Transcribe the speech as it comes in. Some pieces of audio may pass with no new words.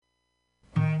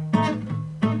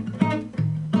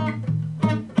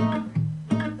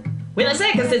The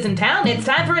circus is in town. It's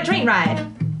time for a train ride.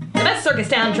 The best circus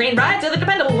town train rides are the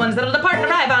dependable ones that'll depart and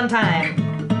arrive on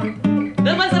time.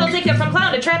 The ones that'll take you from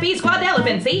clown to trapeze, quad to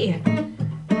elephant, see?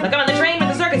 They'll come on the train with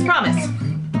the circus promise.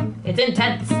 It's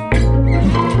intense.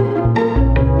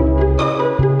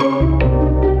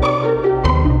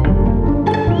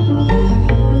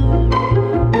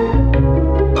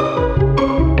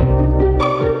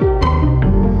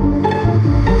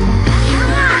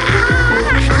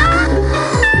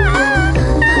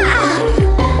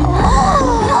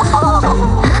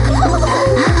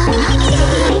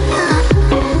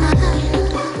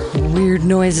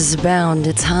 Noises abound.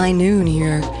 It's high noon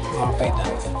here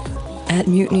at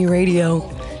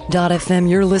MutinyRadio.fm.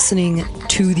 You're listening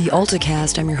to the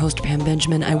Alta-Cast. I'm your host, Pam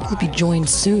Benjamin. I will be joined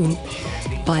soon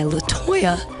by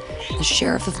Latoya, the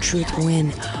Sheriff of Truth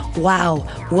Win. Wow,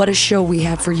 what a show we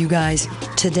have for you guys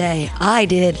today. I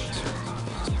did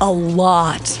a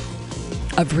lot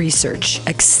of research,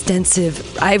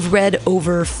 extensive. I've read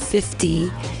over 50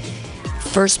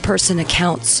 first-person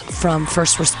accounts from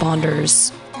first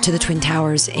responders to the Twin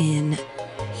Towers in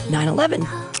 9/11.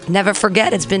 Never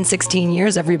forget, it's been 16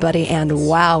 years, everybody, and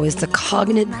wow, is the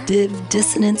cognitive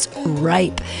dissonance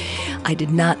ripe. I did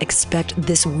not expect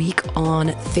this week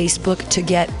on Facebook to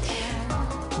get,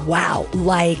 wow,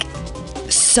 like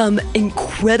some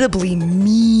incredibly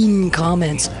mean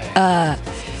comments. But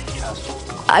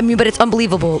it's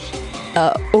unbelievable.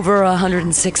 Over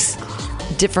 106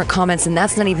 different comments, and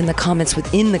that's not even the comments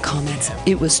within the comments.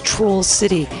 It was Troll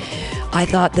City. I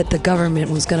thought that the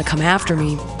government was going to come after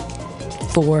me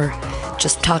for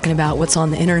just talking about what's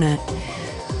on the internet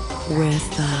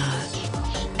with,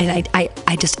 and I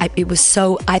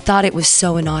thought it was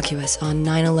so innocuous. On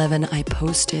 9/11, I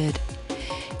posted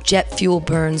jet fuel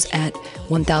burns at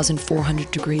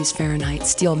 1,400 degrees Fahrenheit.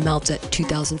 Steel melts at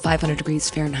 2,500 degrees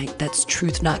Fahrenheit. That's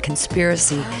truth, not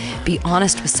conspiracy. Be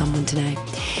honest with someone today.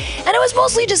 And I was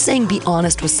mostly just saying be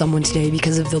honest with someone today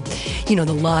because of the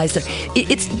lies.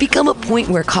 It's become a point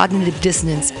where cognitive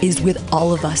dissonance is with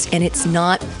all of us. And it's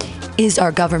not, is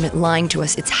our government lying to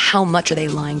us? It's how much are they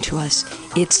lying to us?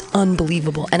 It's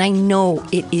unbelievable. And I know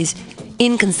it is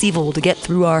inconceivable to get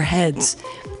through our heads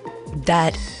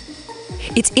that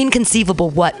it's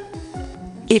inconceivable what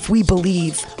if we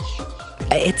believe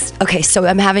it's okay. So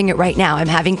I'm having it right now. I'm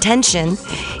having tension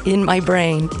in my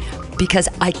brain because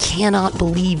I cannot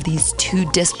believe these two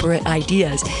disparate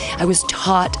ideas. I was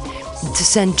taught to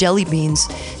send jelly beans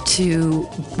to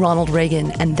Ronald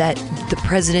Reagan and that the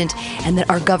president and that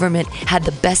our government had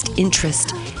the best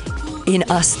interest in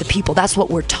us, the people. That's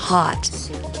what we're taught.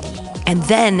 And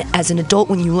then as an adult,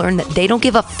 when you learn that they don't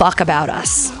give a fuck about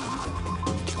us,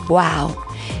 wow,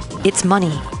 it's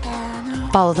money.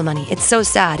 Follow the money. It's so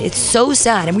sad. It's so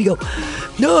sad. And we go,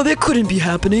 no, that couldn't be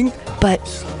happening. But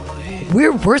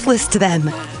we're worthless to them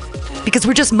because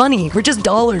we're just money. We're just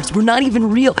dollars. We're not even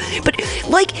real. But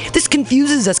this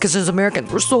confuses us because as Americans,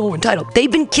 we're so entitled.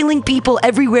 They've been killing people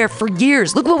everywhere for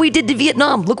years. Look what we did to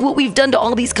Vietnam. Look what we've done to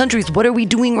all these countries. What are we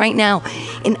doing right now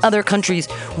in other countries?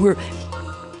 We're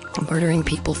murdering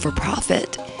people for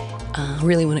profit.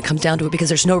 Really, when it comes down to it, because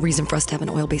there's no reason for us to have an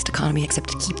oil-based economy except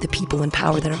to keep the people in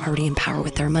power that are already in power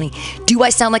with their money. Do I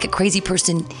sound like a crazy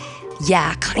person?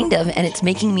 Yeah, kind of, and it's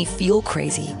making me feel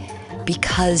crazy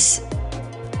because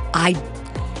I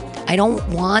don't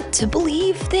want to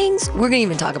believe things. We're going to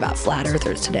even talk about flat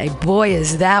earthers today. Boy,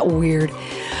 is that weird.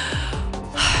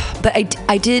 But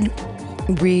I did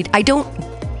read, I don't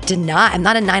deny, I'm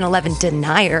not a 9/11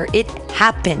 denier. It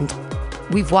happened.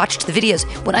 We've watched the videos.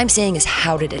 What I'm saying is,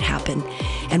 how did it happen?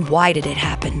 And why did it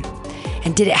happen?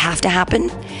 And did it have to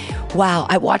happen? Wow,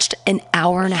 I watched an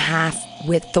hour and a half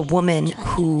with the woman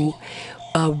who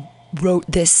wrote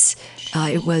this.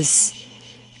 It was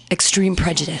Extreme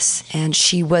Prejudice. And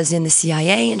she was in the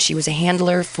CIA, and she was a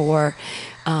handler for,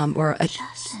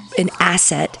 an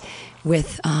asset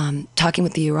with talking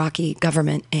with the Iraqi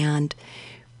government. And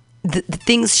the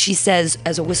things she says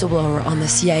as a whistleblower on the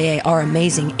CIA are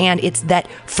amazing. And it's that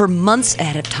for months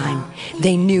ahead of time,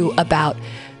 they knew about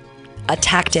a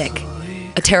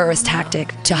terrorist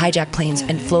tactic to hijack planes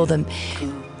and fly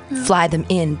them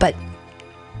in. But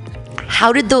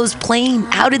how did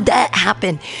that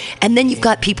happen? And then you've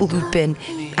got people who've been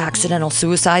accidental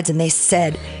suicides, and they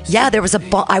said, yeah, there was a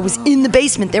bomb. I was in the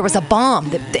basement. There was a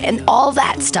bomb, and all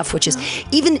that stuff, which is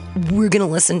even, we're going to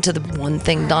listen to the one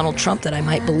thing Donald Trump that I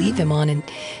might believe him on. In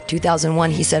 2001,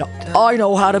 he said, I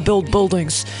know how to build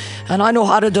buildings, and I know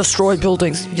how to destroy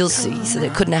buildings. You'll see. He said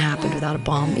it couldn't have happened without a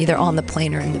bomb, either on the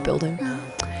plane or in the building.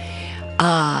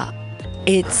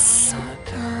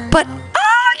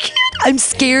 I'm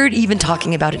scared even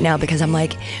talking about it now because I'm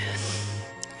like,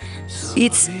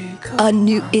 it's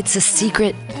it's a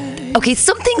secret. Okay,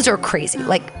 some things are crazy,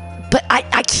 like, but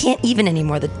I can't even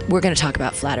anymore. That we're going to talk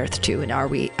about flat Earth too, and are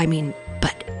we? I mean,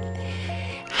 but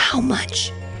how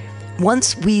much?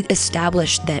 Once we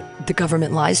establish that the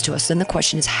government lies to us, then the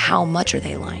question is, how much are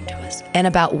they lying to us? And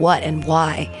about what and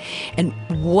why? And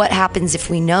what happens if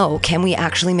we know? Can we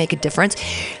actually make a difference?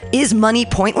 Is money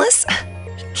pointless?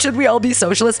 Should we all be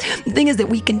socialists? The thing is that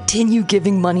we continue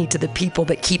giving money to the people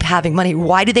that keep having money.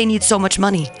 Why do they need so much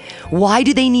money? Why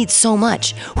do they need so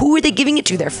much? Who are they giving it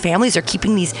to? Their families are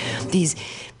keeping these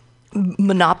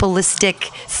monopolistic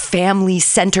family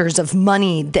centers of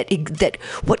money that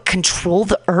what control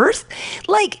the earth?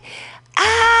 Like,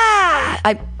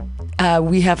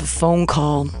 we have a phone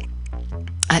call.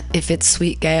 If it's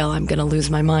Sweet Gail, I'm gonna lose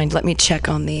my mind. Let me check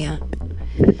on the.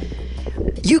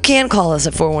 You can call us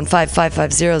at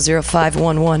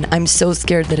 415-550-0511. I'm so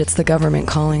scared that it's the government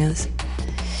calling us.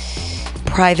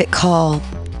 Private call.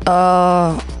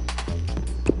 Not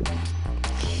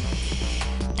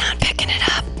picking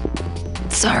it up.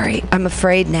 Sorry, I'm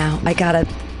afraid now.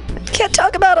 Can't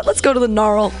talk about it. Let's go to the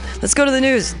gnarl. Let's go to the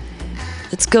news.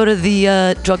 Let's go to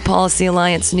the Drug Policy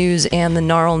Alliance news and the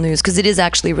gnarl news, because it is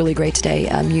actually really great today.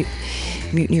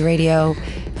 Mutiny Radio.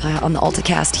 On the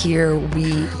Alta-Cast here,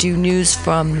 we do news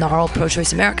from NARL,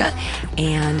 Pro-Choice America,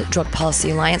 and Drug Policy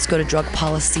Alliance. Go to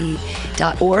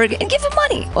drugpolicy.org and give them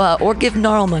money, or give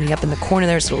NARL money. Up in the corner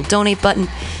there's a little donate button.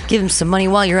 Give them some money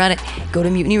while you're at it. Go to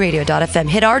MutinyRadio.fm,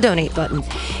 hit our donate button,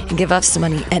 and give us some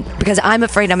money. And because I'm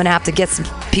afraid I'm going to have to get some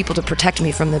people to protect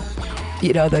me from the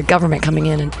government coming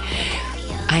in.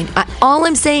 And all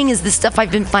I'm saying is the stuff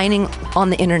I've been finding on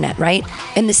the internet, right?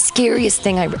 And the scariest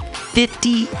thing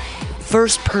 50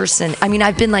 first person. I mean,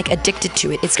 I've been like addicted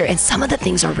to it. It's scary. And some of the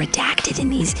things are redacted in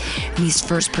these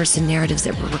first person narratives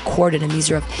that were recorded. And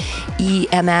these are of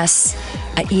EMS,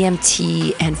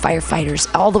 EMT, and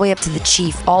firefighters, all the way up to the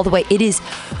chief, all the way. It is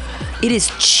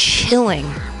chilling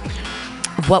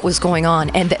what was going on.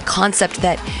 And the concept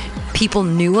that people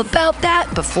knew about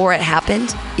that before it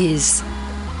happened is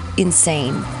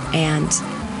insane and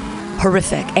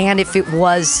horrific. And if it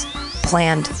was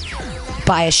planned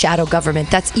by a shadow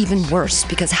government, that's even worse,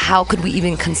 because how could we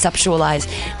even conceptualize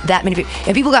that many people?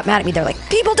 And people got mad at me. They're like,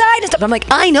 people died and stuff. I'm like,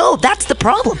 I know, that's the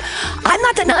problem. I'm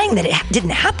not denying that it didn't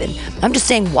happen. I'm just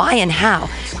saying why and how.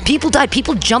 People died.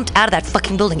 People jumped out of that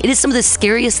fucking building. It is some of the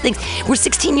scariest things. We're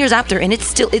 16 years after, and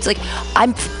it's like, I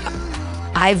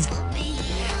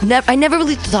never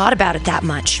really thought about it that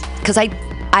much, because I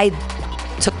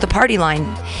took the party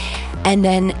line. And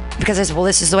then, because I said, well,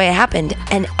 this is the way it happened.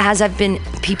 And as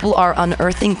people are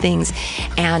unearthing things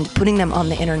and putting them on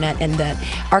the internet, and the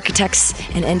architects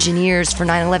and engineers for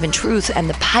 9/11 Truth and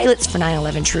the pilots for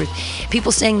 9/11 Truth,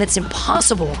 people saying that it's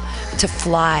impossible to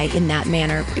fly in that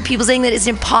manner. People saying that it's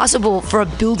impossible for a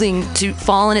building to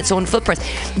fall in its own footprints.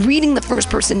 Reading the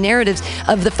first person narratives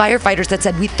of the firefighters that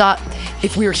said, we thought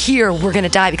if we were here, we're going to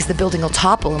die because the building will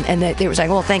topple. And they were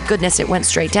saying, well, thank goodness it went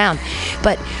straight down.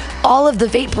 But all of the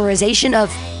vaporization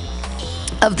of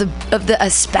the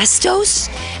asbestos,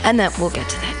 and that we'll get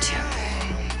to that too.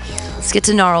 Let's get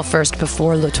to gnarl first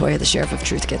before LaToya, the Sheriff of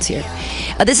Truth, gets here.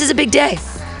 This is a big day.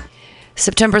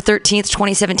 September 13th,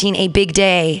 2017, a big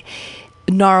day.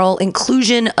 Gnarl,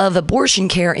 inclusion of abortion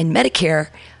care in Medicare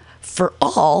for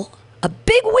all, a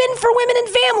big win for women and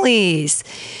families.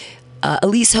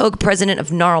 Elise Hogue, president of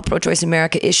NARL, Pro-Choice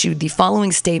America, issued the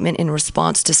following statement in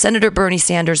response to Senator Bernie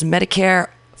Sanders' Medicare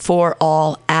for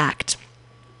All Act.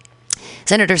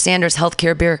 Senator Sanders' health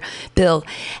care bill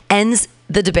ends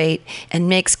the debate and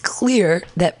makes clear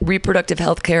that reproductive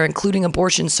health care, including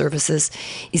abortion services,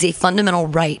 is a fundamental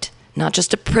right, not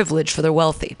just a privilege for the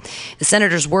wealthy. The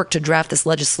senators' work to draft this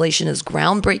legislation is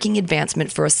groundbreaking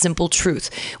advancement for a simple truth.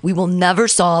 We will never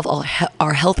solve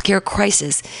our healthcare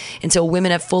crisis until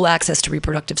women have full access to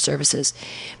reproductive services.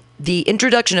 The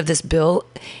introduction of this bill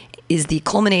is the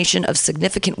culmination of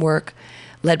significant work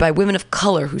led by women of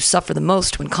color who suffer the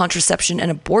most when contraception and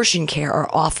abortion care are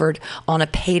offered on a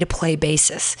pay-to-play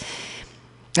basis.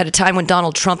 At a time when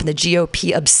Donald Trump and the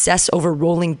GOP obsess over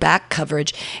rolling back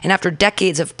coverage, and after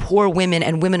decades of poor women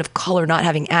and women of color not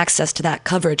having access to that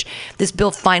coverage, this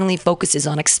bill finally focuses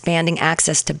on expanding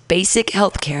access to basic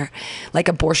health care like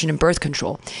abortion and birth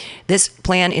control. This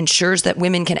plan ensures that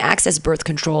women can access birth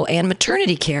control and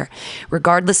maternity care,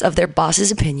 regardless of their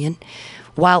boss's opinion,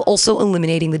 while also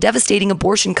eliminating the devastating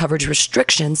abortion coverage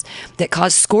restrictions that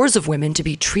cause scores of women to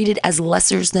be treated as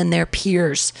lessers than their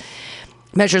peers.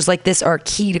 Measures like this are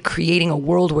key to creating a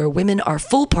world where women are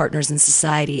full partners in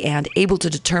society and able to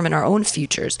determine our own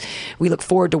futures. We look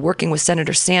forward to working with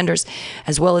Senator Sanders,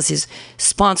 as well as his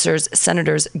sponsors,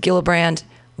 Senators Gillibrand,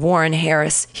 Warren,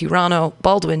 Harris, Hirano,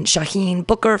 Baldwin, Shaheen,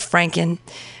 Booker, Franken.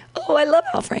 Oh, I love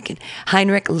Al Franken.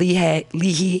 Heinrich,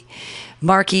 Leahy,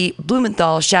 Markey,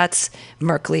 Blumenthal, Schatz,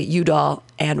 Merkley, Udall,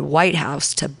 and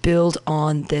Whitehouse to build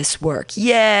on this work.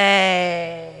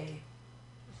 Yay!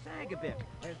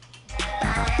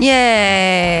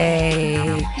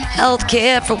 Yay!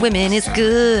 Healthcare for women is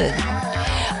good.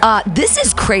 This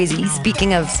is crazy.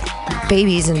 Speaking of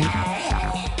babies and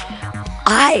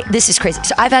this is crazy.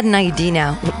 So I've had an IUD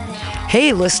now.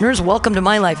 Hey, listeners, welcome to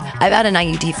my life. I've had an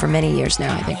IUD for many years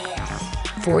now, I think.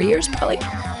 4 years, probably.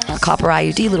 A copper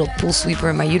IUD, little pool sweeper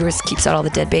in my uterus, keeps out all the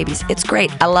dead babies. It's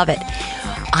great. I love it.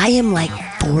 I am like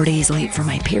 4 days late for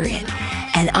my period,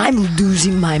 and I'm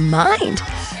losing my mind.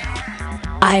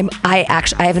 I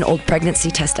have an old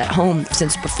pregnancy test at home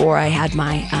since before I had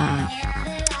my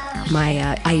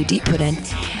IUD put in.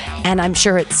 And I'm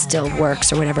sure it still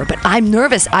works or whatever, but I'm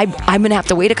nervous. I'm going to have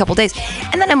to wait a couple days.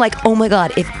 And then I'm like, oh my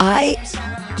God, if I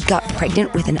got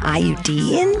pregnant with an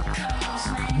IUD in,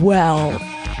 well,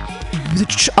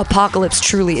 the apocalypse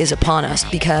truly is upon us,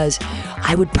 because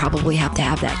I would probably have to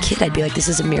have that kid. I'd be like, this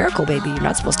is a miracle baby. You're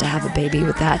not supposed to have a baby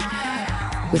with an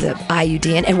IUD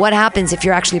in. And what happens if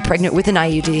you're actually pregnant with an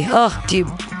IUD? Oh, do you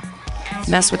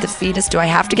mess with the fetus? Do I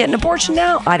have to get an abortion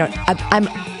now?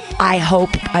 I hope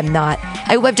I'm not.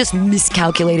 I hope I've just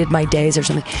miscalculated my days or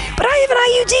something. But I have an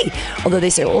IUD. Although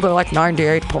they say, they're like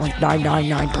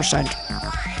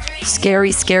 98.999%.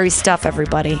 Scary, scary stuff,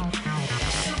 everybody.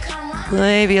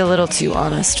 Maybe a little too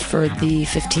honest for the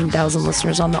 15,000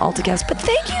 listeners on the Alta-Cast, but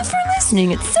thank you for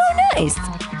listening. It's so nice.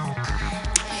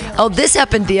 Oh, this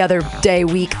happened the other day,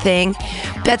 week thing.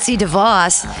 Betsy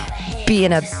DeVos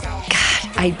being a...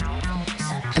 God,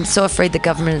 I'm so afraid the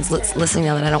government is listening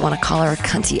now that I don't want to call her a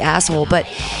cunty asshole, but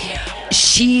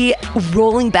she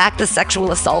rolling back the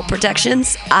sexual assault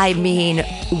protections. I mean,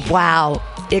 wow.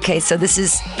 Okay, so this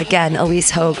is, again,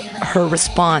 Elise Hogue, her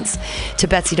response to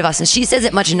Betsy DeVos. And she says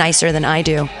it much nicer than I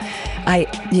do. I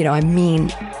mean,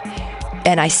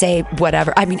 and I say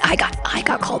whatever. I mean, I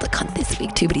got called a cunt this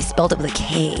week too, but he spelled it with a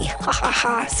K. Ha ha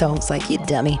ha. So it's like, you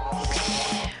dummy.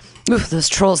 Oof, those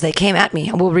trolls, they came at me.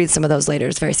 We'll read some of those later.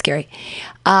 It's very scary.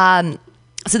 So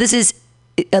this is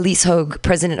Elise Hogue,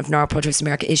 president of NARA Pro-Choice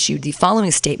America, issued the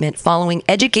following statement following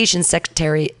Education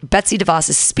Secretary Betsy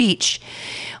DeVos' speech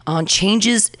on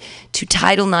changes to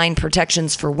Title IX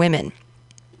protections for women.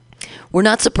 We're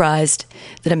not surprised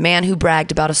that a man who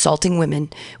bragged about assaulting women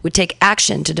would take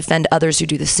action to defend others who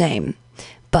do the same.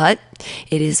 But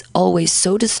it is always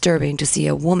so disturbing to see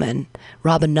a woman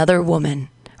rob another woman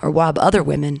or rob other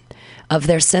women of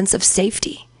their sense of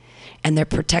safety and their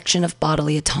protection of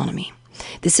bodily autonomy.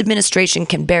 This administration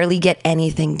can barely get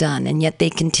anything done, and yet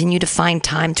they continue to find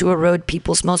time to erode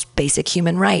people's most basic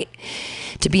human right,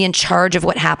 to be in charge of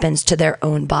what happens to their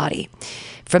own body.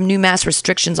 From new mass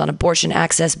restrictions on abortion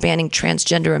access, banning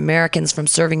transgender Americans from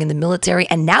serving in the military,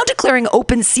 and now declaring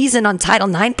open season on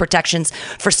Title IX protections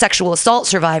for sexual assault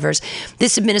survivors,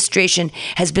 this administration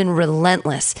has been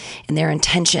relentless in their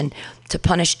intention to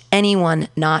punish anyone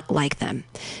not like them.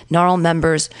 NARL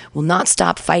members will not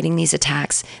stop fighting these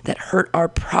attacks that hurt our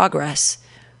progress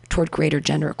toward greater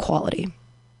gender equality.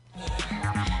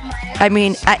 I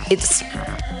mean, it's...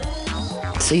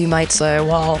 So you might say,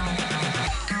 well,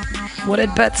 what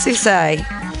did Betsy say?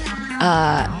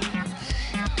 I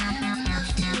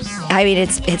mean,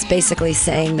 it's basically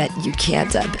saying that you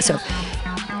can't...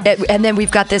 and then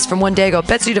we've got this from one day ago.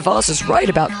 Betsy DeVos is right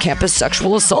about campus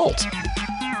sexual assault.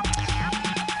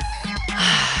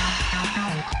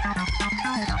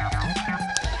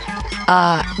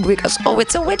 Because,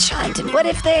 it's a witch hunt, and what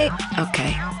if they...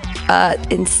 Okay.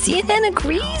 And CNN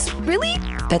agrees? Really?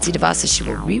 Betsy DeVos says she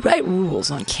will rewrite rules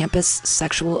on campus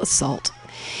sexual assault.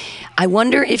 I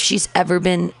wonder if she's ever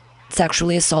been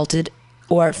sexually assaulted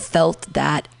or felt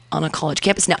that on a college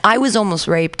campus. Now, I was almost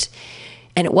raped,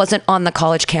 and it wasn't on the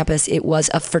college campus. It was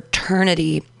a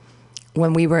fraternity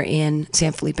when we were in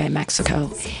San Felipe, Mexico,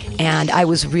 and I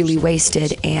was really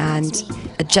wasted, and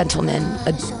a gentleman,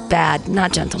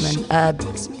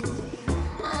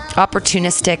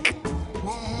 opportunistic,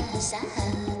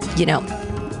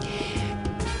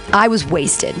 I was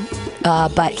wasted,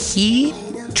 but he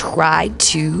tried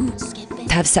to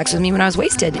have sex with me when I was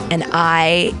wasted, and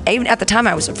even at the time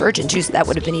I was a virgin too, so that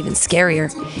would have been even scarier,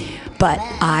 but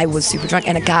I was super drunk,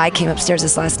 and a guy came upstairs.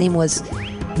 His last name was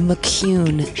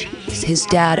McCune. His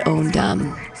dad owned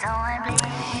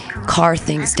car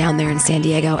things down there in San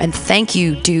Diego. And thank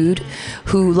you, dude,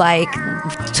 who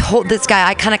told this guy,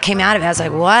 I kind of came out of it. I was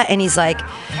like, what? And he's like,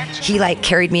 he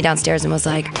carried me downstairs and was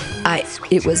like,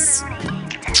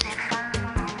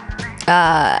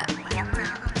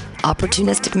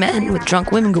 opportunistic men with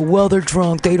drunk women go, well, they're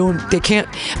drunk. They can't.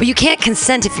 But you can't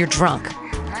consent if you're drunk,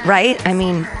 right? I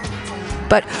mean,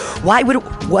 but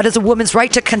what is a woman's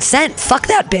right to consent? Fuck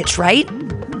that bitch, right?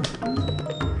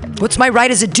 What's my right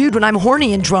as a dude when I'm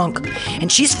horny and drunk?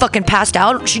 And she's fucking passed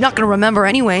out. She's not gonna remember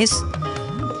anyways.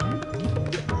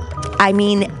 I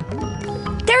mean,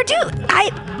 they're dude.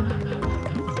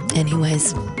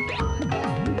 Anyways.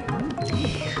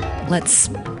 Let's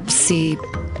see.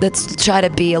 Let's try to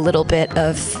be a little bit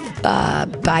of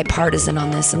bipartisan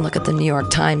on this and look at the New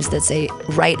York Times that say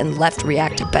right and left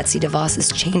react to Betsy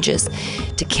DeVos's changes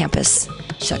to campus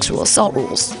sexual assault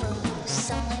rules.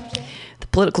 The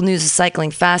political news is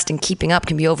cycling fast and keeping up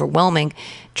can be overwhelming.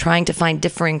 Trying to find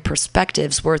differing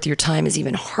perspectives worth your time is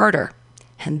even harder.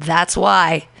 And that's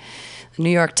why the New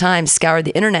York Times scoured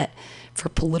the internet for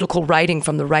political writing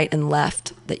from the right and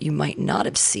left that you might not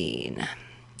have seen.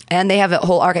 And they have a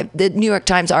whole archive. The New York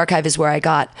Times archive is where I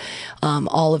got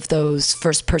all of those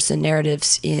first-person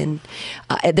narratives in.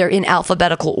 They're in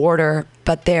alphabetical order,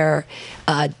 but they're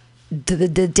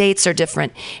the dates are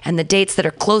different. And the dates that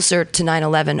are closer to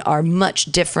 9/11 are much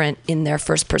different in their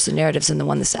first-person narratives than the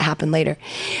one that happened later.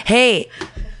 Hey,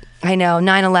 I know,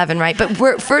 9/11, right? But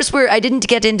I didn't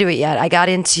get into it yet. I got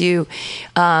into,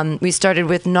 we started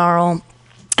with Gnarl.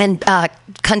 And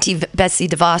cunty Betsy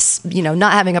DeVos,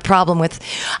 not having a problem with,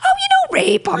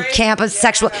 rape on campus,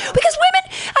 sexual. Because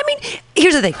women, I mean,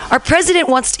 here's the thing. Our president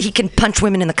he can punch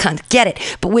women in the cunt. Get it.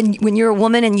 But when you're a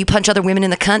woman and you punch other women in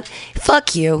the cunt,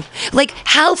 fuck you. Like,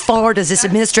 how far does this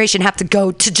administration have to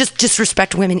go to just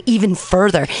disrespect women even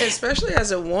further? Especially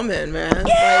as a woman, man.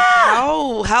 Yeah.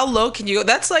 Like, how low can you go?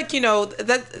 That's like,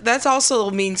 that's also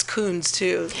means coons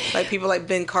too. Like people like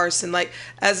Ben Carson,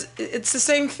 it's the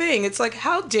same thing. It's like,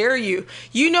 how dare you?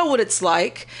 You know what it's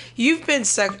like. You've been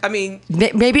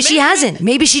maybe she hasn't.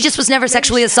 Maybe she just was never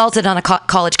sexually assaulted on a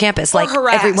college campus like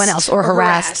everyone else, or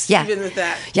harassed. Yeah. Even with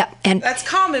that. Yeah. And that's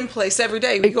commonplace every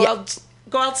day. We go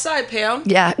outside, Pam.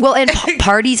 Yeah. Well, and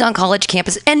parties on college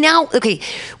campus. And now,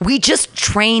 we just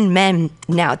train men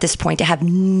now at this point to have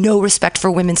no respect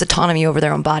for women's autonomy over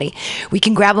their own body. We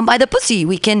can grab them by the pussy.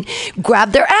 We can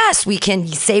grab their ass. We can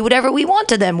say whatever we want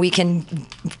to them. We can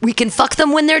fuck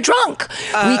them when they're drunk.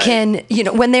 We can,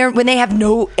 when they have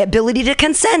no ability to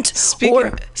consent.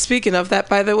 Speaking of that,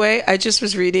 by the way, I just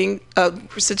was reading,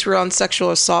 since we're on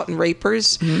sexual assault and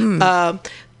rapers,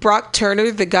 Brock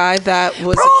Turner, the guy that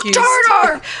was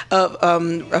accused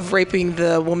of raping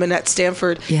the woman at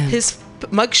Stanford, his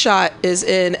mugshot is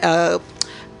in a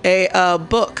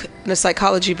book, in a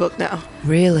psychology book now.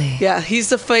 Really? Yeah, he's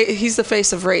the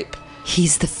face of rape.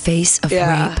 He's the face of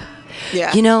rape.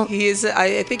 Yeah, he is.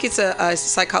 I think it's a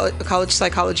college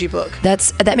psychology book.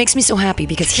 That makes me so happy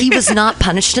because he was not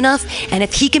punished enough, and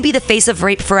if he can be the face of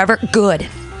rape forever, good.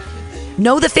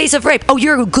 Know the face of rape. Oh,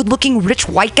 you're a good-looking, rich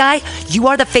white guy? You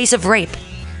are the face of rape.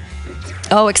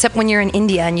 Oh, except when you're in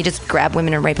India and you just grab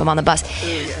women and rape them on the bus.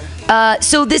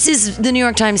 So this is the New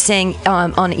York Times saying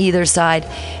on either side.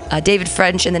 David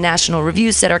French in the National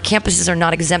Review said, our campuses are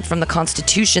not exempt from the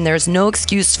Constitution. There is no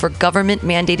excuse for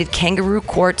government-mandated kangaroo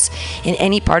courts in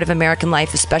any part of American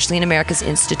life, especially in America's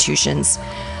institutions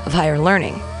of higher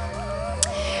learning.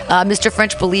 Mr.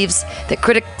 French believes that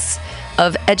critics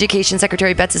of Education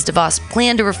Secretary Betsy DeVos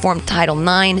plan to reform Title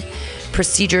IX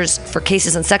procedures for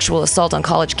cases of sexual assault on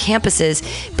college campuses,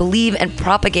 believe and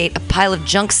propagate a pile of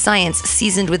junk science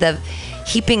seasoned with a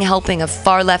heaping helping of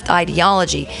far-left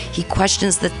ideology. He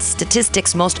questions the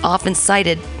statistics most often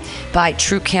cited by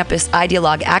true campus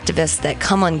ideologue activists that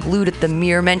come unglued at the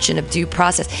mere mention of due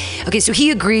process. Okay, so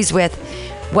he agrees with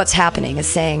what's happening, is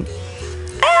saying,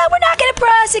 we're not going to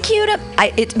prosecute him.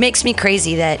 It makes me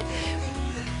crazy that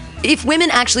if women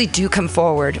actually do come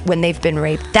forward when they've been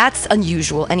raped, that's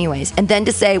unusual anyways. And then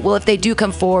to say, well, if they do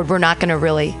come forward, we're not going to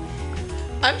really.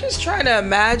 I'm just trying to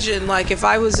imagine, if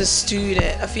I was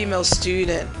a female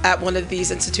student at one of these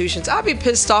institutions, I'd be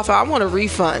pissed off. I want a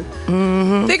refund.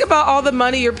 Mm-hmm. Think about all the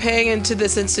money you're paying into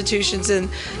these institutions, and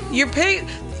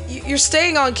you're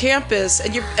staying on campus,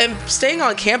 and staying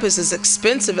on campus is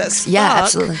expensive as fuck. Yeah,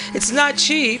 absolutely. It's not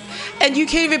cheap, and you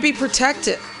can't even be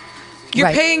protected. You're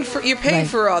paying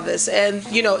for all this, and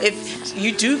if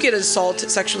you do get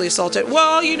sexually assaulted,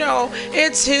 well,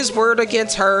 it's his word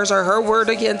against hers or her word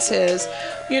against his,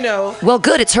 Well,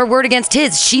 good, it's her word against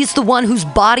his. She's the one whose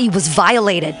body was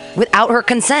violated without her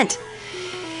consent.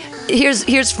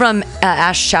 Here's from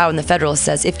Ash Chow in The Federalist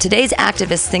says, if today's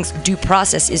activists think due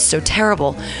process is so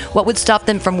terrible, what would stop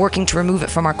them from working to remove it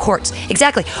from our courts?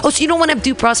 Exactly. Oh, so you don't want to have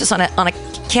due process on a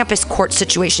campus court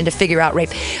situation to figure out rape.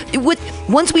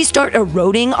 Once we start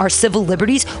eroding our civil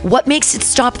liberties, what makes it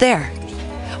stop there?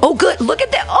 Oh, good. Look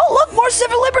at that. Oh, look, more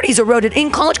civil liberties eroded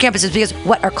in college campuses because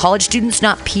what, are college students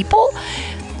not people?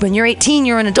 When you're 18,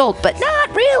 you're an adult, but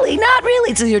not really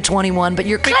until you're 21. But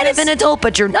you're kind of an adult,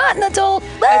 but you're not an adult.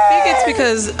 I think it's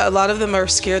because a lot of them are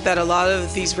scared that a lot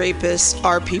of these rapists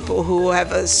are people who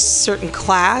have a certain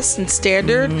class and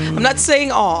standard. I'm not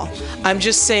saying all. I'm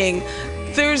just saying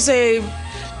there's a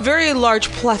very large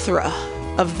plethora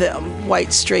of them,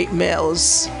 white straight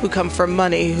males who come from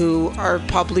money, who are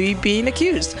probably being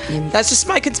accused. That's just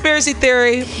my conspiracy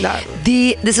theory.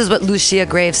 This is what Lucia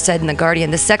Graves said in The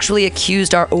Guardian. The sexually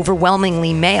accused are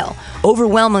overwhelmingly male,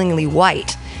 overwhelmingly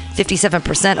white,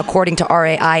 57% according to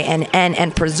RAINN,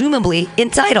 and presumably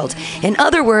entitled. In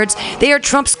other words, they are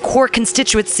Trump's core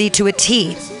constituency to a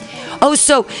T. Oh,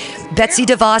 so Betsy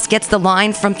DeVos gets the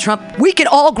line from Trump, we can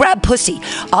all grab pussy.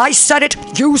 I said it,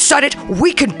 you said it,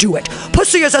 we can do it.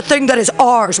 Pussy is a thing that is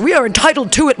ours. We are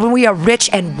entitled to it when we are rich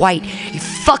and white. You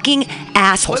fucking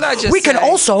assholes. We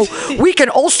can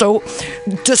also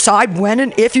decide when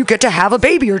and if you get to have a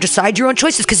baby or decide your own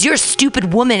choices because you're a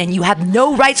stupid woman and you have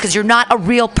no rights because you're not a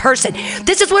real person.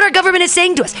 This is what our government is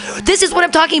saying to us. This is what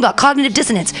I'm talking about, cognitive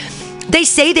dissonance. They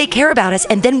say they care about us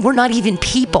and then we're not even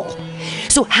people.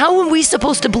 So how are we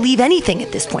supposed to believe anything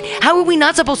at this point? How are we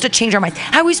not supposed to change our minds?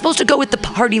 How are we supposed to go with the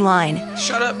party line?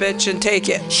 Shut up, bitch, and take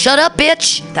it. Shut up,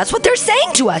 bitch. That's what they're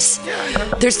saying to us.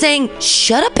 They're saying,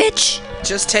 shut up, bitch.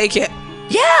 Just take it.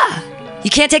 Yeah.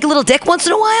 You can't take a little dick once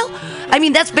in a while? I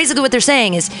mean, that's basically what they're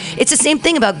saying is, it's the same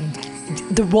thing about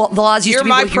the laws used to be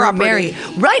my where you're married.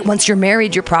 Right. Once you're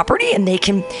married, you're property, and they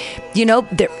can,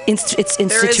 it's institutionalized.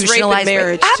 There is rape in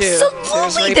marriage,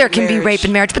 absolutely, there can be rape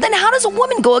in marriage. But then how does a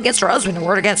woman go against her husband and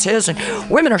word against his? And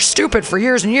women are stupid for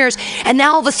years and years. And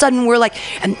now all of a sudden we're like,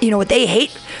 and you know what they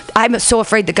hate? I'm so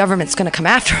afraid the government's going to come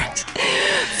after us.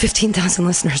 15,000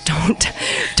 listeners,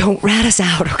 don't rat us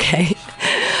out, okay?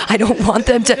 I don't want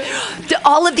them to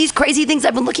all of these crazy things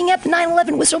I've been looking at, the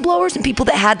 9/11 whistleblowers and people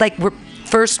that had were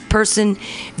first-person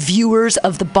viewers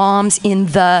of the bombs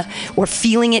or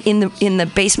feeling it in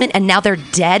the basement, and now they're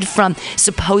dead from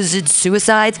supposed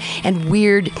suicides and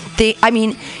weird things. I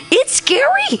mean, it's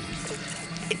scary.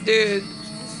 Dude,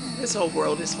 this whole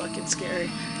world is fucking scary.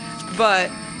 But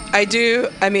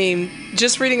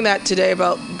just reading that today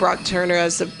about Brock Turner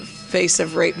as the face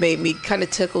of rape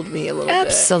tickled me a little bit.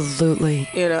 Absolutely.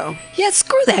 Yeah,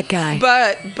 screw that guy.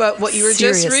 But what you were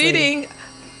just reading,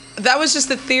 that was just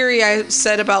the theory I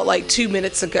said about 2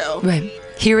 minutes ago. Right.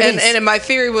 Here it is. And my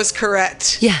theory was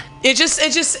correct. Yeah. It just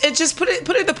put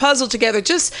the puzzle together.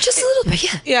 Just a little bit,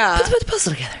 yeah. Yeah. Put the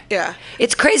puzzle together. Yeah.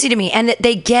 It's crazy to me. And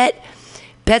they get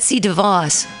Betsy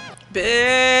DeVos.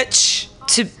 Bitch.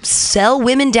 To sell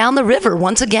women down the river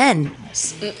once again.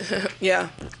 Yeah.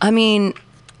 I mean,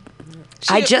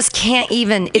 I just can't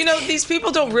even. These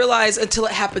people don't realize until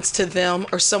it happens to them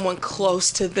or someone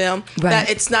close to them that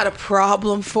it's not a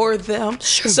problem for them.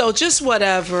 Sure. So just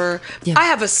whatever. Yeah. I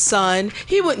have a son.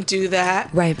 He wouldn't do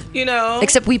that. Right.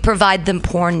 Except we provide them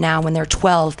porn now when they're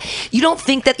 12. You don't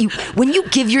think that when you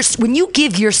give your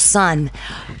son,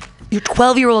 your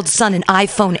 12-year-old son, an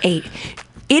iPhone 8.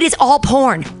 It is all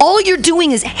porn. All you're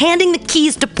doing is handing the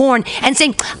keys to porn and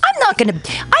saying, do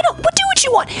what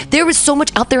you want. There is so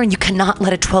much out there and you cannot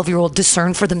let a 12-year-old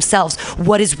discern for themselves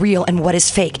what is real and what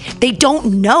is fake. They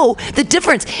don't know the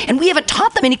difference. And we haven't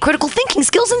taught them any critical thinking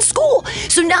skills in school.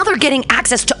 So now they're getting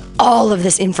access to all of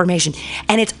this information.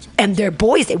 And they're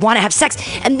boys, they want to have sex.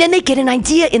 And then they get an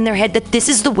idea in their head that this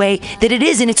is the way that it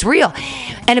is and it's real.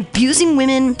 And abusing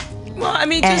women. Well,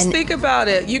 just think about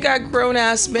it. You got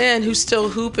grown-ass men who still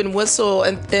hoop and whistle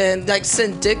and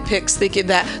send dick pics thinking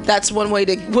that that's one way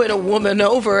to win a woman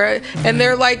over. And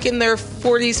they're in their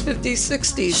 40s, 50s,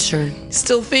 60s. Sure.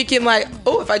 Still thinking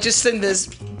if I just send this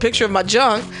picture of my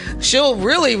junk, she'll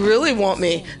really, really want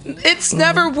me. It's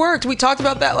never worked. We talked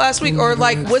about that last week. Or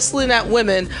whistling at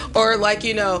women or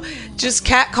just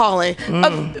catcalling.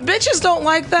 Bitches don't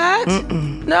like that.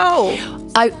 No.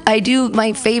 I do.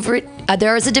 My favorite.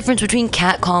 There is a difference between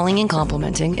catcalling and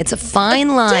complimenting. It's a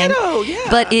fine line. Ditto, yeah.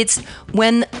 But it's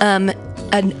when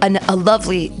a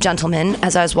lovely gentleman,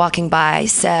 as I was walking by,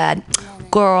 said,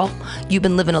 "Girl, you've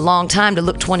been living a long time to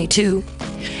look 22."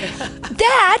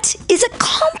 That is a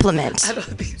compliment. Is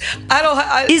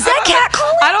that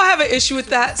catcalling? I don't have an issue with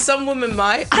that. Some women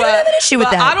might. I don't have an issue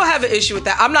with that. I don't have an issue with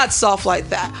that. I'm not soft like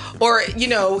that. Or,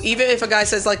 even if a guy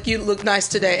says, you look nice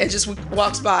today and just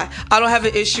walks by, I don't have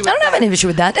an issue with that. I don't have an issue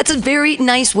with that. That's a very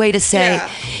nice way to say,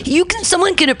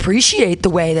 someone can appreciate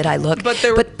the way that I look, but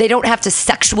they don't have to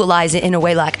sexualize it in a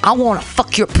way like, I want to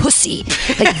fuck your pussy.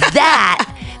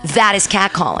 That is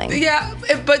catcalling. Yeah,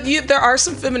 but there are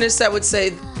some feminists that would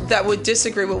say that would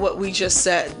disagree with what we just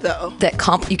said, though.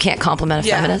 That you can't compliment a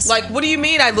feminist. Like, what do you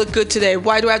mean I look good today?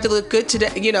 Why do I have to look good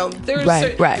today? You know,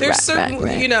 there's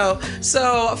certain, you know.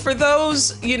 So for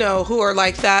those, you know, who are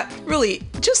like that, really,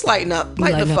 just lighten up.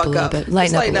 Lighten the fuck up.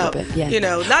 Lighten up a little bit. Yeah. You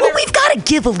know, we've got to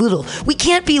give a little. We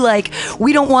can't be like,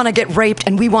 we don't want to get raped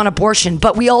and we want abortion,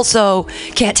 but we also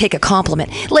can't take a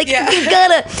compliment. Like, we've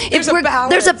got to.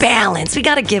 There's a balance. We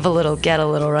got to give a little, get a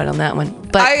little right on that one.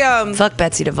 But fuck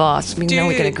Betsy DeVos. We know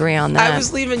we can agree on that. I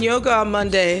was leaving yoga on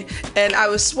Monday and I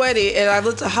was sweaty and I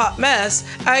looked a hot mess.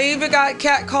 I even got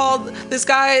catcalled. This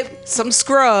guy, some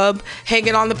scrub,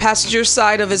 hanging on the passenger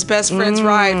side of his best friend's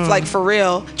ride, like for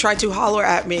real, tried to holler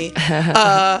at me.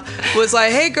 Was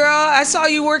like, hey girl, I saw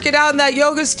you working out in that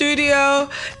yoga studio.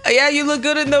 Yeah, you look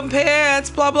good in them pants,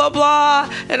 blah, blah, blah.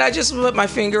 And I just put my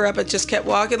finger up and just kept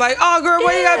walking like, oh girl,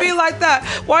 why you gotta be like that?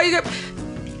 Why you gotta...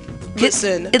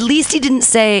 Listen. At least he didn't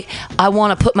say, I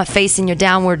want to put my face in your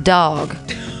downward dog.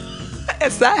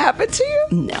 Has that happened to you?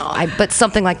 No, but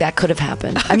something like that could have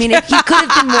happened. I mean, he could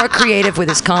have been more creative with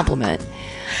his compliment.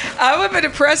 I would have been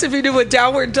impressed if he knew what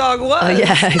downward dog was. Oh,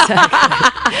 yeah, exactly.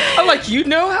 I'm like, you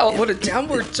know what a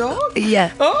downward dog?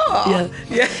 Yeah. Oh.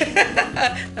 Yeah.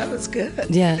 That was good.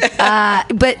 Yeah.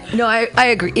 But no, I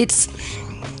agree. It's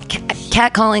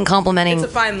catcalling, complimenting. It's a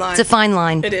fine line. It's a fine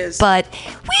line. It is. But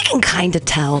we can kind of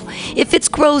tell. If it's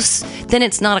gross, then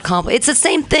it's not a compliment. It's the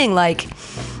same thing. Like,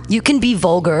 you can be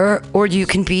vulgar or you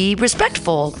can be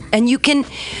respectful. And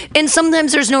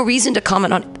sometimes there's no reason to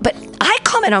comment on, but I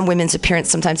comment on women's appearance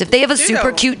sometimes. If they have a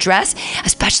super cute dress,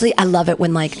 especially I love it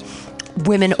when like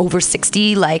women over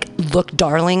 60 like look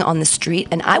darling on the street.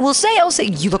 And I'll say,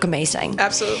 you look amazing.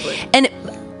 Absolutely. And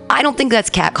I don't think that's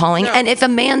catcalling. No. And if a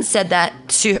man said that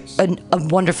to a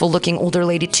wonderful looking older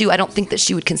lady too, I don't think that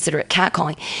she would consider it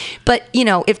catcalling. But, you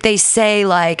know, if they say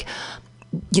like,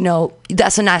 you know,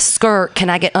 that's a nice skirt, can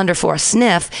I get under for a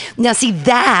sniff? Now, see,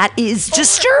 that is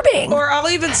disturbing. Or I'll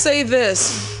even say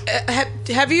this.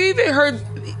 Have you even heard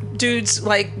dudes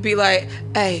like be like,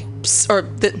 hey, psst, or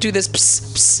do this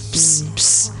psst, psst, psst,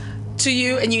 psst to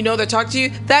you and you know they're talking to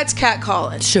you? That's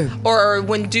catcalling. Sure. Or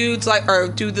when dudes like, or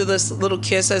do this little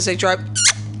kiss as they drive.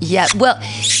 Yeah, well,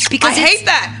 because I hate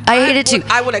that. I hate it too.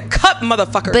 I would have cut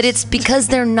motherfuckers. But it's because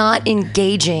they're not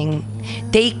engaging.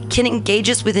 They can engage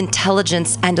us with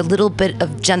intelligence and a little bit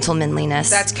of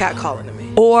gentlemanliness. That's catcalling to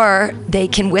me. Or they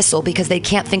can whistle because they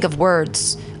can't think of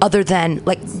words other than,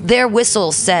 like, their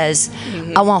whistle says,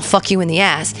 I want to fuck you in the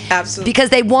ass. Absolutely. Because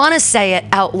they want to say it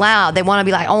out loud. They want to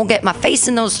be like, I want to get my face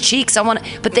in those cheeks.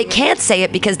 But they can't say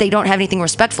it because they don't have anything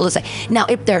respectful to say. Now,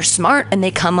 if they're smart and they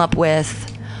come up with,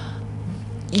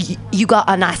 you got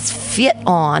a nice fit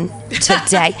on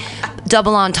today.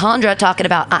 Double entendre, talking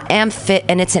about I am fit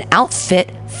and it's an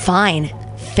outfit. Fine,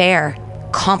 fair,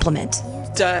 compliment.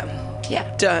 Done.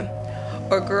 Yeah. Done.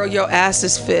 Or girl, your ass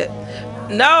is fit.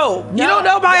 No, you don't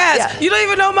know my ass. Yeah. You don't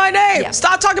even know my name. Yeah.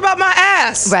 Stop talking about my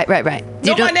ass. Right.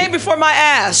 Know my name before my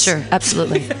ass. Sure,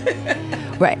 absolutely.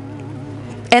 Right.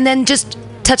 And then just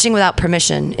touching without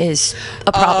permission is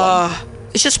a problem.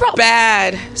 It's just a problem.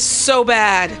 Bad. So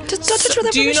bad. Just don't touch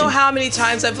without permission. Do you know permission. how many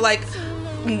times I've like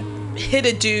hit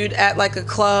a dude at like a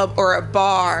club or a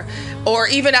bar or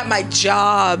even at my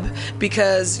job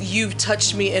because you've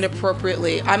touched me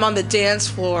inappropriately? I'm on the dance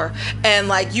floor and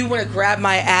like you want to grab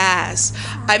my ass.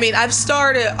 I mean, I've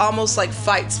started almost like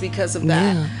fights because of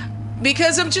that. Yeah.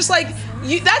 Because I'm just like,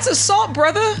 that's assault,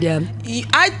 brother. Yeah.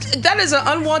 That is an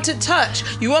unwanted touch.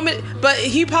 You want me, but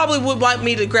he probably would want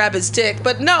me to grab his dick.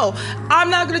 But no, I'm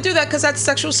not going to do that because that's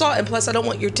sexual assault. And plus, I don't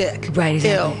want your dick. Right,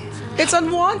 exactly. Ew. It's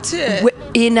unwanted.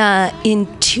 In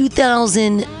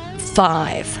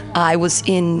 2005, I was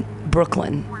in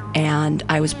Brooklyn and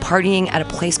I was partying at a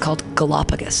place called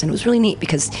Galapagos, and it was really neat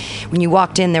because when you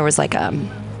walked in, there was like a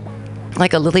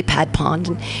lily pad pond,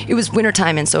 and it was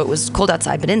wintertime, and so it was cold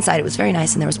outside, but inside it was very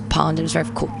nice, and there was a pond, and it was very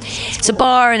cool. It's a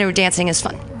bar, and they were dancing. It was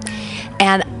fun.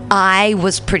 And I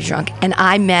was pretty drunk, and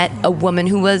I met a woman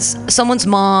who was someone's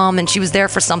mom, and she was there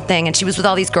for something, and she was with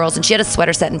all these girls, and she had a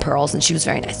sweater set in pearls, and she was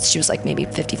very nice. She was like maybe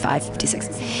 55, 56.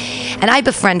 And I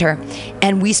befriend her,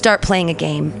 and we start playing a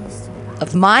game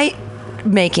of my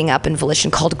making up and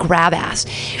volition called Grab Ass,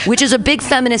 which is a big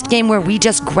feminist game where we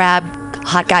just grab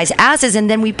hot guys' asses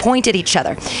and then we point at each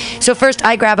other. So first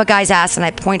I grab a guy's ass and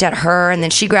I point at her, and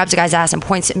then she grabs a guy's ass and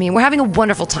points at me, and we're having a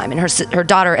wonderful time, and her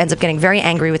daughter ends up getting very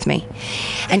angry with me,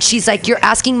 and she's like, you're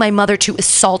asking my mother to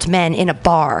assault men in a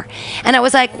bar. And I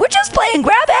was like, we're just playing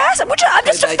grab ass. I'm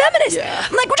just a feminist. Yeah.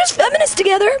 I'm like, we're just feminists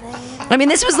together. I mean,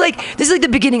 this is like the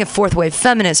beginning of fourth wave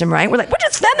feminism, right? We're like, we're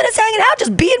just feminists hanging out,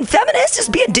 just being feminists,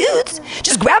 just being dudes,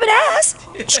 just grabbing ass,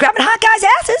 just grabbing hot guys'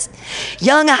 asses,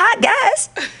 young hot guys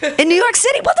in New York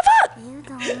City. What the fuck?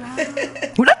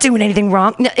 We're not doing anything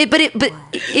wrong. No, but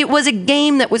it was a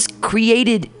game that was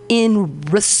created in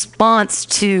response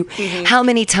to how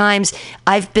many times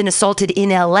I've been assaulted in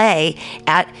LA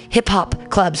at hip hop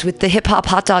clubs with the hip hop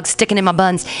hot dogs sticking in my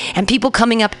buns, and people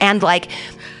coming up and like,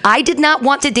 I did not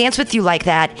want to dance with you like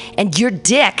that, and your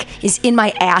dick is in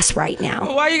my ass right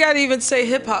now. Why you gotta even say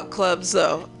hip hop clubs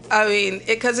though? I mean,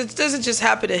 because it doesn't just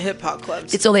happen at hip hop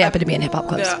clubs. It's only happened to me in hip hop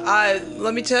clubs. Yeah,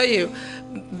 let me tell you,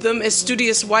 them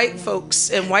studious white folks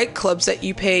in white clubs that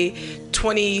you pay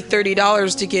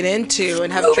 $20-$30 to get into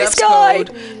and have a dress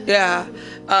code. Yeah,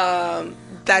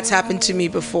 that's happened to me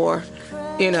before.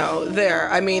 You know, there.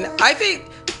 I mean, I think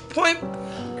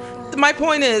my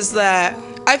point is that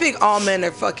I think all men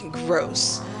are fucking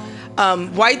gross.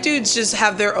 White dudes just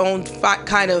have their own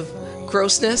kind of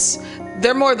grossness.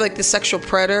 They're more like the sexual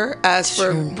predator. As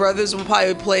for brothers, will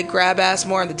probably play grab ass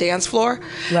more on the dance floor,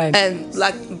 right? And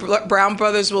like brown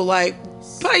brothers will like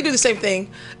probably do the same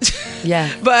thing.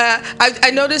 Yeah. But I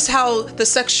noticed how the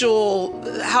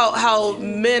how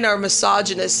men are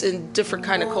misogynist in different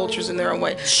kind of cultures in their own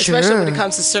way, especially when it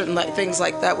comes to certain like things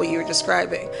like that what you were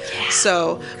describing. Yeah.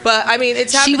 So, but I mean,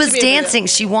 it's happened. She was dancing.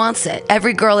 She wants it.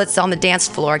 Every girl that's on the dance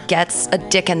floor gets a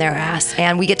dick in their ass,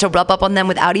 and we get to rub up on them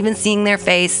without even seeing their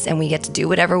face, and we get to do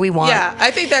whatever we want. Yeah, I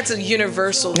think that's a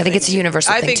universal. I think it's a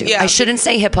universal thing too. Yeah. I shouldn't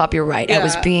say hip hop. You're right. Yeah.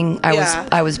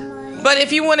 I was. But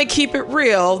if you want to keep it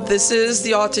real, this is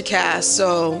the Alta-Cast,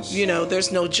 so, you know,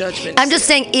 there's no judgment. I'm just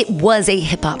saying it was a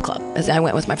hip-hop club, as I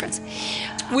went with my friends.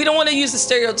 We don't want to use the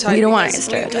stereotype. We don't want to use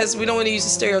the stereotype. Because we don't want to use the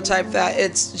stereotype that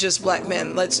it's just black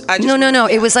men. No.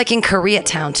 It was like in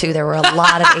Koreatown, too. There were a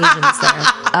lot of Asians there.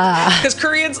 Because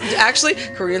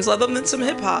Koreans love them in some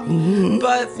hip-hop. Mm-hmm.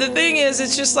 But the thing is,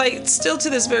 it's just like, still to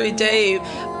this very day,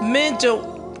 men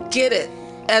don't get it.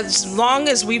 As long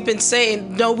as we've been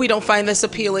saying, no, we don't find this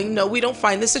appealing. No, we don't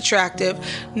find this attractive.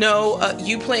 No,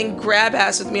 you playing grab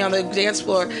ass with me on the dance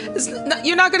floor.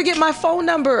 You're not going to get my phone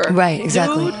number. Right,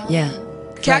 exactly. Dude. Yeah.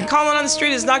 Cat calling on the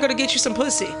street is not going to get you some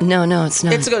pussy. No, it's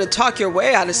not. It's going to talk your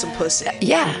way out of some pussy.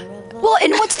 Yeah. Well,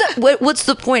 and what's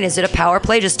the point? Is it a power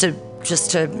play just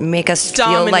to make us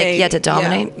feel like, to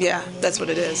dominate? Yeah, that's what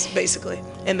it is, basically.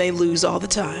 And they lose all the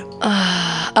time.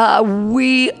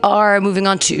 We are moving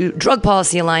on to Drug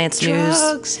Policy Alliance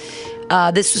news.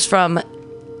 This was from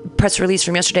press release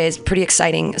from yesterday. It's pretty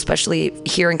exciting, especially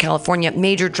here in California.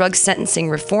 Major drug sentencing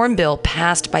reform bill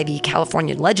passed by the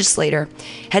California legislature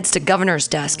heads to governor's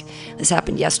desk. This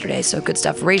happened yesterday, so good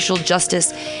stuff. Racial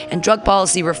justice and drug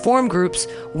policy reform groups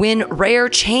win rare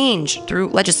change through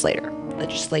legislature.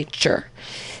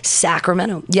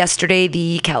 Sacramento. Yesterday,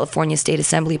 the California State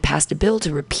Assembly passed a bill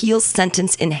to repeal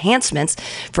sentence enhancements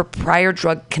for prior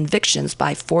drug convictions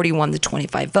by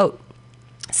 41-25 vote.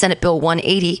 Senate Bill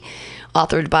 180,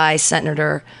 authored by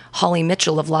Senator Holly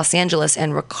Mitchell of Los Angeles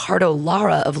and Ricardo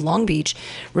Lara of Long Beach,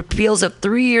 repeals a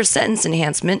 3-year sentence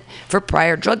enhancement for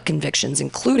prior drug convictions,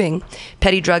 including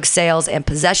petty drug sales and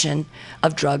possession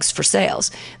of drugs for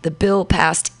sales. The bill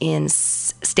passed in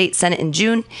State Senate in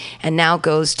June and now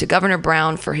goes to Governor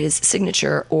Brown for his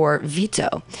signature or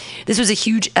veto. This was a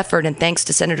huge effort, and thanks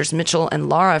to Senators Mitchell and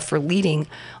Lara for leading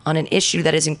on an issue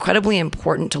that is incredibly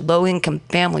important to low-income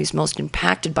families most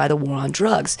impacted by the war on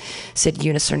drugs, said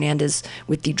Eunice Hernandez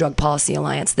with the Drug Policy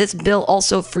Alliance. This bill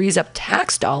also frees up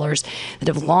tax dollars that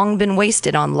have long been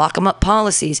wasted on lock-em-up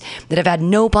policies that have had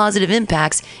no positive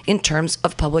impacts in terms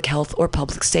of public health or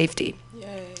public safety.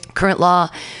 Current law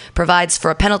provides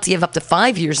for a penalty of up to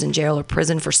 5 years in jail or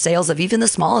prison for sales of even the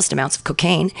smallest amounts of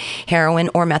cocaine, heroin,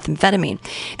 or methamphetamine.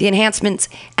 The enhancements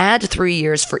add 3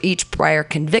 years for each prior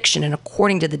conviction, and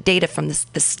according to the data from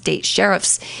the state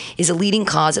sheriffs, is a leading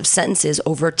cause of sentences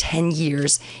over 10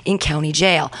 years in county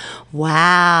jail.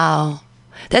 Wow.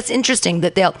 That's interesting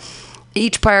that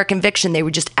each prior conviction, they were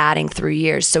just adding 3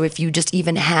 years. So if you just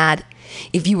even had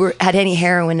any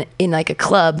heroin in like a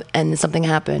club and something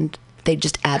happened, they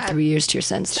just add 3 years to your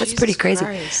sentence. That's pretty crazy.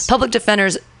 Christ. Public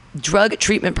defenders, drug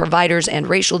treatment providers, and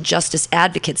racial justice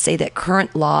advocates say that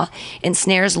current law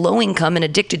ensnares low-income and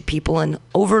addicted people in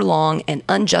overlong and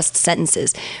unjust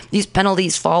sentences. These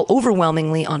penalties fall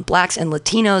overwhelmingly on blacks and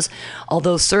Latinos,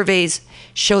 although surveys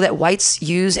show that whites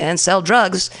use and sell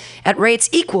drugs at rates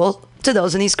equal to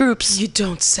those in these groups. You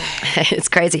don't say. It's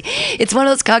crazy. It's one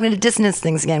of those cognitive dissonance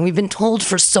things again. We've been told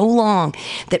for so long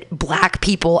that black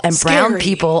people and brown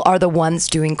people are the ones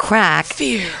doing crack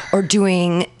or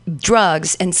doing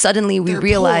drugs, and suddenly we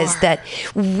realize that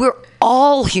we're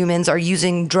all humans are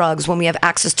using drugs when we have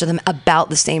access to them about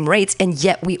the same rates, and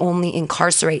yet we only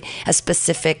incarcerate a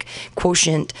specific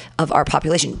quotient of our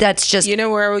population. That's just... You know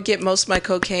where I would get most of my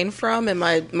cocaine from and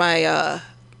my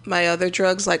other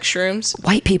drugs like shrooms?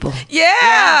 White people.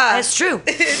 Yeah, that's true.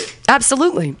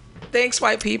 Absolutely. Thanks,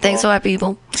 white people. Thanks, white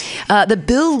people. The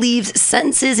bill leaves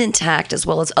sentences intact as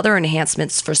well as other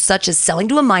enhancements for such as selling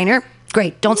to a minor.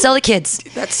 Great. Don't sell to kids.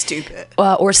 That's stupid.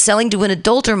 Or selling to an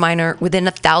adult or minor within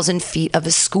 1,000 feet of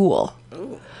a school.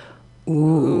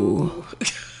 Ooh.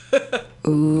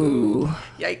 Ooh.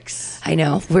 Yikes. I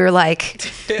know. We're like,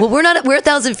 well, we're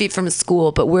 1,000 feet from a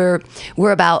school, but we're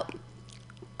about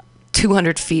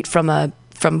 200 feet from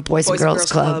Boys and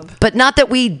Girls Club. But not that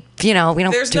we don't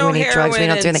There's do no any drugs. We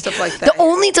don't do and anything. stuff like that. The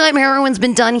only time heroin's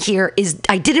been done here is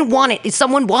I didn't want it.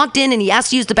 Someone walked in and he asked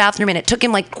to use the bathroom and it took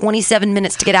him like 27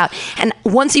 minutes to get out. And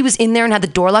once he was in there and had the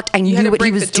door locked, I knew what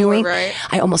he was doing. Right?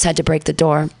 I almost had to break the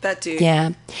door. That dude.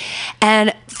 Yeah.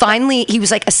 And finally he was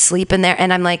like asleep in there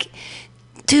and I'm like,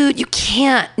 dude, you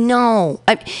can't, no.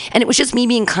 And it was just me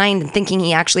being kind and thinking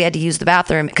he actually had to use the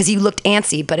bathroom because he looked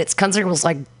antsy, but it's because he was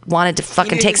like, wanted to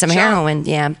fucking take some heroin.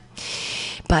 Yeah.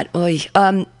 But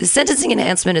the sentencing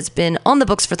enhancement has been on the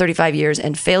books for 35 years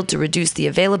and failed to reduce the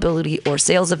availability or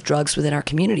sales of drugs within our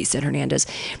community, said Hernandez.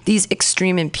 These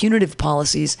extreme and punitive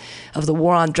policies of the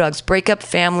war on drugs break up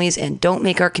families and don't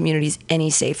make our communities any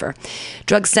safer.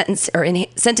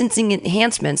 Sentencing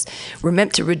enhancements were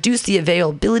meant to reduce the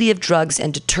availability of drugs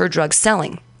and deter drug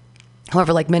selling.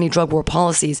 However, like many drug war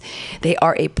policies, they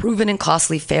are a proven and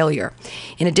costly failure.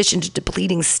 In addition to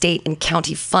depleting state and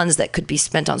county funds that could be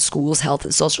spent on schools, health,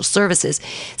 and social services,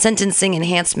 sentencing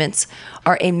enhancements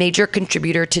are a major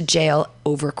contributor to jail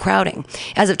overcrowding.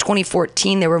 As of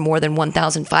 2014, there were more than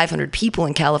 1,500 people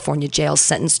in California jails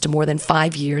sentenced to more than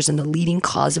 5 years, and the leading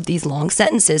cause of these long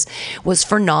sentences was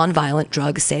for nonviolent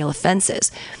drug sale offenses.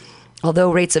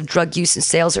 Although rates of drug use and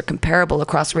sales are comparable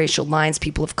across racial lines,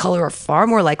 people of color are far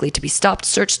more likely to be stopped,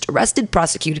 searched, arrested,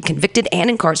 prosecuted, convicted, and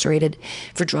incarcerated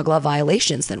for drug law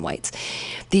violations than whites.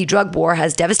 The drug war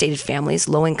has devastated families,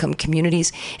 low-income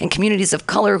communities, and communities of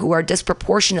color who are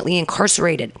disproportionately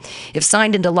incarcerated. If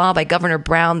signed into law by Governor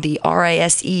Brown, the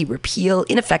RISE, Repeal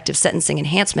Ineffective Sentencing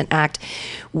Enhancement Act,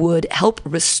 would help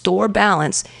restore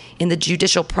balance in the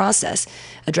judicial process,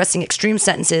 addressing extreme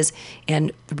sentences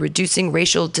and reducing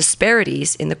racial disparities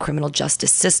in the criminal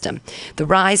justice system. The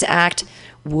RISE Act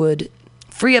would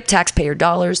free up taxpayer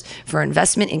dollars for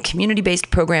investment in community-based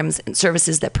programs and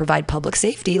services that provide public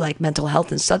safety, like mental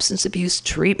health and substance abuse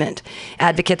treatment.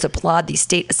 Advocates applaud the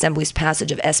state assembly's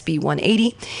passage of SB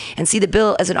 180 and see the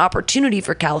bill as an opportunity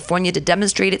for California to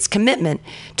demonstrate its commitment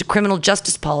to criminal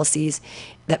justice policies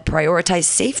that prioritize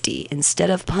safety instead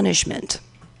of punishment.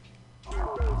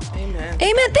 Amen.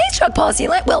 Amen. Thanks, drug policy.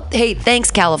 Well, hey,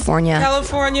 thanks, California.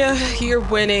 California, you're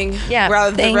winning. Yeah,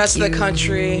 rather than the rest you. of the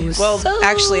country. Well, So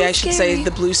actually, I should scary. say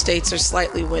the blue states are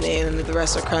slightly winning, and the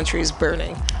rest of the country is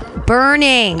burning.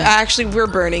 Burning. Actually, we're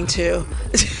burning too.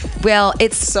 Well,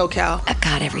 it's SoCal.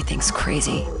 God, everything's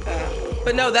crazy.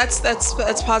 But no, that's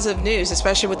positive news,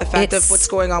 especially with the fact of what's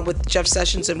going on with Jeff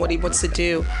Sessions and what he wants to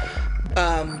do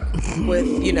with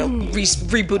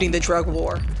rebooting the drug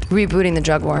war. Rebooting the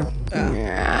drug war.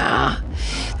 Yeah.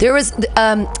 There was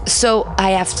so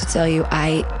I have to tell you,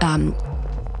 I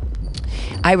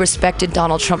respected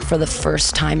Donald Trump for the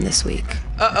first time this week.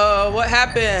 What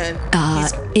happened?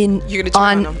 You're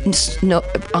gonna turn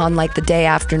on like the day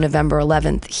after November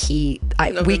 11th.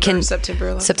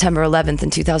 September 11th in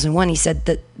 2001. He said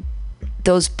that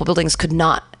those buildings could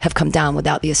not have come down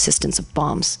without the assistance of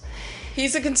bombs.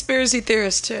 He's a conspiracy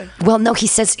theorist too. Well, no, he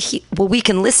says we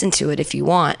can listen to it if you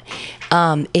want.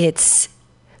 It's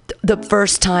the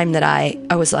first time that I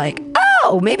was like,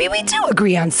 oh, maybe we do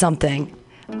agree on something.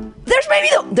 There's maybe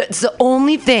that's the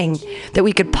only thing that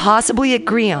we could possibly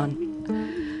agree on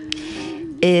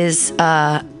is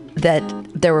that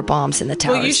there were bombs in the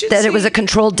towers. Well, it was a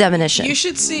controlled demolition. You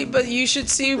should see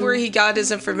where he got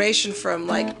his information from,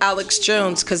 like Alex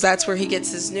Jones, because that's where he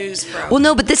gets his news from. Well,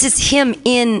 no, but this is him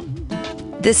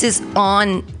this is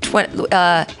on,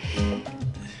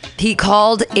 he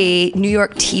called a New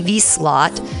York TV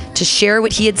slot to share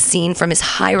what he had seen from his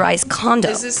high-rise condo.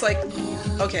 Is this like,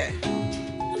 okay.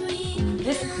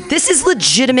 This is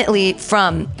legitimately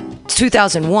from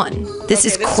 2001. This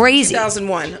is crazy.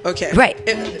 2001. Okay. Right.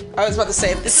 I was about to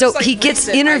say. So he gets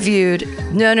interviewed.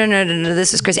 No.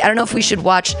 This is crazy. I don't know if we should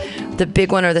watch the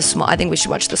big one or the small. I think we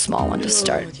should watch the small one to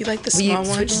start. You like the small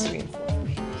one?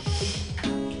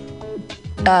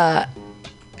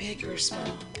 Big or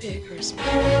small? Big or small?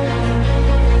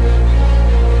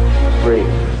 Great.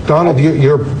 Donald,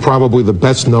 you're probably the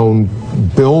best known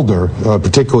builder,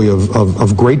 particularly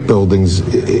of great buildings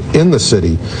in the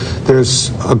city.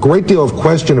 There's a great deal of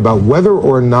question about whether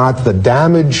or not the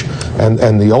damage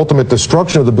and the ultimate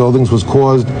destruction of the buildings was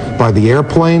caused by the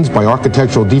airplanes, by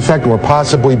architectural defect, or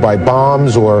possibly by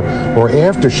bombs or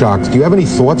aftershocks. Do you have any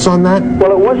thoughts on that?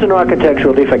 Well, it was an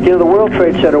architectural defect. You know, the World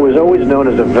Trade Center was always known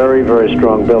as a very, very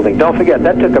strong building. Don't forget,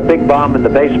 that took a big bomb in the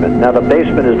basement. Now, the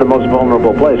basement is the most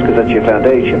vulnerable place because that's your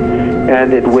foundation.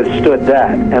 And it withstood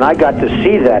that. And I got to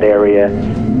see that area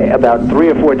about 3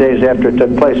 or 4 days after it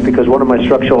took place because one of my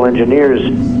structural engineers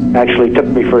actually took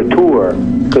me for a tour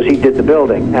because he did the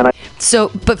building. And So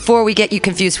before we get you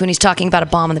confused, when he's talking about a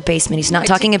bomb in the basement, he's not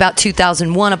talking about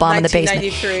 2001, a bomb in the basement.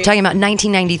 He's talking about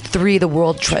 1993, the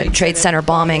World Trade Center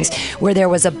bombings, where there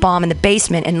was a bomb in the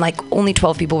basement and like only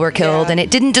 12 people were killed and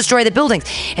it didn't destroy the buildings.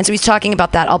 And so he's talking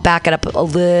about that. I'll back it up a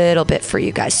little bit for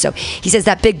you guys. So he says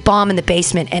that big bomb in the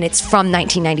basement, and it's from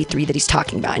 1993 that he's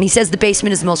talking about. And he says the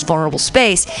basement is the most vulnerable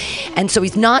space. And so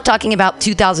he's not talking about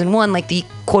 2001 like the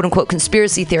quote-unquote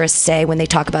conspiracy theorists say when they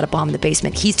talk about a bomb in the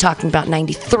basement. He's talking about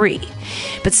 93.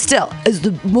 But still, as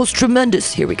the most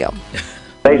tremendous, here we go.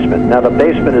 Basement. Now, the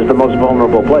basement is the most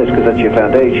vulnerable place because that's your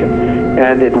foundation.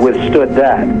 And it withstood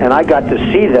that. And I got to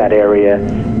see that area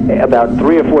about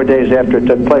 3 or 4 days after it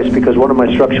took place because one of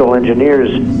my structural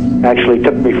engineers actually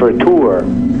took me for a tour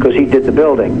because he did the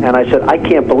building. And I said, I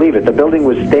can't believe it. The building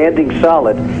was standing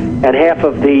solid and half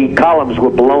of the columns were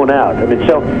blown out. I mean,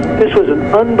 so this was an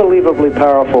unbelievably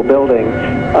powerful building.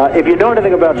 If you know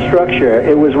anything about structure,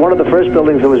 it was one of the first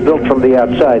buildings that was built from the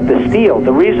outside. The steel,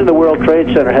 the reason the World Trade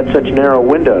Center had such narrow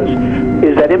windows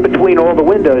is that in between all the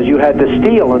windows you had the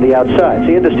steel on the outside. So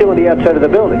you had the steel on the outside of the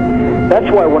building. That's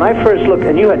why when I first looked,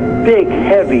 and you had big,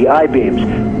 heavy I-beams,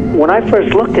 when I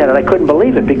first looked at it, I couldn't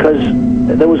believe it because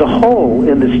there was a hole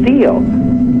in the steel.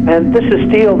 And this is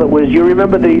steel that was, you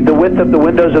remember the width of the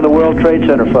windows in the World Trade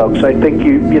Center, folks. I think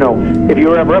you know, if you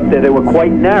were ever up there, they were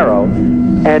quite narrow.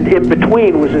 And in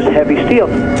between was this heavy steel.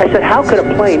 I said, how could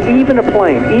a plane, even a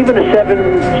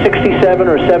 767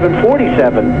 or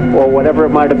 747 or whatever it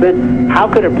might have been,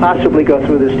 how could it possibly go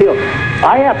through the steel?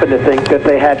 I happen to think that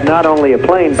they had not only a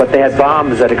plane, but they had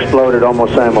bombs that exploded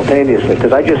almost simultaneously,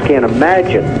 because I just can't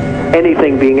imagine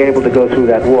anything being able to go through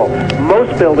that wall.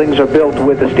 Most buildings are built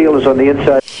with the steel is on the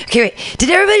inside. Okay, wait. Did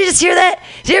everybody just hear that?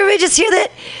 Did everybody just hear that?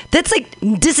 That's like,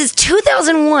 this is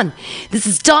 2001. This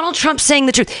is Donald Trump saying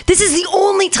the truth. This is the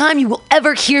only time you will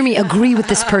ever hear me agree with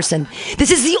this person. This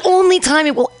is the only time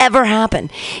it will ever happen.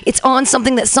 It's on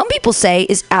something that some people say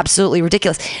is absolutely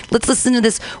ridiculous. Let's listen to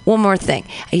this one more thing.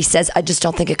 He says, I just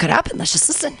don't think it could happen. Let's just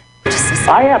listen.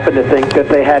 I happen to think that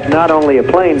they had not only a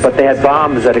plane, but they had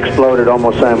bombs that exploded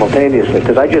almost simultaneously,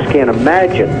 because I just can't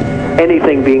imagine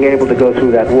anything being able to go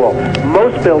through that wall.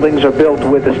 Most buildings are built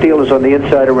with the steel is on the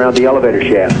inside around the elevator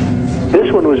shaft.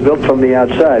 This one was built from the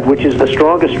outside, which is the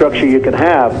strongest structure you can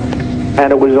have,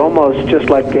 and it was almost just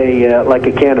like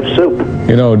a can of soup.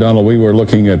 You know, Donald, we were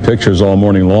looking at pictures all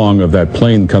morning long of that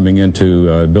plane coming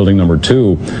into building number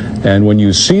 2, and when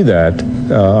you see that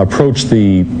approach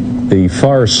the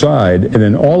far side, and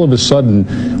then all of a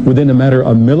sudden, within a matter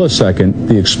of a millisecond,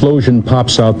 the explosion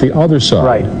pops out the other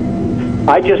side. Right.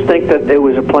 I just think that it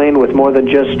was a plane with more than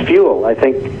just fuel. I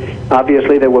think,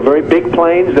 obviously, they were very big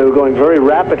planes. They were going very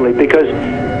rapidly, because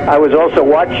I was also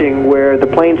watching where the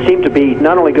plane seemed to be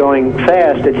not only going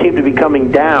fast, it seemed to be coming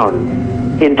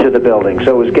down into the building.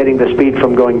 So it was getting the speed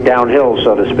from going downhill,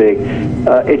 so to speak.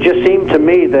 It just seemed to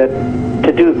me that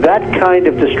to do that kind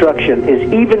of destruction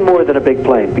is even more than a big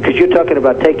plane, because you're talking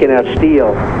about taking out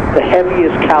steel, the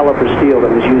heaviest caliber steel that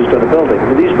was used on a building.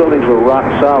 I mean, these buildings were rock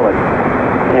solid,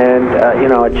 and you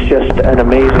know, it's just an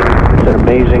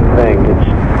amazing thing.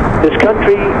 This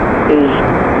country is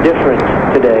different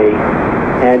today,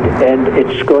 and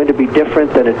it's going to be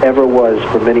different than it ever was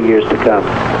for many years to come.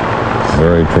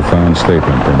 Very profound statement,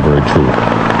 and very true.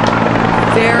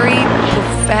 Very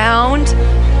profound.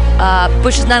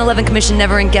 Bush's 9/11 Commission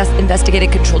never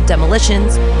investigated controlled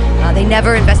demolitions. They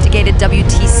never investigated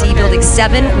WTC Building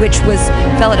 7, which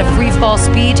fell at a free fall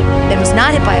speed and was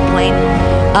not hit by a plane.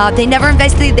 They never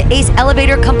investigated the Ace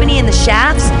Elevator Company and the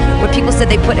shafts, where people said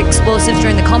they put explosives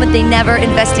during the comment. They never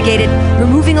investigated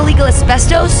removing illegal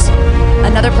asbestos,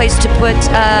 another place to put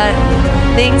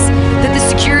things. That the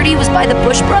security was by the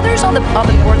Bush brothers on the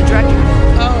board of directors.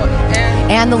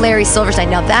 And the Larry Silverstein.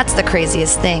 Now that's the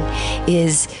craziest thing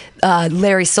is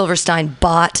Larry Silverstein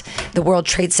bought the World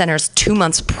Trade Centers 2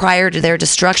 months prior to their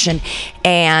destruction.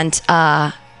 And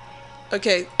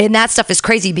and that stuff is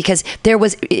crazy because there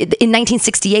was, in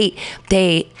 1968,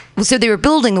 they were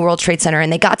building the World Trade Center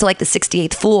and they got to like the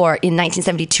 68th floor in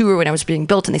 1972 or when it was being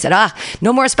built, and they said,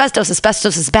 no more asbestos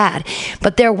is bad.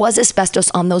 But there was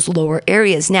asbestos on those lower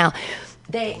areas. Now,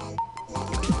 they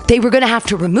were going to have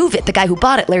to remove it. The guy who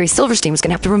bought it, Larry Silverstein, was going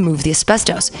to have to remove the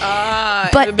asbestos.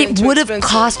 But it would have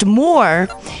cost more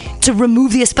to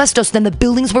remove the asbestos than the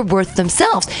buildings were worth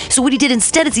themselves. So what he did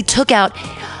instead is he took out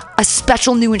a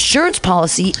special new insurance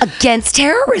policy against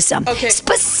terrorism.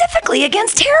 Specifically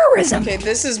against terrorism. Okay,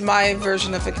 this is my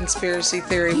version of a conspiracy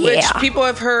theory, which people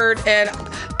have heard, and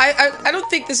I don't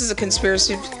think this is a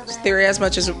conspiracy theory as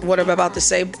much as what I'm about to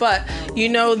say, but you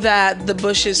know that the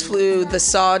Bushes flew the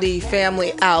Saudi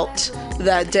family out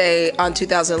that day on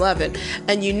 2011,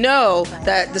 and you know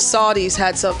that the Saudis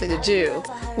had something to do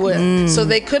with, so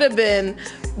they could have been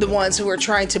the ones who were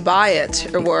trying to buy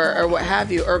it or what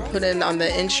have you, or put in on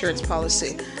the insurance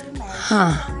policy.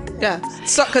 Yeah.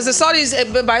 So, because the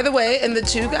Saudis, by the way, and the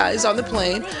two guys on the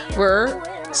plane were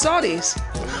Saudis.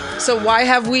 So why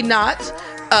have we not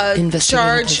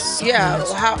charged? Yeah.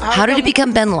 How did it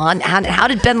become Bin Laden? How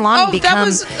did Bin Laden become that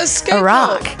was a scapegoat.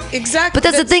 Iraq? Exactly. But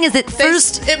that's the thing is that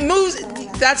first it moves.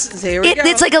 There we go.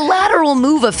 It's like a lateral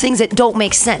move of things that don't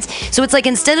make sense. So it's like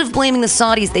instead of blaming the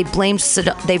Saudis, they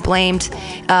blamed.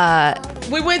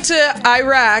 We went to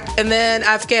Iraq and then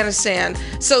Afghanistan.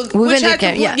 So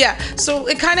So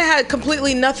it kind of had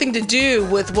completely nothing to do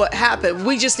with what happened.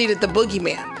 We just needed the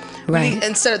boogeyman, right?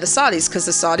 Instead of the Saudis, because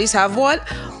the Saudis have what?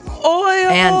 Oil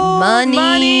and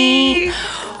money.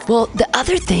 Well, the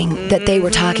other thing that they were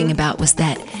talking about was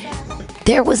that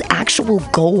there was actual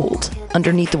gold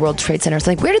underneath the World Trade Center. It's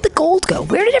like, where did the gold go?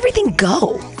 Where did everything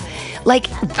go? Like,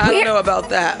 I don't know about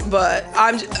that, but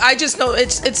I just know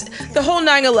it's the whole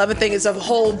 9/11 thing is a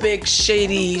whole big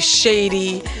shady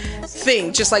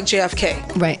thing, just like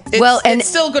JFK. Right. It's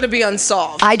still going to be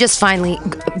unsolved. I just finally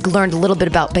learned a little bit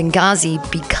about Benghazi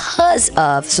because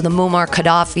of the Muammar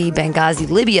Gaddafi Benghazi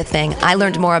Libya thing. I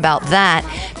learned more about that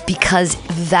because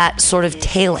that sort of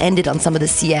tail ended on some of the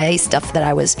CIA stuff that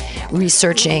I was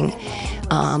researching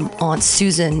on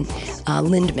Susan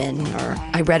Lindman, or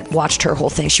I watched her whole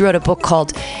thing. She wrote a book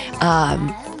called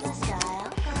I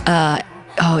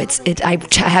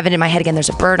have it in my head again. There's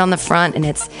a bird on the front, and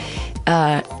it's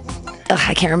I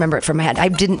can't remember it from my head.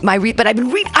 But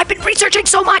I've been researching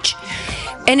so much,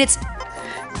 and it's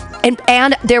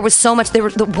and there was so much. There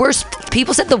were the worst.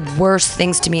 People said the worst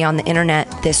things to me on the internet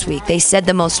this week. They said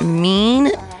the most mean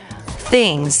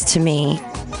things to me.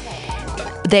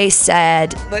 They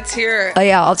said, let's hear it. Oh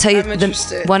yeah, I'll tell you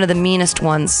one of the meanest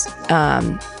ones.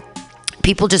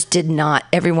 People just did not.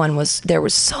 There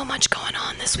was so much going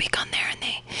on this week on there,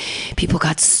 and people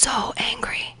got so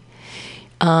angry.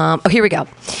 Here we go.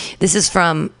 This is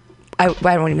from, I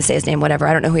don't even say his name, whatever.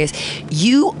 I don't know who he is.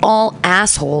 You all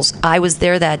assholes. I was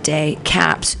there that day.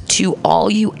 Caps. To all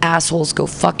you assholes, go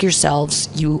fuck yourselves.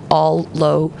 You all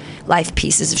low life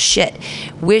pieces of shit.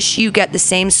 Wish you get the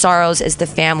same sorrows as the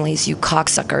families, you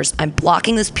cocksuckers. I'm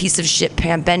blocking this piece of shit,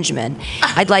 Pam Benjamin.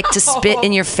 I'd like to spit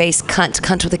in your face,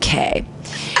 cunt with a K.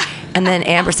 And then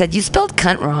Amber said, you spelled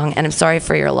cunt wrong, and I'm sorry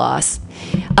for your loss.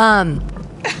 Damn.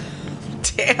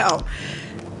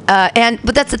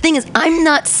 But that's the thing is, I'm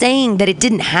not saying that it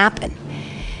didn't happen.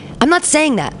 I'm not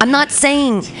saying that. I'm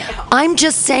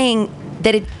just saying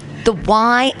that the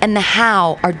why and the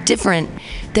how are different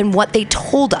than what they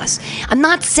told us. I'm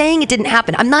not saying it didn't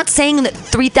happen. I'm not saying that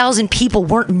 3,000 people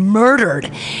weren't murdered.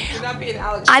 You're not being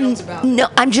Alex Jones about it. No,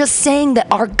 I'm just saying that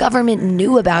our government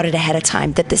knew about it ahead of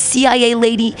time, that the CIA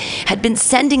lady had been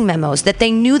sending memos, that they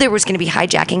knew there was going to be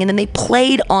hijacking, and then they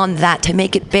played on that to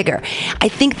make it bigger. I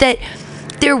think that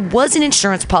there was an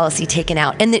insurance policy taken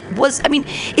out, and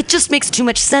it just makes too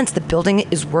much sense. The building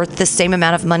is worth the same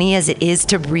amount of money as it is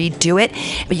to redo it,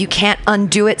 but you can't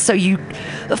undo it, so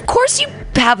of course you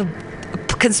have a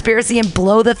conspiracy and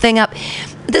blow the thing up.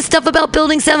 The stuff about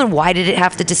Building 7, why did it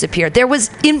have to disappear? There was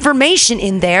information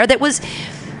in there there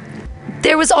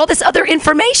was all this other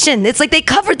information. It's like they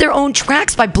covered their own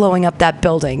tracks by blowing up that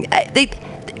building.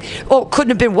 couldn't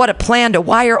have been what a plan to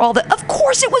wire all the. Of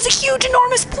course, it was a huge,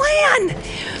 enormous plan.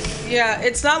 Yeah,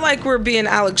 it's not like we're being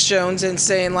Alex Jones and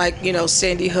saying like,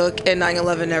 Sandy Hook and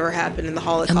 9/11 never happened in the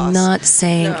Holocaust. I'm not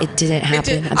saying it didn't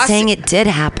happen. I'm saying it did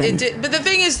happen. It did. But the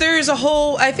thing is,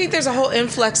 I think there's a whole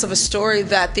influx of a story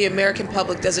that the American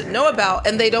public doesn't know about,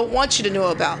 and they don't want you to know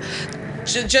about.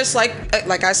 Just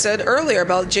like I said earlier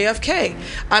about JFK,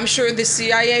 I'm sure the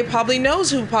CIA probably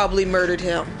knows who probably murdered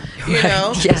him.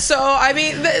 Yes. So I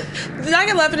mean, the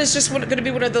 9/11 is just going to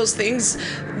be one of those things.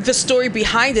 The story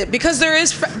behind it, because there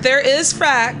is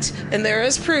fact and there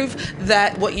is proof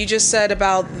that what you just said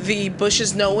about the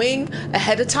Bushes knowing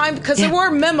ahead of time, because there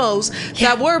were memos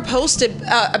that were posted.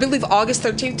 I believe August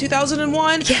 13th,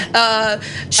 2001. Yeah.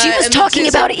 She was talking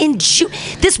about it in June.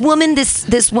 This woman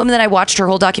that I watched her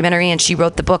whole documentary, and she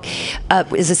wrote the book,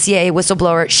 is a CIA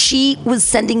whistleblower. She was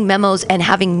sending memos and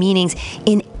having meetings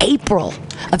in April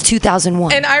of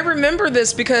 2001. And I remember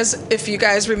this because if you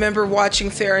guys remember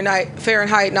watching Fahrenheit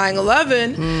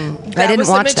 9/11, I didn't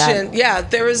watch that. Yeah,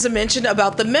 there was a mention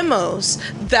about the memos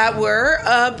that were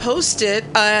posted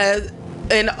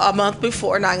in a month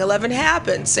before 9/11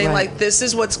 happened, saying like, this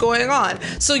is what's going on.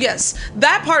 So yes,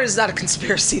 that part is not a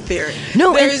conspiracy theory.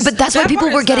 No, but that's why people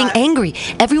were getting angry.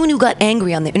 Everyone who got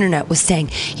angry on the internet was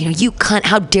saying, you cunt,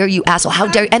 how dare you, asshole, how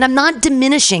dare you. And I'm not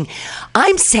diminishing.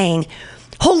 I'm saying,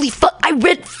 holy fuck, I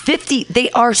read 50.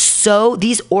 They are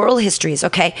these oral histories,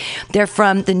 okay? They're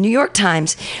from the New York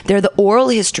Times. They're the oral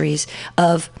histories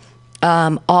of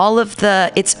all of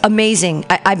it's amazing.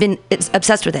 I've been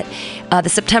obsessed with it. The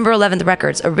September 11th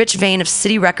records, a rich vein of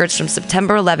city records from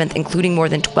September 11th, including more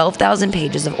than 12,000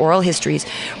 pages of oral histories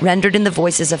rendered in the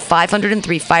voices of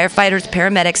 503 firefighters,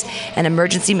 paramedics, and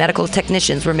emergency medical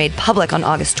technicians, were made public on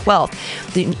August 12th.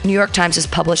 The New York Times has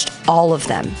published all of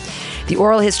them. The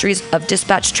oral histories of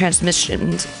dispatch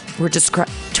transmissions were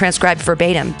transcribed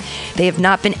verbatim. They have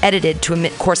not been edited to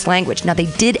omit coarse language. Now, they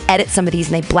did edit some of these,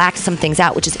 and they blacked some things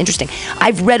out, which is interesting.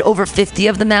 I've read over 50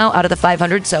 of them now out of the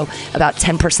 500, so about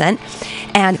 10%.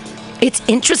 And it's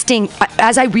interesting.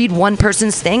 As I read one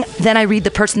person's thing, then I read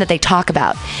the person that they talk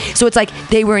about. So it's like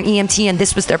they were an EMT and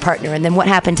this was their partner, and then what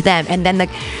happened to them, and then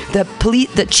the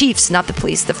police, the chiefs, not the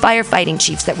police, the firefighting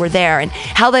chiefs that were there, and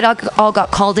how that all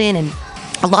got called in. And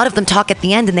a lot of them talk at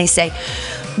the end and they say,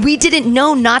 we didn't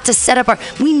know not to set up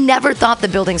we never thought the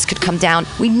buildings could come down.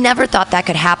 We never thought that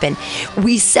could happen.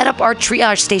 We set up our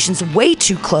triage stations way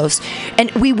too close, and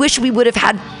we wish we would have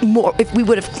had more, if we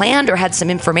would have planned or had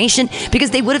some information, because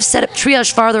they would have set up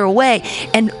triage farther away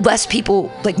and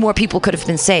more people could have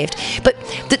been saved. But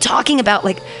the talking about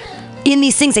in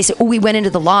these things, they say, we went into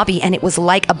the lobby and it was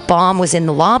like a bomb was in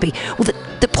the lobby. Well,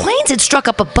 the planes had struck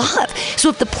up above. So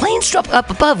if the plane struck up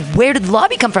above, where did the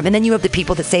lobby come from? And then you have the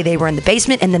people that say they were in the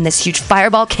basement, and then this huge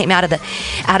fireball came out of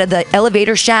the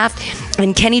elevator shaft.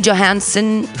 And Kenny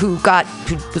Johansson, who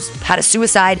had a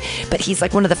suicide, but he's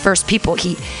like one of the first people.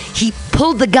 He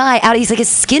pulled the guy out. He's like, his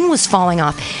skin was falling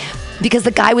off, because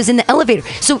the guy was in the elevator.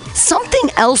 So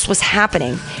something else was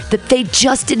happening that they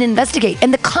just didn't investigate.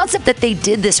 And the concept that they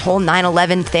did this whole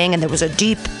 9/11 thing and there was a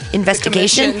deep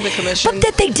investigation, the commission, but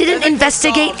that they didn't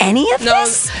investigate any of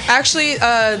this? No, actually,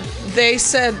 they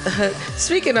said,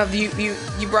 speaking of, you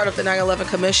brought up the 9/11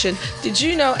 commission. Did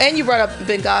you know, and you brought up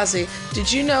Benghazi,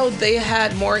 did you know they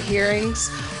had more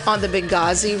hearings on the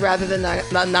Benghazi rather than the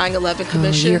 9/11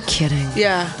 commission? Oh, you're kidding.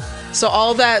 Yeah. So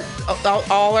all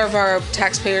of our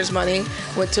taxpayers' money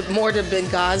went more to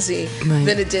Benghazi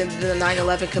than it did the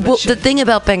 9/11 commission. Well, the thing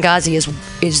about Benghazi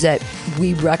is that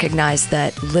we recognize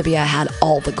that Libya had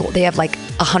all the gold. They have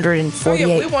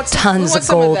 148 tons of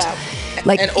gold.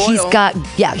 And oil.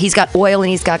 He's got oil and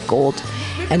he's got gold.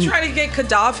 We've been trying to get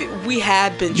Gaddafi. We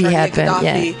had been trying to get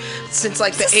Gaddafi since the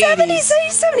 80s.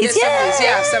 70s,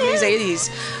 yeah, 70s, 80s.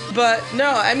 But no,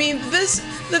 I mean,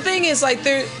 the thing is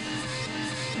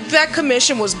that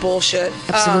commission was bullshit.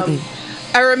 Absolutely.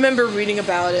 I remember reading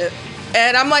about it,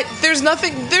 and I'm like,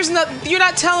 you're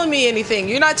not telling me anything.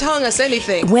 You're not telling us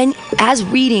anything. As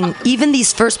reading, even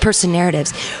these first person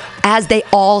narratives, as they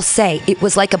all say, it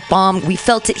was like a bomb. We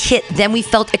felt it hit. Then we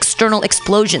felt external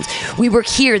explosions. We were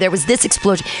here. There was this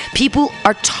explosion. People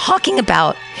are talking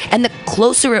about, and the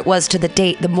closer it was to the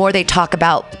date, the more they talk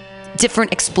about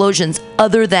different explosions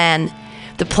other than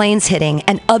the planes hitting,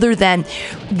 and other than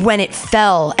when it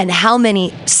fell, and how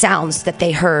many sounds that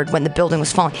they heard when the building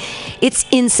was falling. It's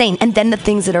insane. And then the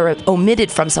things that are omitted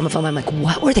from some of them, I'm like,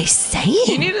 what were they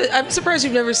saying? I'm surprised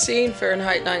you've never seen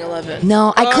Fahrenheit 9/11.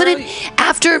 No, I couldn't.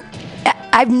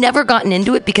 I've never gotten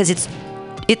into it because it's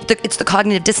the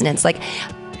cognitive dissonance.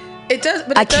 It does,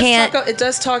 but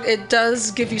it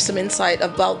does give you some insight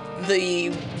about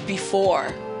the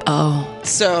before. Oh.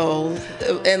 So,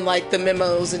 and like the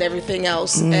memos and everything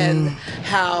else, and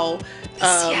how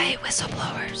CIA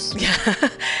whistleblowers. Yeah,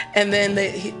 and then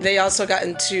they also got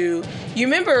into. You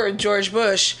remember George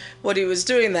Bush, what he was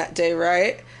doing that day,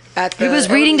 right? He was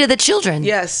reading to the children.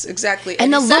 Yes, exactly.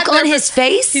 And the look on his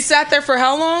face. He sat there for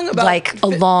how long? About like a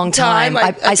long time.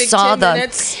 Like, I think saw 10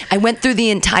 minutes. I went through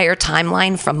the entire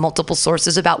timeline from multiple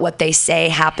sources about what they say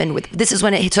happened with. This is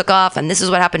when it took off, and this is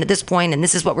what happened at this point, and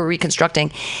this is what we're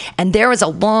reconstructing. And there was a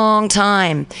long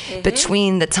time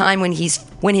between the time when his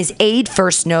aide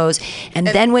first knows, and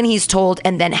then when he's told,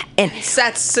 and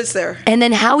sits there, and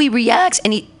then how he reacts,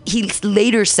 and he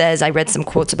later says, I read some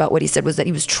quotes about what he said, was that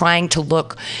he was trying to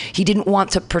he didn't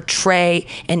want to portray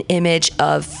an image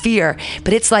of fear.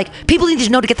 But it's like, people need to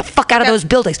know to get the fuck out of those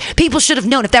buildings. People should have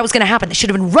known if that was going to happen. They should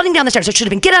have been running down the stairs. They should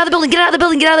have been, get out of the building, get out of the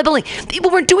building, get out of the building.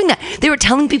 People weren't doing that. They were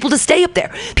telling people to stay up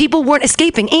there. People weren't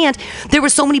escaping. And there were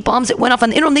so many bombs that went off on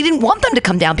the internet, they didn't want them to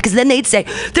come down, because then they'd say,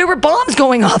 there were bombs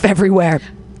going off everywhere.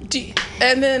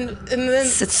 And then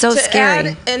it's so scary.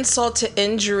 Add insult to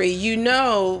injury, you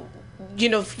know,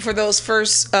 for those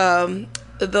first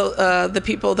the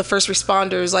people, the first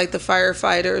responders, like the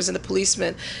firefighters and the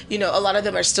policemen, a lot of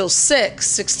them are still sick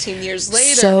 16 years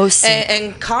later. So sick.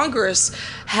 And Congress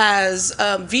has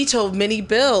vetoed many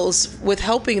bills with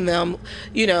helping them,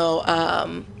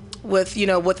 with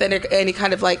any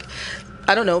kind of like,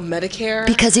 I don't know, Medicare.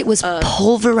 Because it was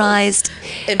pulverized.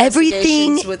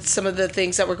 Everything. With some of the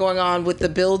things that were going on with the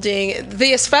building.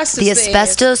 The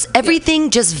asbestos.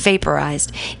 Everything just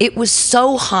vaporized. It was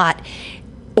so hot.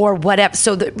 Or whatever.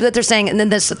 So that they're saying, and then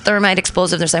there's the thermite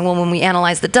explosive. They're saying, well, when we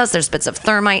analyze the dust, there's bits of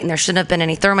thermite, and there shouldn't have been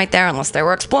any thermite there unless there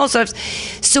were explosives.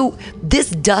 So this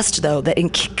dust, though, that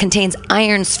contains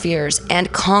iron spheres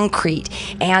and concrete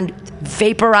and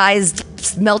vaporized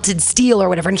melted steel or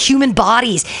whatever, and human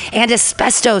bodies and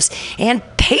asbestos and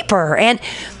paper, and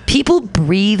people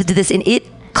breathed this, and it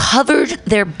covered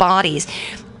their bodies.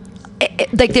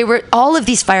 Like, they were, all of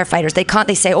these firefighters,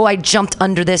 they say, oh, I jumped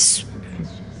under this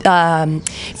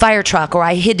fire truck, or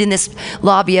I hid in this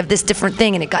lobby of this different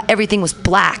thing, and everything was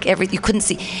black, you couldn't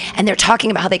see. And they're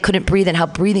talking about how they couldn't breathe, and how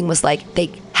breathing was like,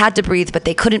 they had to breathe, but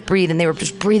they couldn't breathe, and they were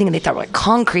just breathing, and they thought like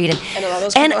concrete and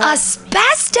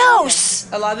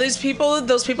asbestos. A lot of those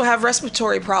people have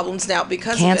respiratory problems now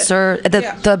because cancer. Of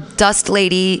it. The dust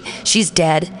lady, she's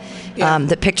dead. Yeah.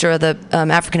 The picture of the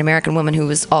African American woman who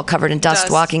was all covered in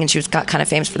dust walking, and she got kind of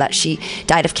famous for that. She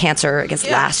died of cancer, I guess,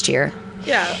 last year.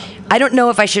 Yeah. I don't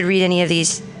know if I should read any of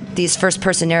these first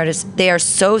person narratives. They are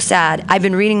so sad. I've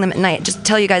been reading them at night. Just to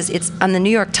tell you guys, it's on the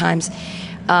New York Times.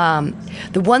 The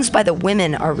ones by the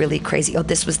women are really crazy. Oh,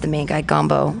 this was the main guy,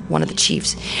 Gombo, one of the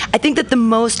chiefs. I think that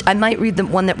I might read the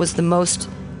one that was the most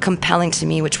compelling to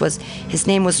me, which was, his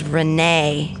name was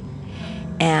Renee,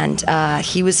 and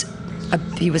he was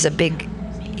big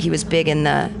in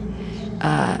the.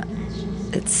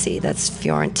 Let's see, that's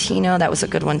Fiorentino. That was a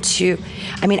good one too.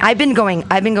 I mean, I've been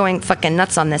going fucking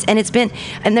nuts on this, and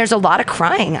there's a lot of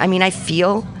crying. I mean, I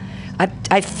feel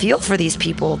for these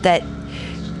people that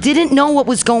didn't know what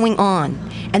was going on,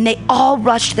 and they all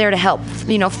rushed there to help.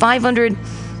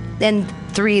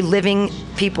 503 living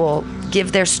people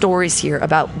give their stories here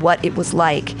about what it was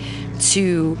like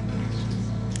to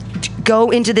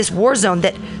go into this war zone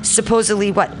that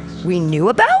supposedly we knew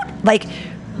about, like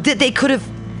that they could have.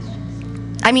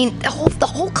 I mean, the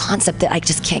whole concept that I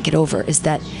just can't get over is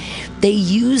that they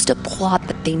used a plot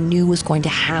that they knew was going to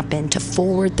happen to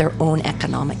forward their own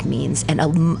economic means, and a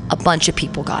bunch of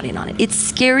people got in on it. It's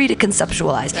scary to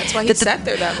conceptualize. That's why he sat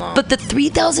there that long. But the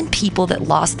 3,000 people that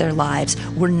lost their lives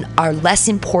are less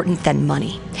important than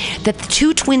money. That the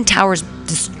 2 twin towers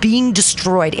being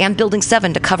destroyed, and Building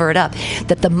 7 to cover it up,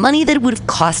 that the money that it would have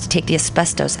cost to take the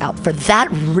asbestos out for that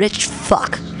rich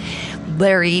fuck,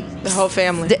 Larry, the whole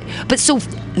family. But so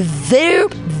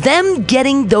them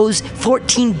getting those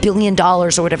 $14 billion or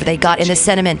whatever they got in the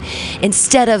settlement,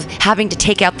 instead of having to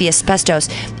take out the asbestos,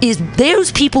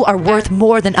 those people are worth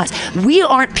more than us. We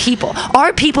aren't people.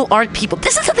 Our people aren't people.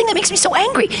 This is the thing that makes me so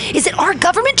angry, is that our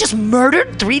government just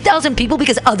murdered 3,000 people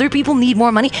because other people need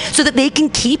more money so that they can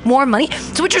keep more money.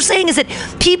 So what you're saying is that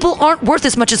people aren't worth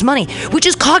as much as money, which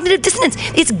is cognitive dissonance.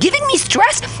 It's giving me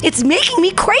stress. It's making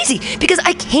me crazy, because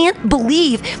I can't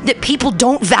believe that people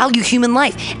don't value human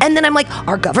life. And then I'm like,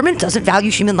 our government doesn't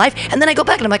value human life. And then I go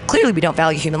back and I'm like, clearly we don't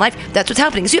value human life. That's what's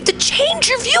happening. So you have to change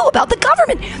your view about the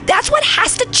government. That's what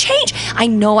has to change. I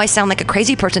know I sound like a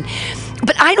crazy person,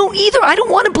 but I don't either. I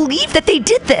don't want to believe that they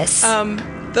did this.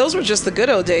 Those were just the good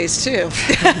old days too.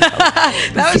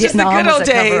 That was just the good old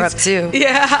days. Cover up too.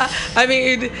 Yeah, I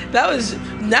mean,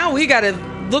 now we got to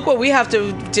look what we have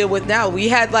to deal with now. We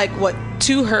had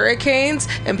 2 hurricanes,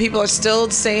 and people are still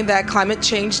saying that climate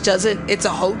change it's a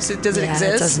hoax. It doesn't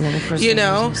exist. It doesn't, you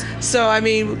know. So I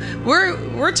mean,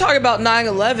 we're talking about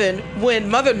 9/11 when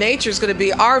Mother Nature is going to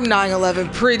be our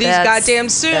 9/11 pretty goddamn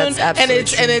soon, and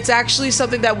it's actually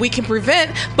something that we can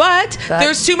prevent. But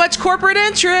there's too much corporate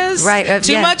interest, right?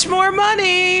 Too much more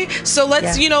money. So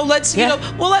let's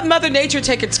we'll let Mother Nature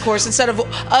take its course instead of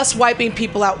us wiping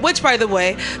people out. Which, by the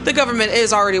way, the government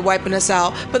is already wiping us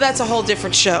out, but that's a whole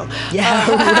different show.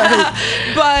 Yeah.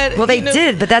 But they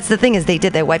did. But that's the thing is they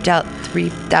did. They wiped out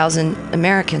 3,000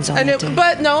 Americans on that day.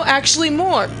 But no, actually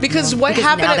more because what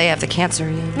happened? Now they have the cancer.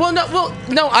 Yeah. Well,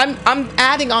 no. I'm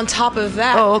adding on top of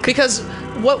that. Oh, okay. Because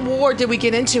what war did we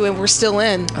get into and we're still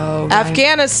in? Oh, right.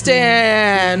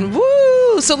 Afghanistan.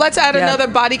 Woo! So let's add another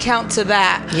body count to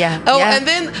that. Yeah. Oh, and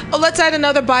then let's add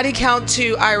another body count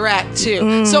to Iraq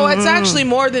too. So it's actually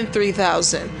more than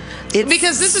 3,000.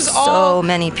 Because this is so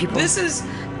many people. This is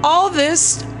all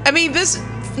this. I mean, this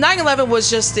 9/11 was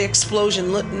just the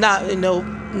explosion.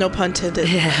 No pun intended.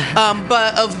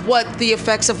 But of what the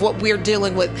effects of what we're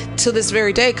dealing with to this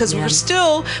very day, because we're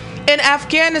still in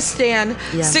Afghanistan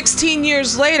 16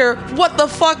 years later. What the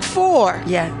fuck for?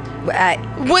 Yeah.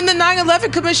 When the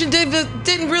 9/11 Commission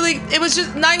didn't really, it was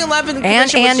just 9/11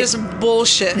 Commission was just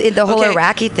bullshit. The whole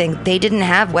Iraqi thing, they didn't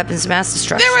have weapons of mass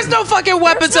destruction. There was no fucking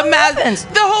weapons of mass.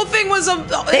 The whole thing was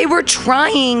they were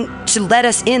trying to let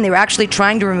us in. They were actually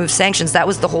trying to remove sanctions. That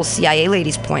was the whole CIA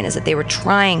lady's point, is that they were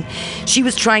trying. She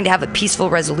was trying to have a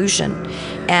peaceful resolution,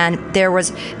 and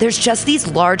there's just these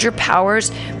larger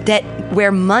powers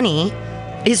where money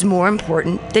is more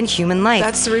important than human life.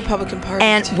 That's the Republican Party.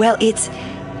 And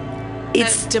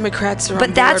it's Democrats are on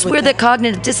but that's board where with the it.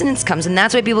 cognitive dissonance comes, and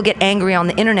that's why people get angry on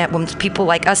the internet when people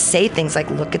like us say things like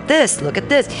look at this,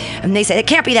 and they say it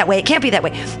can't be that way,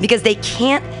 because they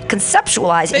can't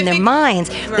conceptualize in their minds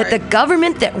that the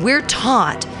government that we're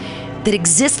taught that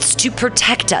exists to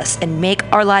protect us and make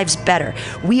our lives better.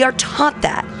 We are taught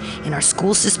that in our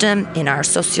school system, in our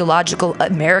sociological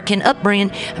American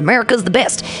upbringing. America's the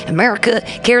best. America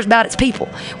cares about its people.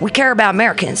 We care about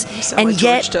Americans. And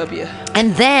yet, George W.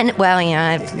 And then,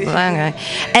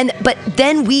 but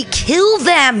then we kill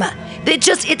them.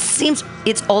 It seems,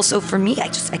 it's also for me, I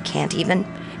can't even,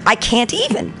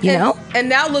 you know? And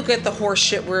now look at the horse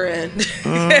shit we're in.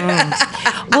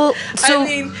 Well, so. I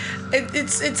mean,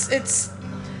 it's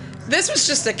this was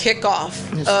just a kickoff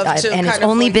and it's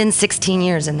only been 16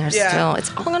 years, and there's still,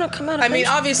 it's all gonna come out. I mean,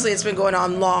 obviously, it's been going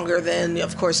on longer than,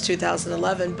 of course,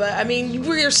 2011. But I mean,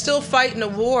 we are still fighting a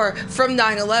war from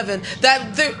 9/11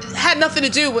 that had nothing to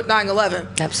do with 9/11.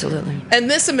 Absolutely. And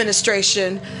this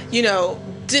administration,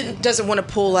 doesn't want to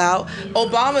pull out.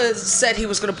 Obama said he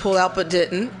was going to pull out, but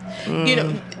didn't.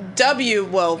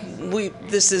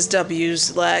 This is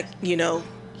W's lack.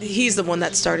 He's the one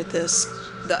that started this.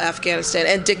 The Afghanistan,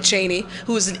 and Dick Cheney,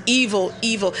 who is an evil.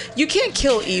 You can't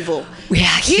kill evil.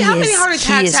 Yeah, how many heart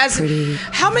attacks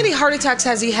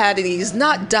has he had, and he's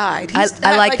not died? He's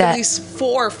I like that. At least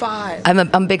 4 or 5. I'm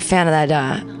a big fan of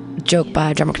that joke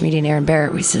by drummer comedian Aaron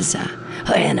Barrett, where he says,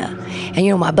 and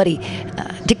my buddy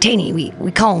Dick Cheney,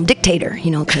 we call him Dictator,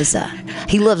 because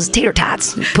he loves tater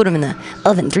tots. You put them in the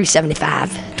oven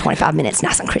 375, 25 minutes,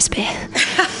 nice and crispy.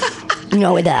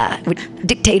 With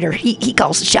Dictator, he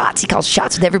calls the shots. He calls the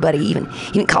shots with everybody, even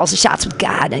calls the shots with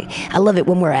God. I love it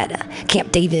when we're at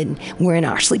Camp David, and we're in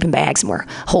our sleeping bags, and we're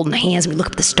holding hands, and we look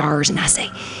up at the stars, and I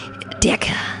say, Dick,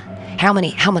 how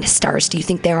many stars do you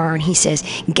think there are? And he says,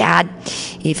 God,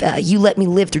 if you let me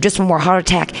live through just one more heart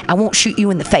attack, I won't shoot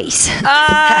you in the face.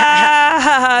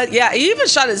 Yeah, he even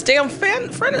shot his damn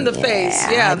friend in the face.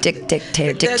 Yeah, Dick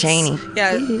Cheney.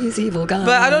 Yeah, he's evil guy.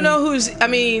 But I don't know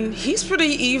he's pretty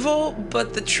evil,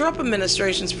 but the Trump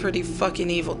administration's pretty fucking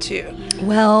evil too.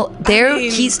 Well,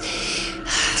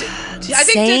 I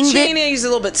think Dick Cheney is a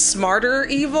little bit smarter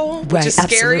evil, which is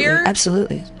scarier.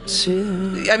 Absolutely.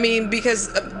 I mean,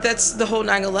 because that's the whole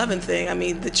 9/11 thing. I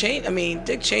mean, Dick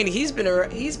Cheney, he's been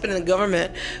in the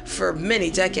government for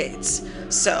many decades.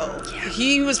 So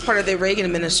he was part of the Reagan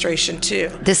administration too.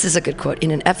 This is a good quote.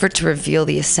 In an effort to reveal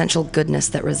the essential goodness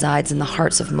that resides in the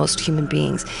hearts of most human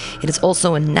beings, it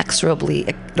also inexorably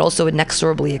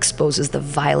exposes the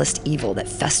vilest evil that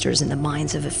festers in the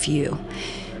minds of a few.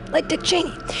 Like Dick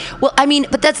Cheney. Well,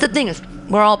 but that's the thing, is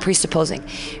we're all presupposing,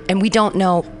 and we don't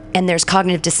know, and there's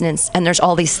cognitive dissonance, and there's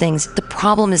all these things. The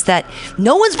problem is that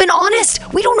no one's been honest.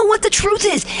 We don't know what the truth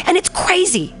is, and it's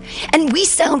crazy. And we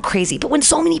sound crazy, but when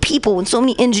so many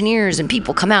engineers and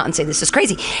people come out and say this is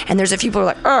crazy, and there's a few people who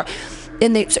are like,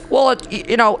 and they say, well,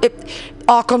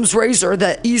 Occam's razor,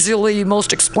 the easily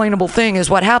most explainable thing is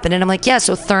what happened. And I'm like, yeah,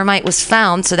 so thermite was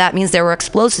found, so that means there were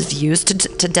explosives used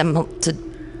to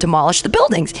demolish the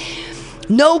buildings.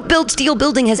 No steel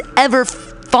building has ever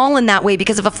fallen that way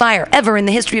because of a fire, ever in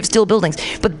the history of steel buildings.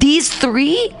 But these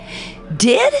 3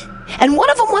 did, and one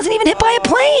of them wasn't even hit by a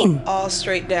plane. All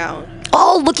straight down.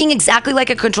 All looking exactly like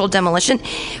a controlled demolition.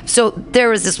 So there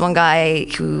was this one guy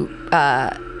who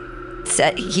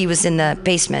said he was in the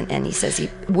basement, and he says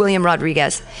William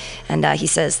Rodriguez, and he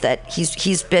says that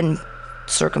he's been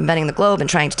circumventing the globe and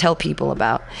trying to tell people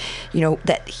about,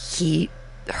 that he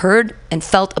heard and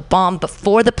felt a bomb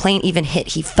before the plane even hit.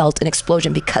 He felt an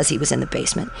explosion because he was in the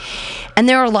basement. And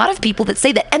there are a lot of people that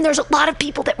say that, and there's a lot of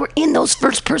people that were in those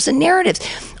first person narratives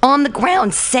on the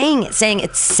ground saying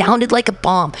it sounded like a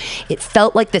bomb. It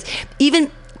felt like this.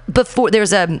 Even before,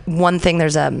 there's a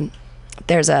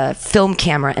film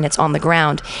camera, and it's on the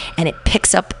ground, and it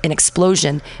picks up an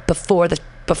explosion before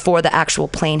the actual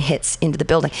plane hits into the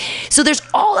building. So there's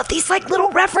all of these like little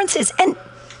references. And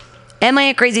am I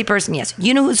a crazy person? Yes.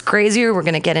 You know who's crazier? We're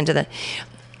going to get into the...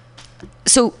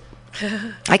 So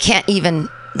I can't even...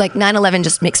 9/11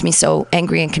 just makes me so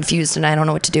angry and confused, and I don't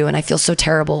know what to do, and I feel so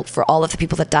terrible for all of the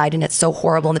people that died, and it's so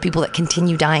horrible, and the people that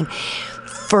continue dying.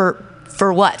 For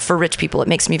what? For rich people. It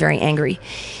makes me very angry.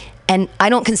 And I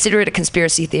don't consider it a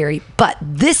conspiracy theory, but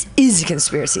this is a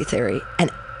conspiracy theory,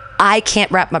 and I can't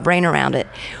wrap my brain around it.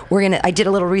 I did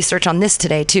a little research on this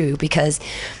today, too, because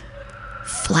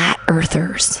flat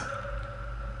earthers...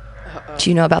 Do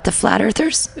you know about the flat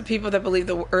earthers? The people that believe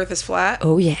the earth is flat?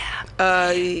 Oh, yeah.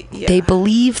 Yeah. They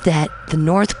believe that the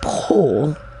North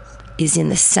Pole is in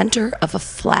the center of a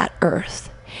flat earth,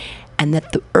 and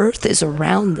that the earth is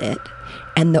around it,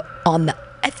 and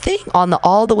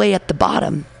all the way at the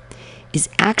bottom is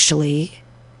actually...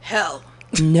 hell.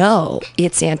 No,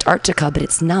 it's Antarctica, but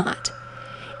it's not.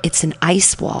 It's an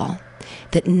ice wall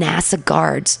that NASA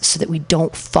guards so that we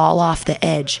don't fall off the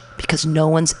edge, because no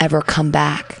one's ever come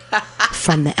back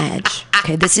from the edge.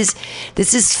 Okay, this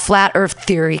is flat Earth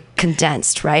theory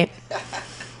condensed, right?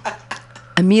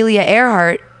 Amelia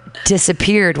Earhart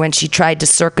disappeared when she tried to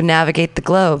circumnavigate the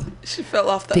globe. She fell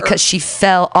off the because earth. She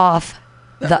fell off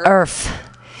the earth.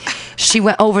 She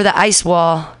went over the ice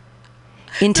wall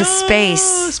into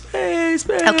space.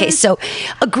 Okay, so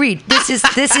agreed. This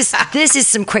is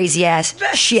some crazy ass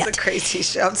shit. It's a crazy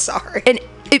shit. I'm sorry. And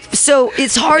so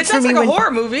it's hard for me. It sounds like a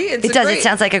horror movie. It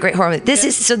sounds like a great horror movie. This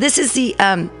is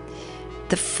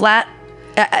the flat.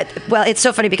 Well, it's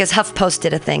so funny because HuffPost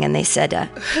did a thing, and they said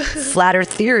flat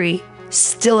Earth theory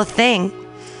still a thing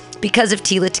because of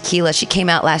Tila Tequila. She came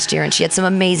out last year, and she had some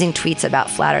amazing tweets about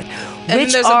flat Earth,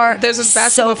 which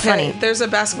there's so funny. There's a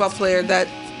basketball player that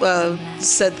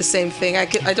said the same thing.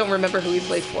 I don't remember who he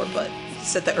played for, but he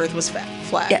said the Earth was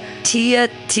flat. Yeah,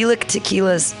 Tila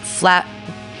Tequila's flat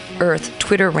Earth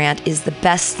Twitter rant is the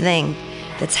best thing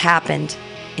that's happened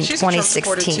in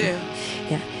 2016. Too.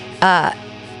 Yeah.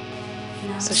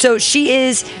 So she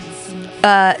is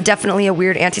definitely a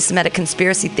weird anti-Semitic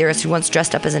conspiracy theorist who once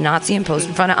dressed up as a Nazi and posed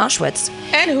in front of Auschwitz.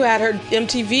 And who had her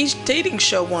MTV dating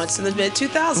show once in the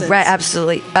mid-2000s. Right,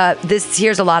 absolutely.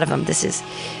 Here's a lot of them.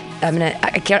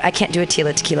 I can't do a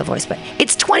Tila Tequila voice, but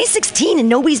it's 2016 and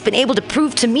nobody's been able to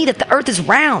prove to me that the Earth is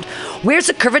round. Where's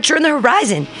the curvature in the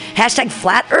horizon? #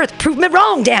 flat Earth. Prove me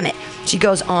wrong, damn it. She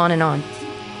goes on and on.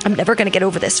 I'm never going to get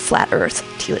over this flat Earth,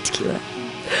 Tila Tequila.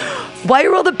 Why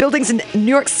are all the buildings in New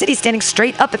York City standing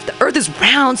straight up? If the Earth is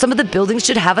round, some of the buildings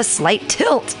should have a slight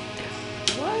tilt.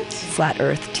 What? Flat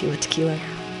Earth, Tila Tequila.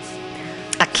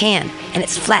 I can, and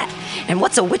it's flat. And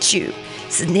what's a witchu?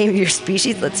 It's the name of your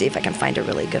species. Let's see if I can find a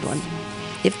really good one.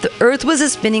 If the Earth was a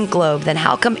spinning globe, then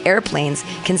how come airplanes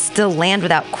can still land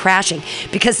without crashing?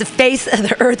 Because the face of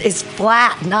the Earth is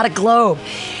flat, not a globe.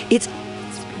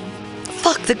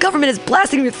 Fuck, the government is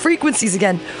blasting me with frequencies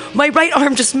again. My right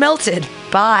arm just melted.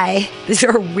 Bye. These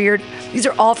are weird. These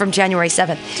are all from January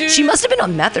 7th. Dude, she must have been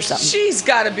on meth or something. She's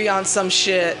got to be on some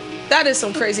shit. That is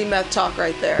some crazy meth talk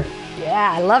right there.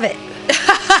 Yeah, I love it.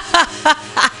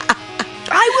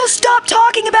 I will stop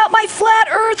talking about my flat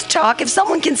Earth talk if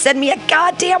someone can send me a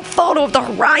goddamn photo of the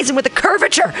horizon with a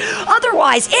curvature.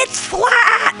 Otherwise, it's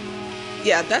flat.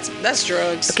 Yeah, that's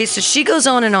drugs. Okay, so she goes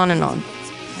on and on and on.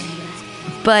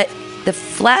 But the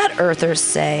flat earthers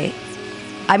say,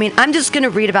 I'm just going to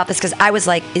read about this because I was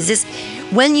like, is this,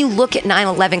 when you look at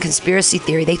 9/11 conspiracy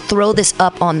theory, they throw this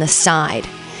up on the side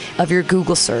of your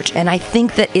Google search. And I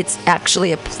think that it's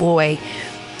actually a ploy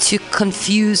to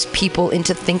confuse people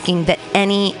into thinking that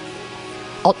any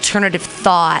alternative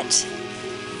thought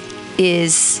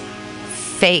is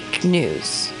fake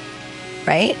news,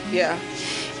 right? Yeah.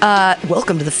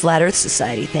 Welcome to the Flat Earth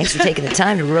Society. Thanks for taking the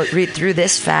time to read through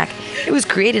this fact. It was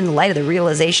created in light of the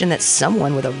realization that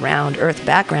someone with a round Earth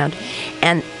background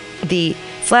and the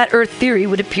flat Earth theory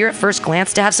would appear at first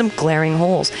glance to have some glaring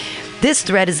holes. This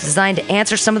thread is designed to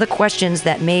answer some of the questions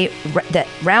that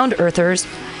round Earthers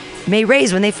may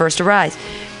raise when they first arise.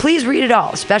 Please read it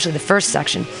all, especially the first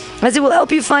section, as it will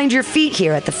help you find your feet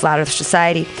here at the Flat Earth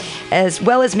Society, as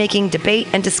well as making debate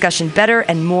and discussion better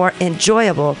and more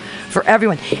enjoyable for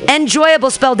everyone.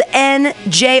 Enjoyable spelled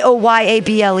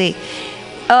N-J-O-Y-A-B-L-E.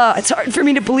 It's hard for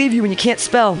me to believe you when you can't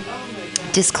spell.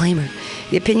 Disclaimer.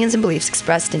 The opinions and beliefs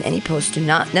expressed in any post do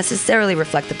not necessarily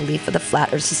reflect the belief of the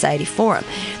Flat Earth Society Forum.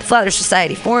 The Flat Earth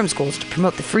Society Forum's goal is to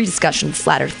promote the free discussion of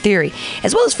Flat Earth theory,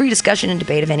 as well as free discussion and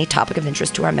debate of any topic of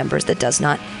interest to our members that does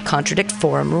not contradict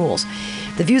forum rules.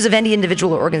 The views of any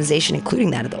individual or organization,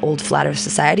 including that of the Old Flat Earth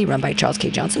Society, run by Charles K.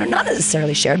 Johnson, are not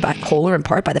necessarily shared by whole or in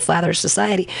part by the Flat Earth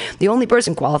Society. The only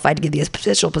person qualified to give the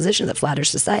official position of the Flat Earth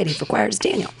Society, if required, is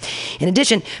Daniel. In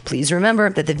addition, please remember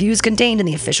that the views contained in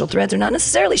the official threads are not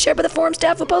necessarily shared by the forum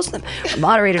staff who post them. Our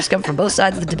moderators come from both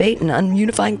sides of the debate, and an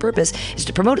unifying purpose is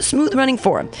to promote a smooth-running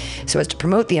forum, so as to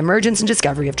promote the emergence and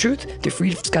discovery of truth through free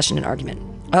discussion and argument.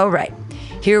 All right,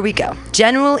 here we go.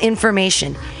 General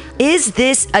information. Is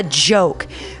this a joke?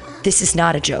 This is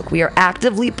not a joke. We are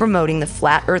actively promoting the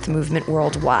Flat Earth movement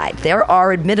worldwide. There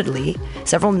are admittedly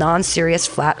several non-serious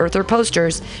Flat Earther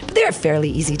posters, but they are fairly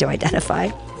easy to identify.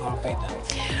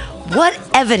 What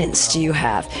evidence do you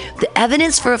have? The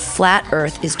evidence for a flat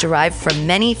Earth is derived from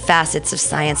many facets of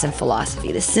science and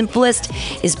philosophy. The simplest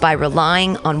is by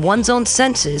relying on one's own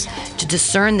senses to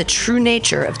discern the true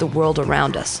nature of the world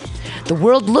around us. The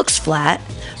world looks flat.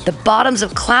 The bottoms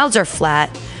of clouds are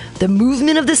flat. The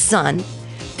movement of the sun.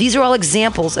 These are all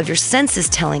examples of your senses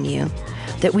telling you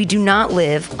that we do not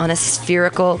live on a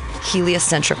spherical,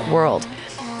 heliocentric world.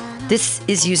 This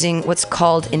is using what's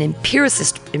called an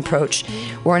empiricist approach,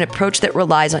 or an approach that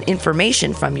relies on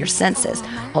information from your senses.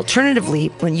 Alternatively,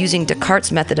 when using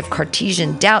Descartes' method of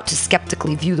Cartesian doubt to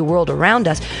skeptically view the world around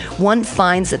us, one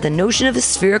finds that the notion of a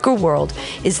spherical world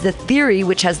is the theory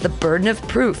which has the burden of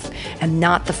proof, and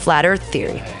not the flat Earth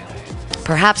theory.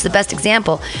 Perhaps the best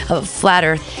example of a flat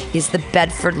Earth is the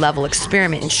Bedford level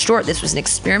experiment. In short, this was an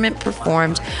experiment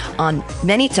performed on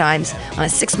many times on a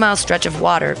 6-mile stretch of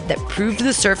water that proved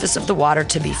the surface of the water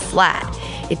to be flat.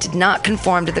 It did not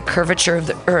conform to the curvature of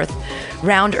the Earth.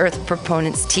 Round Earth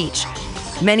proponents teach.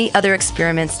 Many other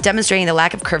experiments demonstrating the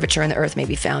lack of curvature in the Earth may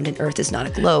be found in Earth is Not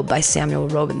a Globe by Samuel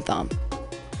Robenthal.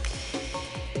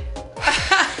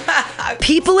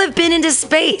 People have been into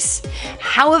space.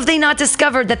 How have they not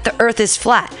discovered that the Earth is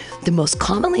flat? The most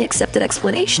commonly accepted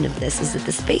explanation of this is that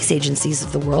the space agencies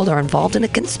of the world are involved in a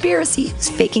conspiracy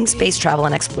faking space travel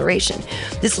and exploration.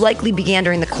 This likely began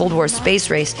during the Cold War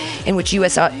space race, in which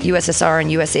USSR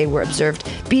and USA were observed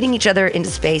beating each other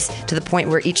into space to the point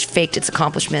where each faked its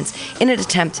accomplishments in an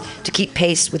attempt to keep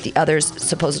pace with the other's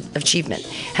supposed achievement.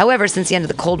 However, since the end of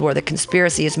the Cold War, the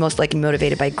conspiracy is most likely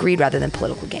motivated by greed rather than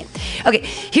political gain. Okay,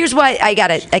 here's why I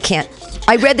can't.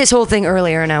 I read this whole thing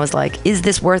earlier and I was like, is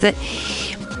this worth it?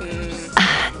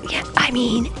 Yeah, I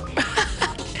mean,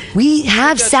 we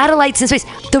have satellites in space.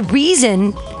 The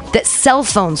reason that cell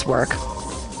phones work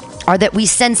are that we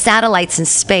send satellites in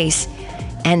space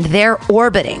and they're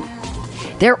orbiting.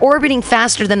 They're orbiting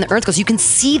faster than the Earth goes. You can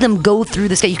see them go through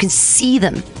the sky. You can see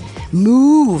them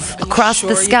move across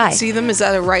the sky. You can see them? Is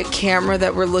that a right camera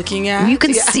that we're looking at? You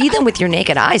can see them with your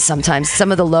naked eyes sometimes. Some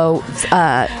of the low...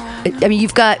 I mean,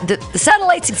 you've got... The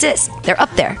satellites exist. They're up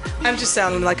there. I'm just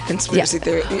sounding like a conspiracy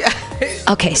theory. Yeah.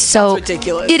 Okay, so...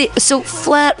 ridiculous. So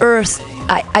flat Earth,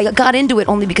 I got into it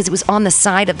only because it was on the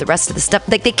side of the rest of the stuff.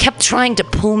 Like, they kept trying to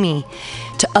pull me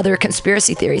to other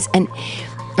conspiracy theories. And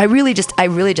I really just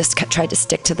tried to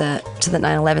stick to the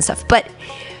 9/11 stuff. But...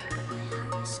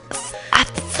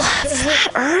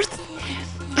 Flat Earth?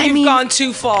 You've gone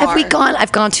too far.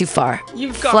 I've gone too far.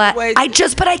 You've gone way too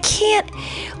but I can't,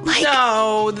 like...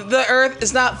 No, the Earth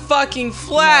is not fucking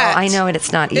flat. No, I know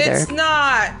it's not either. It's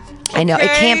not. Okay? I know,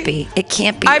 it can't be. It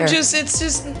can't be. It's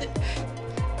just...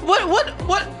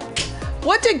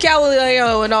 What did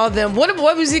Galileo and all of them,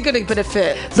 what was he going to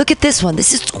benefit? Look at this one.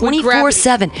 This is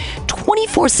 24/7.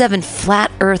 24/7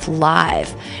 Flat Earth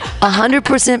Live.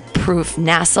 100% proof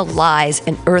NASA lies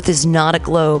and Earth is not a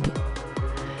globe.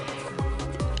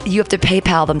 You have to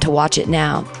PayPal them to watch it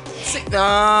now.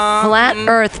 Flat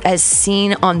Earth as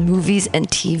seen on movies and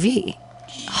TV.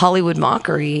 Hollywood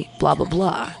mockery, blah, blah,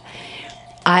 blah.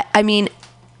 I mean,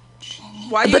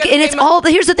 look, and it's all,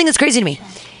 here's the thing that's crazy to me.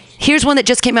 Here's one that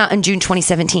just came out in June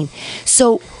 2017.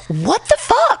 So what the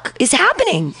fuck is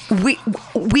happening? We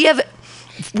have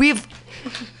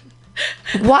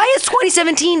Why is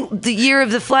 2017 the year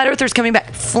of the flat earthers coming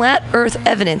back? Flat Earth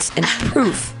evidence and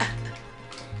proof.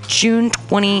 June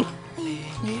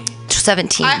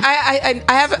 2017. I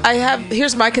have.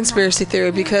 Here's my conspiracy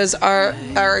theory, because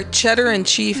our cheddar in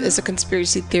chief is a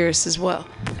conspiracy theorist as well.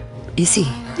 Is he?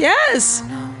 Yes.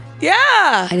 Yeah.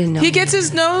 I didn't know. He gets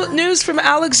his news from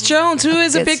Alex Jones, who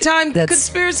is a big time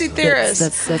conspiracy theorist.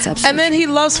 That's absolutely. And then he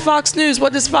loves Fox News.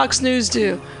 What does Fox News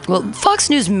do? Well, Fox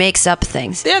News makes up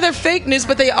things. Yeah, they're fake news,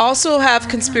 but they also have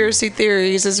conspiracy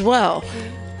theories as well.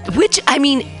 Which, I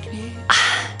mean,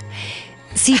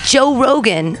 see, Joe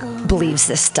Rogan believes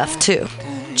this stuff too.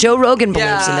 Joe Rogan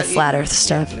believes in the flat Earth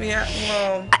stuff. Yeah,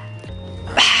 well.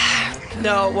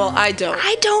 No, well, I don't.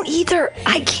 I don't either.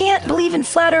 I can't believe in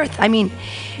flat Earth. I mean,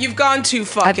 you've gone too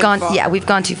far. Yeah, we've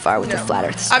gone too far with the flat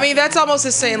Earth stuff. I mean, that's almost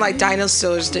as saying like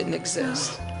dinosaurs didn't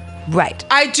exist. Right.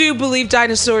 I do believe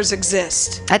dinosaurs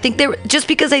exist. I think just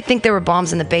because I think there were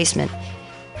bombs in the basement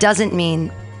doesn't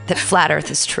mean that flat Earth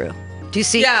is true. Do you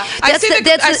see? Yeah, I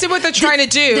see what they're trying to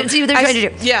do. See what they're trying to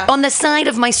do. Yeah. On the side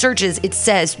of my searches, it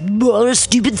says, what are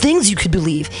stupid things you could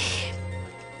believe?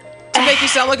 To make you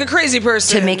sound like a crazy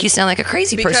person. To make you sound like a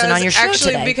crazy person on your show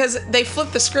today. Because they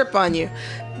flipped the script on you.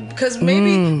 Because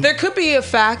maybe there could be a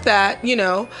fact that,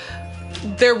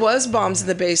 there was bombs in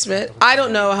the basement. I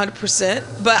don't know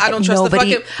 100%, but I don't trust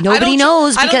Nobody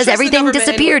knows because everything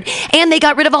disappeared. And they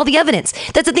got rid of all the evidence.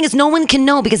 That's the thing, is no one can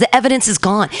know because the evidence is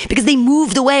gone. Because they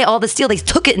moved away all the steel. They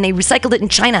took it and they recycled it in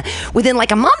China within like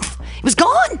a month. It was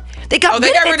gone. They got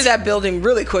rid of that building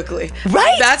really quickly.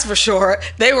 Right. That's for sure.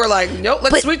 They were like, nope,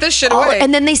 let's sweep this shit away.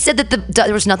 And then they said that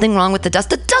there was nothing wrong with the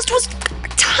dust. The dust was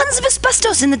tons of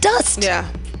asbestos in the dust. Yeah.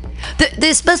 The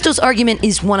asbestos argument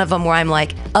is one of them where I'm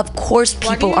like, of course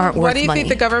people aren't worth money. Why do you think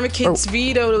the government keeps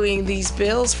vetoing these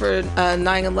bills for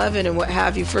 9/11 and what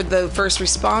have you for the first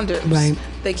responders? Right.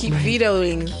 They keep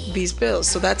vetoing these bills,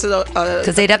 so that's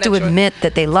because they'd have to admit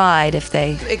that they lied if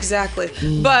they exactly.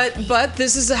 But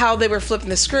this is how they were flipping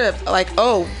the script. Like,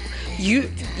 oh,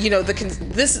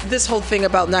 this whole thing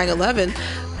about 9/11.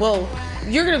 Well,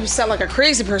 you're gonna sound like a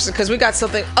crazy person because we got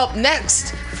something up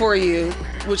next for you,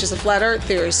 which is a flat Earth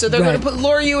theory. So they're going to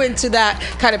lure you into that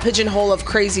kind of pigeonhole of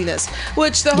craziness,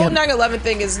 which the whole 9/11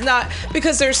 thing is not,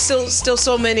 because there's still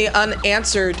so many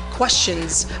unanswered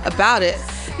questions about it.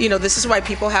 This is why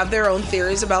people have their own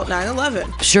theories about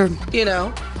 9/11. Sure.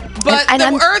 But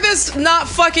the Earth is not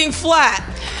fucking flat.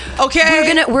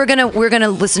 Okay. We're gonna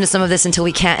listen to some of this until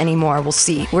we can't anymore. We'll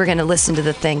see. We're gonna listen to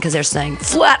the thing because they're saying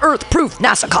flat Earth proof.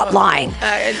 NASA caught lying.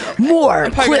 More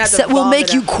clips that will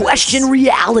make you question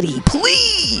reality.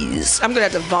 Please. I'm gonna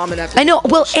have to vomit after. I know.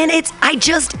 Well, and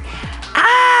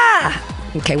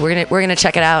Okay, we're gonna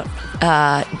check it out.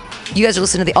 You guys are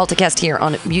listening to the Alta-Cast here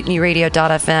on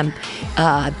MutinyRadio.fm.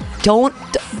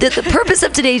 The purpose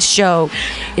of today's show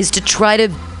is to try to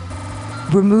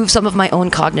remove some of my own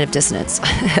cognitive dissonance.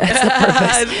 That's the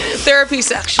purpose. Therapy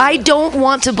section. I don't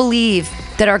want to believe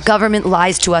that our government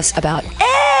lies to us about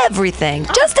everything,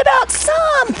 just about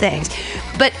some things.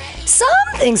 But some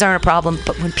things aren't a problem.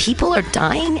 But when people are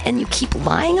dying and you keep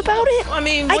lying about it, I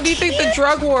mean, what do you think the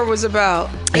drug war was about?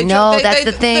 I know, that's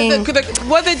the thing.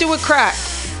 What did they do with crack?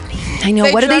 I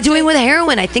know. What are they doing with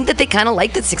heroin? I think that they kind of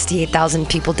like that 68,000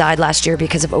 people died last year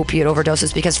because of opiate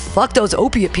overdoses, because fuck those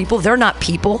opiate people. They're not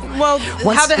people. Well,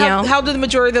 how did the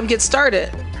majority of them get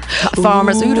started?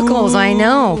 Pharmaceuticals, I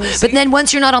know. But then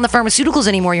once you're not on the pharmaceuticals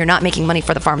anymore, you're not making money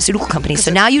for the pharmaceutical companies.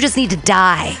 So now you just need to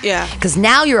die. Yeah. Because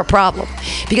now you're a problem.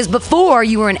 Because before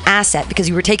you were an asset because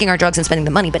you were taking our drugs and spending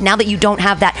the money. But now that you don't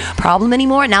have that problem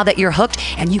anymore, now that you're hooked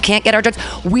and you can't get our drugs,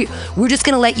 we're just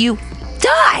going to let you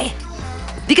die.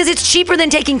 Because it's cheaper than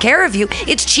taking care of you.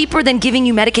 It's cheaper than giving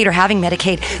you Medicaid or having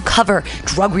Medicaid cover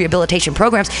drug rehabilitation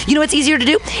programs. You know what's easier to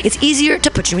do? It's easier to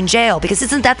put you in jail, because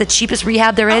isn't that the cheapest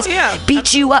rehab there is? Oh, yeah.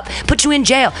 Beat you up, put you in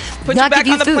jail, not give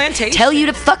you food, tell you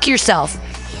to fuck yourself.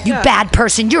 You bad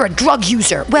person, you're a drug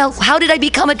user. Well, how did I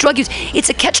become a drug user? It's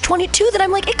a catch-22 that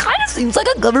I'm like, it kind of seems like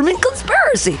a government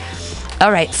conspiracy.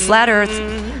 All right, Flat Earth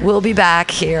will be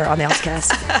back here on the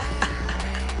Alta-Cast.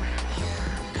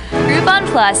 Groupon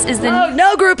Plus is the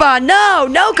no Groupon,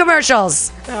 no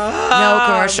commercials. No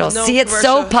commercials. No See, it's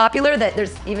so popular that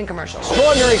there's even commercials.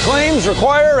 Extraordinary claims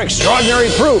require extraordinary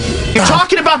proof. You're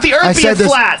talking about the Earth being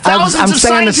flat. Thousands of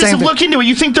scientists have looked into it.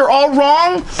 You think they're all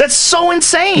wrong? That's so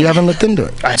insane. You haven't looked into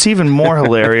it. It's even more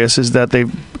hilarious is that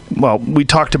well, we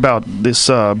talked about this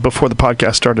before the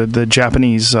podcast started, the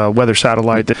Japanese weather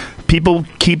satellite. That people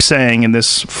keep saying in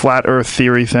this flat Earth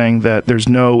theory thing that there's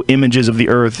no images of the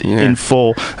Earth in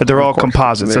full, that they're all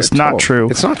composites. That's not true.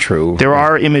 It's not true. There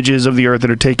are images of the Earth that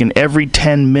are taken every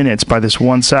 10 minutes by this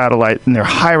one satellite, and they're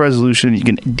high resolution.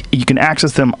 You can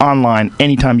access them online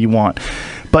anytime you want.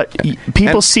 But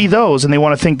people see those and they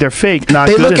want to think they're fake. Not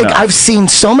good enough. I've seen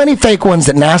so many fake ones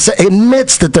that NASA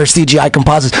admits that they're CGI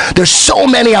composites. There's so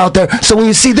many out there. So when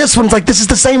you see this one, it's like, this is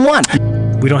the same one.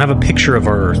 We don't have a picture of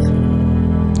our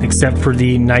Earth, except for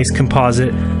the nice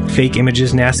composite fake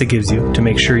images NASA gives you to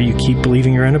make sure you keep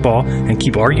believing you're in a ball and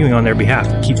keep arguing on their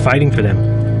behalf. Keep fighting for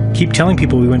them. Keep telling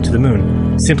people we went to the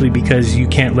moon, simply because you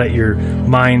can't let your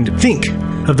mind think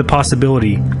of the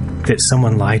possibility that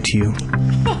someone lied to you.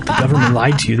 The government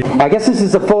lied to you. I guess this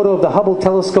is a photo of the Hubble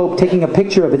telescope taking a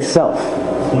picture of itself.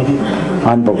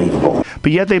 Unbelievable.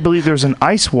 But yet they believe there's an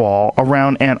ice wall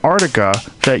around Antarctica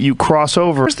that you cross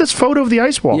over. Where's this photo of the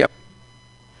ice wall? Yep.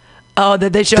 Oh,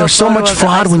 that they show. There's so much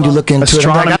fraud when you look into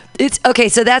it. It's okay,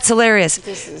 so that's hilarious.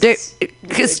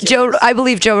 Because I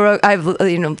believe Joe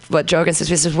Rogan, what Joe Rogan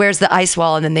says, where's the ice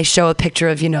wall? And then they show a picture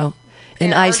of, an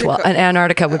ice wall, an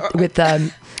Antarctica with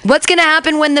what's going to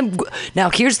happen when now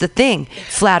here's the thing,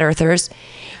 flat earthers,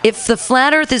 if the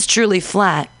flat earth is truly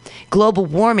flat, global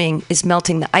warming is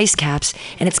melting the ice caps,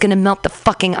 and it's going to melt the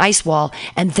fucking ice wall,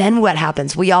 and then what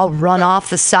happens? We all run off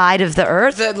the side of the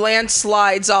earth? The land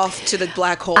slides off to the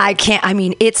black hole.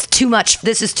 It's too much.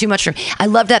 This is too much for me. I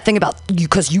love that thing about you,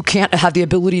 because you can't have the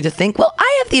ability to think. Well,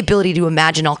 I have the ability to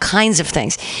imagine all kinds of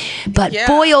things. But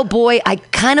boy, oh boy, I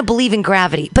kind of believe in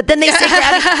gravity. But then they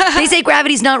say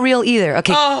gravity's not real either.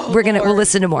 Okay, we'll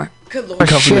listen to more. Good Lord.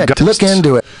 Shit, look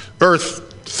into it. Earth,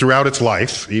 throughout its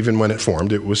life, even when it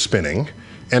formed, it was spinning,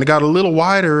 and it got a little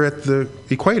wider at the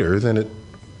equator than it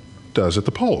does at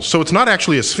the poles. So it's not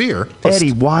actually a sphere.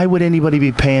 Eddie, why would anybody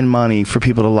be paying money for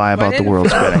people to lie about the world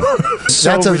spinning?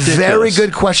 That's a very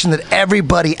good question that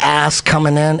everybody asks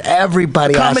coming in.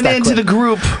 Everybody asks that into the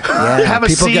group. Yeah, have a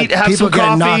seat, have some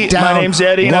coffee. My name's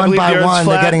Eddie, and I believe the Earth's flat.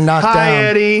 They're getting knocked down. Hi,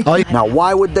 Eddie. Now,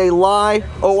 why would they lie?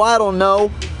 Oh, I don't know.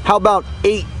 How about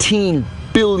 $18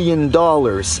 billion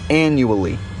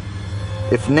annually?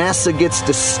 If NASA gets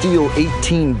to steal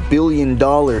 $18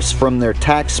 billion from their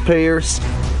taxpayers,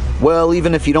 well,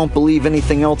 even if you don't believe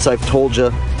anything else I've told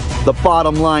you, the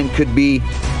bottom line could be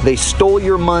they stole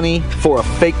your money for a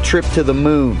fake trip to the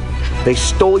moon. They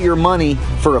stole your money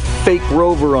for a fake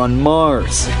rover on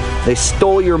Mars. They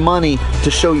stole your money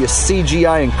to show you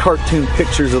CGI and cartoon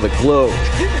pictures of the globe.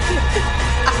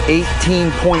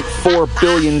 $18.4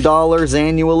 billion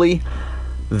annually.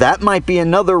 That might be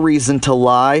another reason to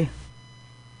lie.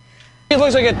 It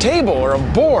looks like a table or a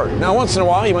board. Now, once in a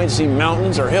while, you might see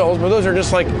mountains or hills, but those are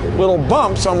just like little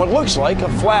bumps on what looks like a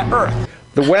flat Earth.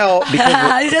 The well,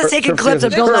 because he's just taking clips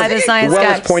of Bill Nye the Science Guy. The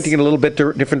well is pointing in a little bit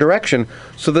different direction,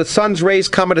 so the sun's rays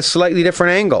come at a slightly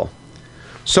different angle.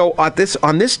 So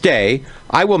on this day,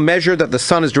 I will measure that the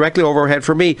sun is directly overhead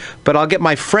for me, but I'll get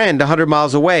my friend 100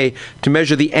 miles away to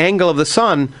measure the angle of the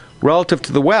sun relative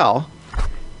to the well,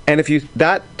 and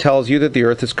that tells you that the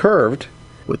Earth is curved.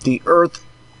 With the Earth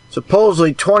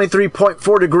supposedly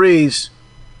 23.4 degrees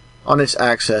on its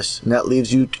axis, and that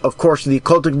leaves you, of course, the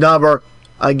occultic number,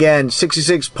 again,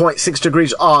 66.6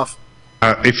 degrees off.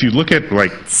 If you look at the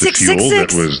fuel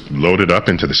that was loaded up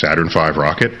into the Saturn V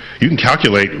rocket, you can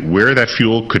calculate where that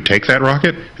fuel could take that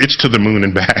rocket. It's to the moon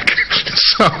and back.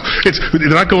 So they're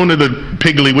not going to the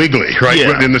Piggly Wiggly, right?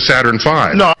 Yeah. In the Saturn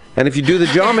V. No. And if you do the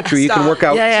geometry, you can work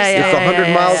out it's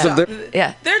 100 miles of the...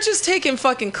 Yeah. They're just taking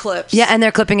fucking clips. Yeah, and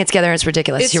they're clipping it together, and it's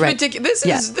ridiculous. It's You're right. ridiculous.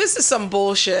 This is some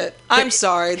bullshit. I'm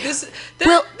sorry. This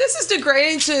is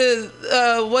degrading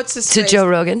to what's his to face? Joe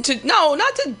Rogan. No,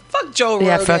 not to fuck Joe Rogan.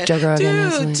 Yeah, fuck Joe Rogan.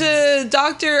 Dude, to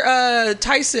Dr.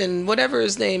 Tyson, whatever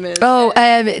his name is. Oh,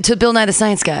 to Bill Nye the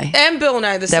Science Guy. And Bill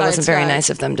Nye the Science Guy. That wasn't very nice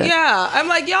of them to. Yeah, I'm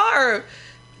like, y'all are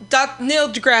Neil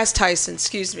deGrasse Tyson,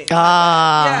 excuse me.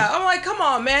 Ah. Yeah, I'm like, come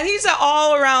on, man. He's an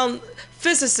all-around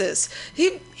physicist.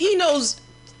 He knows.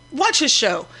 Watch his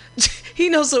show. He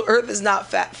knows the Earth is not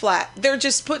flat. They're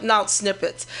just putting out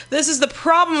snippets. This is the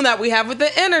problem that we have with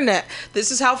the internet.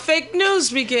 This is how fake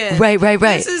news begins. Right.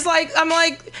 This is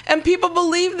and people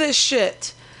believe this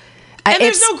shit. And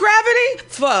there's no gravity?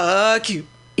 Fuck you.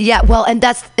 Yeah, well, and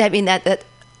that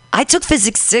I took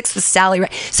physics 6 with Sally.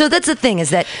 Right? So that's the thing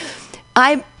is that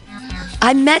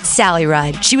I met Sally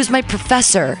Ride. She was my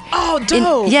professor. Oh,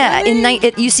 dope. Really?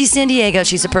 At UC San Diego.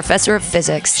 She's a professor of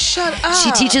physics. Shut up.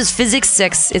 She teaches Physics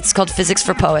 6. It's called Physics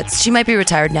for Poets. She might be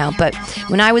retired now, but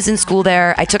when I was in school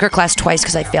there, I took her class twice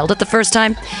because I failed it the first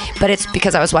time, but it's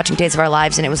because I was watching Days of Our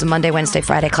Lives, and it was a Monday, Wednesday,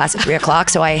 Friday class at 3 o'clock,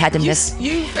 so I had to miss.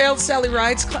 You failed Sally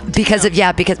Ride's class? Because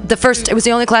it was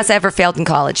the only class I ever failed in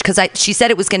college, because she said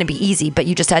it was going to be easy, but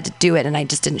you just had to do it, and I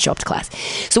just didn't show up to class.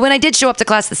 So when I did show up to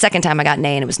class the second time, I got an A,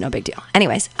 and it was no big deal.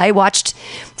 Anyways, I watched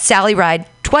Sally Ride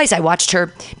twice. I watched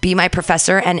her be my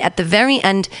professor, and at the very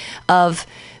end of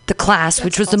the class,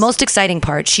 which was the most exciting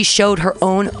part, she showed her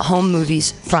own home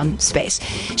movies from space.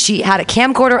 She had a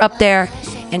camcorder up there,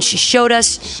 and she showed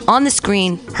us on the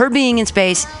screen her being in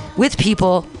space with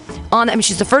people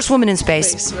she's the first woman in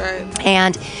space, right.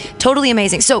 And totally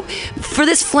amazing. So for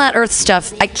this flat Earth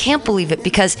stuff, I can't believe it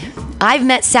because I've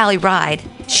met Sally Ride.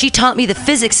 She taught me the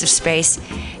physics of space,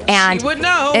 and she would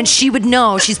know. And she would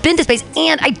know. She's been to space,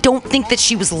 and I don't think that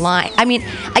she was lying. I mean,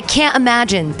 I can't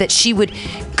imagine that she would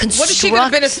construct. What is she going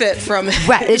to benefit from it?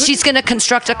 Right, she's going to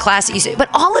construct a class easy. But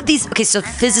all of these, so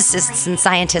physicists and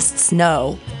scientists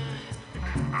know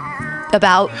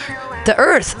about the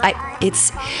Earth.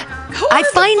 I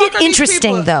find it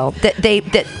interesting though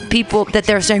that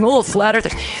they're saying, oh, flat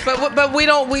Earthers.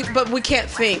 But we can't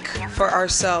think for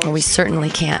ourselves. Well, we certainly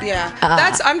can't. Yeah,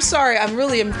 I'm sorry. I'm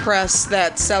really impressed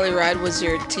that Sally Ride was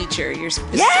your teacher.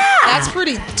 That's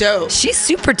pretty dope. She's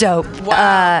super dope.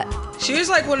 Wow. She was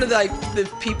like one of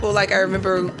the people I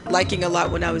remember liking a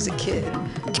lot when I was a kid.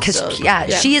 Because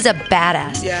she is a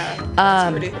badass. Yeah,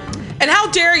 that's pretty. And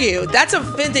how dare you? That's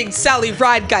offending Sally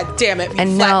Ride, goddammit,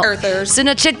 you flat earthers. So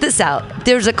now check this out.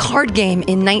 There's a card game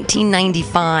in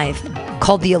 1995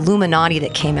 called the Illuminati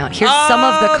that came out. Here's some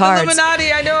of the cards. The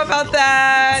Illuminati, I know about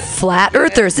that. Flat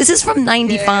Earthers. This is from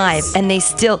 95, and they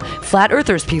still, Flat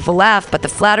Earthers, people laugh, but the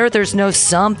Flat Earthers know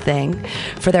something.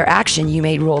 For their action, you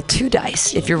may roll 2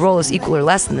 dice. If your roll is equal or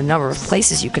less than the number of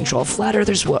places you control, Flat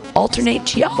Earthers will alternate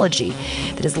geology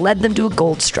that has led them to a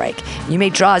gold strike. You may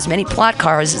draw as many plot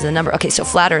cards as the number. Okay, so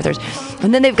Flat Earthers.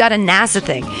 And then they've got a NASA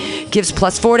thing. Gives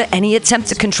 +4 to any attempt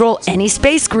to control any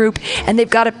space group, and they've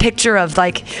got a picture of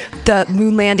the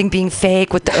moon landing being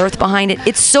fake with the Earth behind it.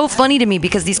 It's so funny to me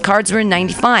because these cards were in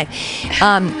 95.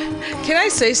 Can I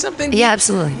say something? Yeah,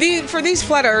 absolutely. For these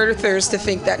flat earthers to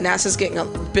think that NASA's getting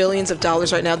billions of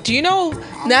dollars right now, do you know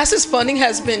NASA's funding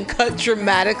has been cut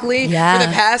dramatically for the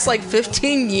past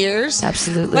 15 years?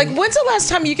 Absolutely. When's the last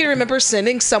time you can remember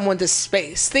sending someone to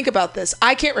space? Think about this.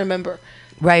 I can't remember.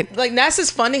 Right.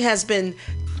 NASA's funding has been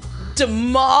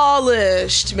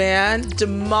demolished, man.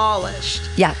 Demolished.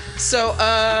 Yeah. So,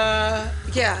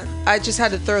 I just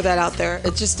had to throw that out there.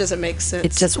 It just doesn't make sense.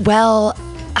 It's just, so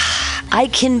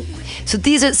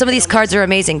some of these cards are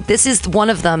amazing. This is one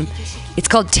of them. It's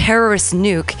called Terrorist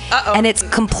Nuke. And it's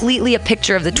completely a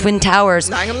picture of the Twin Towers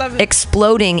 9/11.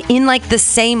 exploding in the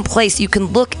same place. You can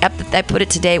look at I put it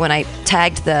today when I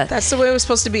tagged the... That's the way it was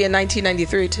supposed to be in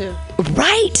 1993 too.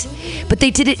 Right. But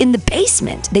they did it in the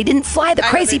basement. They didn't fly the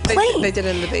crazy plane. They did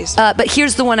it in the basement. But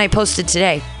here's the one I posted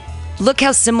today. Look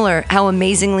how similar, how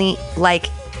amazingly,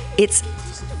 it's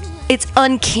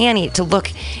uncanny to look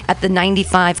at the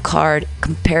 95 card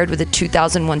compared with the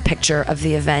 2001 picture of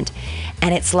the event.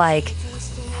 And it's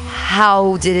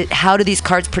how do these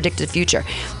cards predict the future?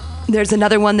 There's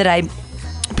another one that I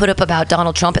put up about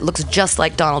Donald Trump. It looks just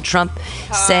like Donald Trump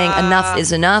saying enough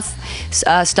is enough,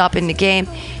 stopping the game.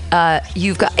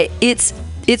 You've got, it's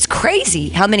crazy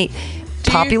how many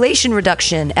population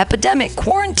reduction, epidemic,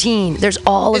 quarantine. There's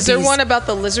all of these. Is there one about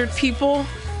the lizard people?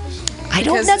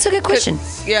 That's a good question.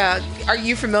 Yeah. Are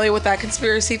you familiar with that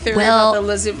conspiracy theory about the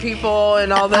lizard people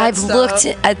and all that I've stuff? looked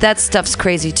at that stuff's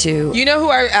crazy too. You know who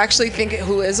I actually think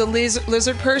who is a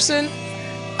lizard person?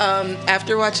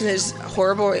 After watching his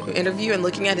horrible interview and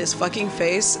looking at his fucking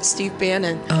face, Steve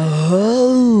Bannon.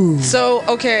 Oh. So,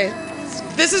 okay.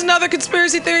 This is another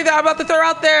conspiracy theory that I'm about to throw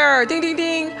out there. Ding, ding,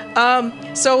 ding.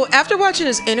 So after watching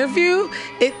his interview,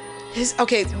 if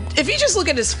you just look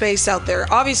at his face out there,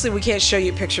 obviously we can't show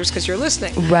you pictures because you're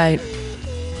listening. Right.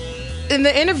 In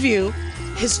the interview,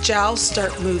 his jowls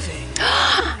start moving.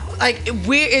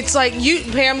 It's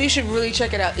Pam, you should really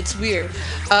check it out. It's weird.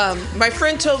 My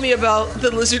friend told me about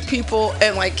the lizard people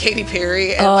and Katy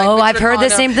Perry. And, I've heard the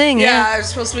same thing. Yeah, it's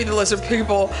supposed to be the lizard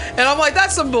people. And I'm like,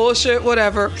 that's some bullshit,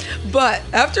 whatever. But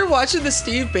after watching the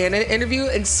Steve Bannon interview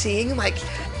and seeing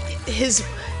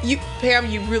Pam,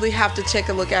 you really have to take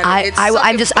a look at it.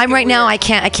 I'm right now. I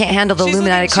can't handle the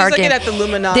Illuminati card game. She's looking at the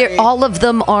Illuminati. All of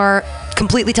them are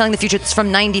completely telling the future. It's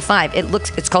from 95.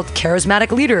 It's called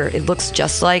Charismatic Leader. It looks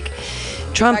just like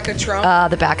Trump. Back of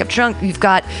Trump. The back of Trump. You've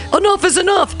got Enough is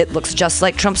Enough. It looks just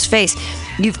like Trump's face.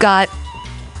 You've got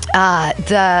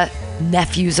the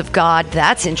Nephews of God.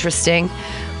 That's interesting.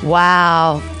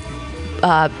 Wow.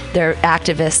 They're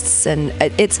activists, and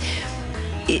it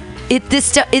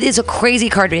is a crazy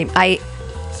card game.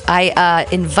 I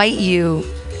invite you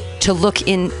to look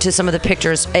into some of the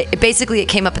pictures. It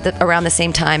came up around the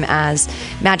same time as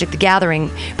Magic the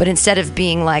Gathering, but instead of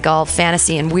being like all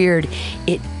fantasy and weird,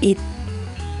 it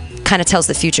kind of tells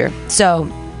the future. So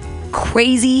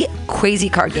crazy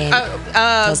card game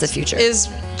tells the future. Is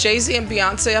Jay-Z and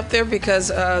Beyonce up there because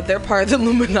they're part of the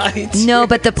Illuminati too? No,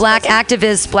 but the black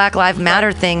activist Black Lives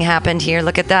Matter thing happened here.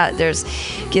 Look at that. Gives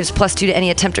 +2 to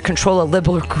any attempt to control a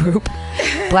liberal group.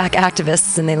 Black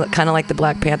activists, and they look kind of like the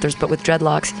Black Panthers, but with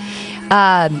dreadlocks.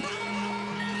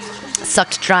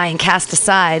 Sucked dry and cast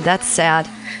aside. That's sad.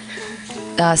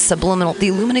 Subliminal. The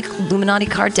Illuminati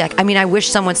card deck. I mean, I wish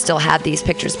someone still had these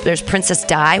pictures. There's Princess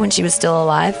Di when she was still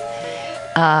alive.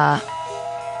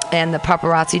 And the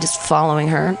paparazzi just following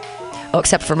her. Oh,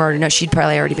 except for murder. No, she'd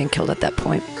probably already been killed at that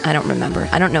point. I don't remember.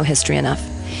 I don't know history enough.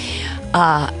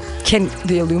 Can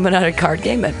the Illuminati card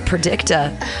game predict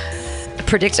a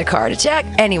card attack?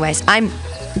 Anyways, I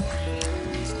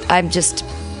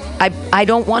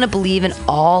don't want to believe in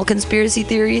all conspiracy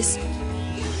theories,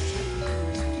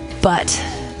 but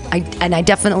I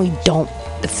definitely don't.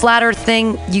 The flat Earth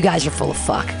thing, you guys are full of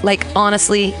fuck. Like,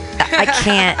 honestly, I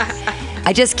can't.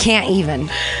 I just can't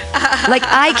even. Like,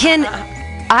 I'm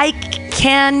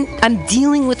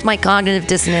dealing with my cognitive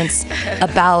dissonance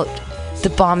about the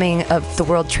bombing of the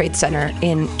World Trade Center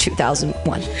in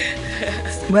 2001.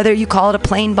 Whether you call it a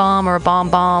plane bomb or a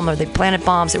bomb or they planted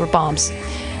bombs, they were bombs.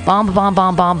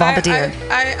 Bombardier.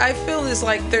 I feel it's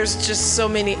like there's just so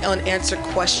many unanswered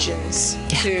questions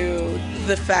to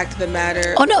the fact of the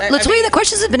matter. Oh, no, let's tell you the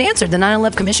questions have been answered. The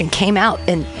 9/11 Commission came out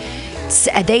and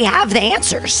they have the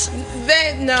answers.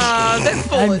 They're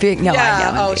full. I'm big. No,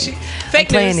 yeah, I know. I'm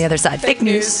playing the other side. Fake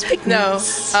news.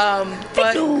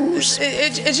 But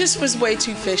it just was way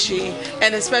too fishy,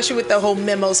 and especially with the whole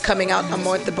memos coming out a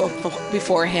month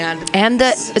beforehand. And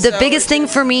the biggest thing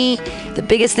for me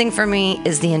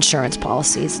is the insurance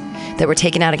policies that were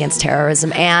taken out against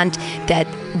terrorism, and that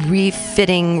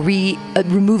removing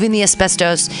the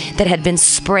asbestos that had been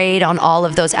sprayed on all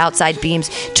of those outside beams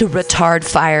to retard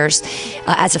fires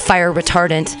as a fire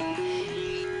retardant.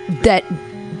 That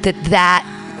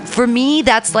for me,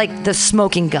 that's like the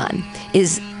smoking gun,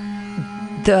 is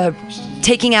the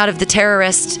taking out of the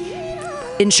terrorist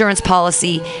insurance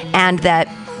policy, and that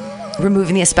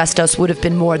removing the asbestos would have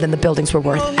been more than the buildings were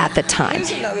worth at the time.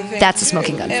 That's a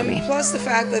smoking gun for me. Plus the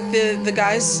fact that the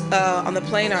guys on the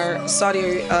plane are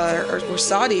were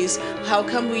Saudis. How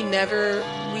come we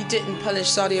didn't punish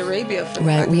Saudi Arabia for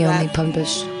right? We only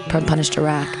punished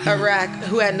Iraq. Iraq,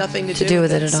 who had nothing to do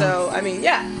with it at all. So I mean,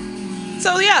 yeah.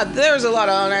 So yeah, there's a lot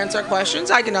of unanswered questions.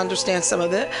 I can understand some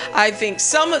of it. I think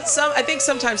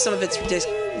sometimes some of it's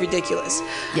ridiculous.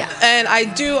 Yeah. And I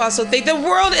do also think the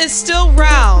world is still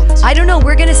round. I don't know.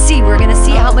 We're gonna see. We're gonna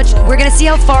see how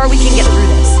far we can get through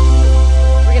this.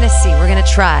 We're gonna see. We're gonna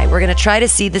try. We're gonna try to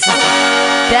see. This is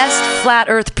best flat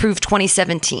Earth proof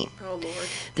 2017. Oh Lord.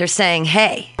 They're saying,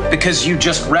 hey. Because you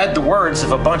just read the words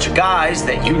of a bunch of guys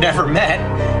that you never met,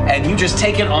 and you just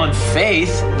take it on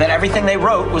faith that everything they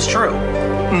wrote was true.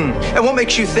 And what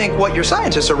makes you think what your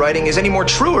scientists are writing is any more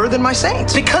truer than my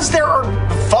saints? Because there are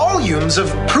volumes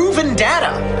of proven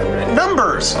data,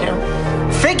 numbers,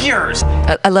 figures.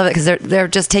 I love it because they're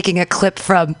just taking a clip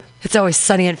from It's Always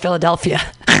Sunny in Philadelphia.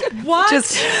 What?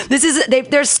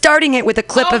 They're starting it with a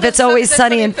clip of It's Always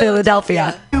Sunny in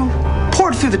Philadelphia. You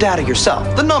poured through the data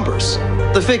yourself, the numbers,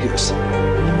 the figures.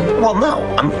 Well, no.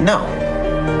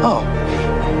 Oh,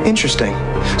 interesting.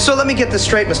 So let me get this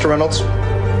straight, Mr. Reynolds.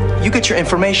 You get your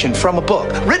information from a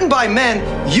book written by men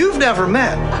you've never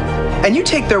met, and you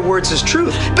take their words as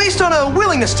truth based on a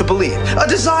willingness to believe, a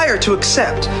desire to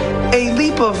accept, a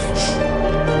leap of,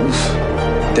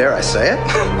 dare I say it,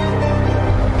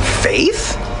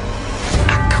 faith?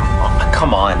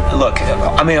 Come on. Look,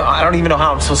 I mean, I don't even know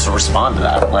how I'm supposed to respond to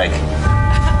that. Like,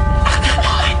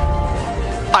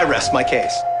 I rest my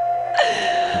case.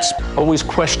 Always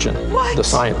question the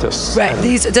scientists. Right.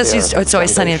 It's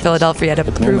Always Sunny in Philadelphia to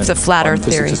prove the flat Earth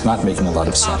theory. It's not making a lot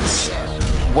of sense.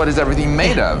 What is everything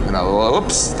made of?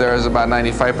 Oops, there's about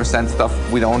 95% stuff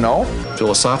we don't know.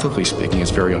 Philosophically speaking, it's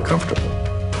very uncomfortable.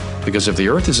 Because if the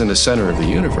Earth is in the center of the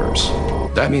universe,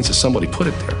 that means that somebody put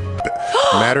it there.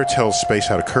 Matter tells space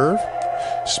how to curve.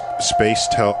 Space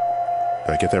tell...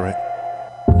 Did I get that right?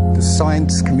 the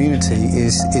science community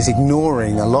is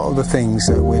ignoring a lot of the things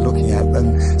that we're looking at,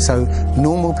 and so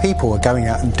normal people are going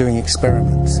out and doing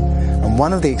experiments. And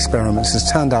one of the experiments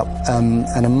has turned up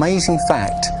an amazing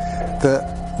fact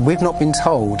that we've not been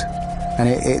told, and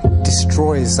it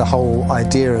destroys the whole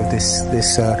idea of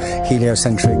this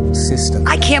heliocentric system.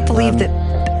 I can't believe that.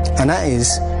 And that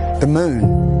is the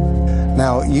moon.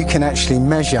 Now, you can actually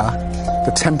measure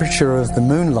the temperature of the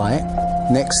moonlight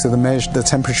next to the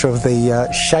temperature of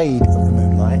the shade of the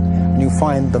moonlight, and you'll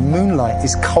find the moonlight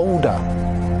is colder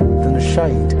than the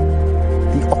shade,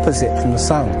 the opposite from the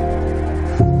sun.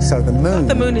 So the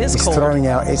moon is throwing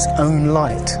out its own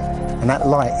light, and that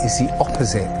light is the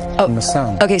opposite from the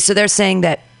sun. Okay, so they're saying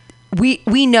that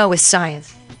we know with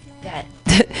science that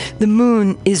the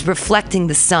moon is reflecting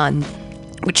the sun,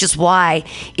 which is why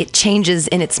it changes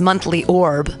in its monthly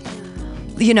orb.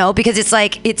 You know, because it's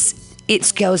like it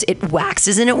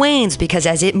waxes and it wanes, because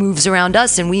as it moves around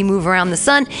us and we move around the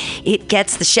sun, it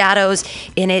gets the shadows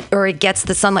in it, or it gets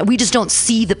the sunlight. We just don't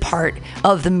see the part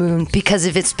of the moon because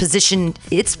of its position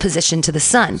to the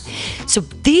sun. So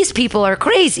these people are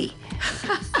crazy.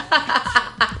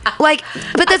 Like,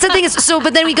 but that's the thing is,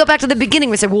 but then we go back to the beginning.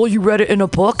 We say, well, you read it in a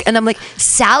book. And I'm like,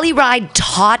 Sally Ride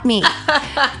taught me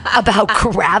about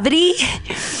gravity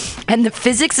and the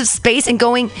physics of space and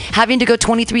having to go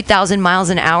 23,000 miles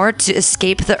an hour to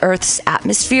escape the Earth's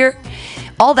atmosphere.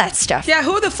 All that stuff. Yeah,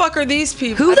 who the fuck are these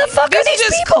people? Who the fuck are these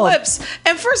people? Clips.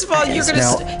 And first of all, you're going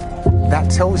to... That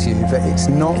tells you that it's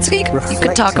not reflecting. You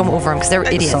can talk them over them because they're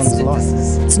idiots.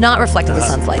 It's not reflecting the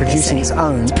sun's light. Producing its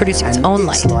own. It's producing its own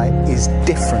light. Its light is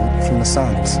different from the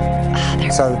sun's.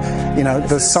 So, you know,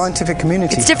 the scientific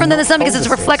community... It's different than the sun because it's a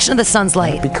reflection of the sun's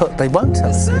light. Because they won't tell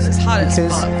us this. Because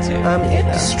it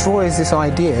destroys this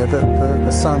idea that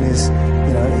the sun is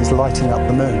lighting up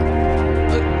the moon.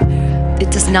 It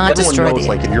does not destroy Everyone knows,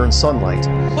 like, if you're in sunlight,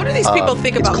 what do these people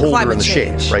think about it's colder climate in the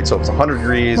change? shade, right? So if it's 100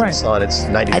 degrees in the sun, it's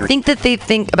 90 degrees. I think that they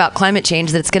think about climate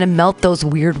change, that it's going to melt those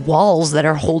weird walls that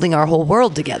are holding our whole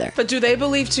world together. But do they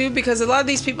believe too? Because a lot of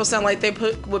these people sound like they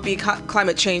would be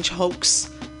climate change hoaxers.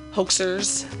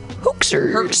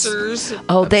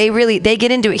 Oh, they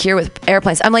get into it here with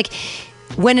airplanes. I'm like,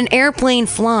 when an airplane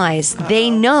flies, they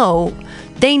know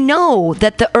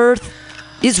that the Earth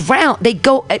is round. They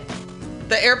go.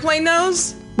 The airplane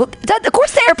knows? Well, of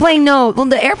course the airplane knows. Well,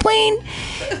 the airplane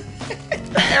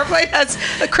has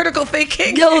a critical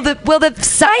thinking. No, the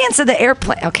science of the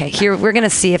airplane. Okay, here we're gonna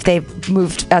see if they've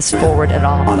moved us forward at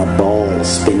all. On a ball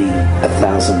spinning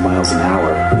 1,000 miles an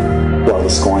hour, while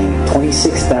it's going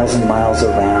 26,000 miles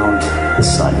around the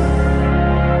sun.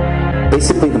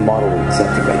 Basically, the model we're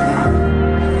accepting right now.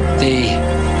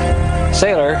 The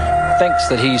sailor thinks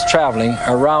that he's traveling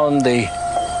around the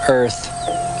Earth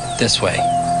this way,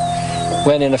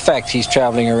 when in effect he's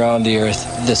traveling around the Earth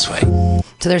this way.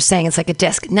 So they're saying it's like a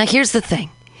disc. Now here's the thing.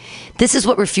 This is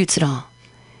what refutes it all.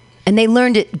 And they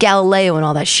learned it, Galileo and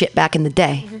all that shit back in the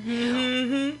day.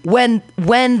 Mm-hmm. When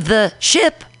the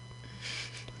ship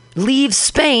leaves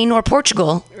Spain or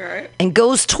Portugal and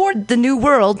goes toward the New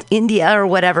World, India or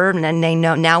whatever, and then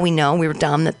now we know, we were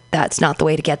dumb, that's not the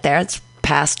way to get there. It's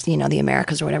past, the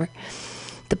Americas or whatever.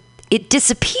 It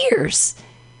disappears.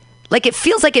 Like, it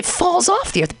feels like it falls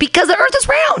off the Earth because the Earth is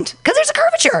round, because there's a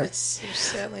curvature.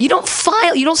 You don't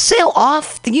sail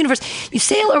off the universe. You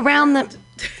sail around the...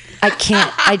 I can't.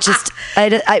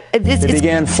 They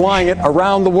began flying it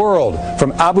around the world,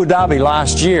 from Abu Dhabi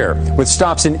last year, with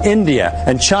stops in India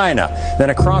and China, then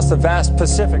across the vast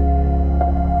Pacific.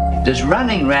 Does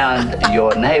running around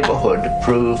your neighborhood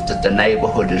prove that the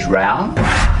neighborhood is round?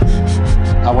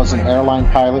 I was an airline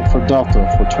pilot for Delta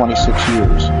for 26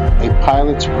 years. A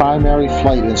pilot's primary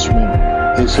flight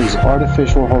instrument is his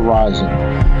artificial horizon,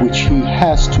 which he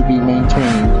has to be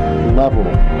maintained level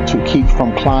to keep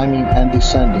from climbing and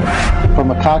descending.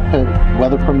 From a cockpit,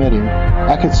 weather permitting,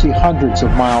 I could see hundreds of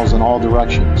miles in all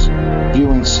directions,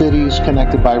 viewing cities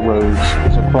connected by roads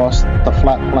across the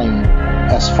flat plain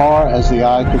as far as the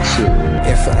eye could see.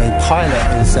 If a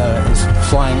pilot is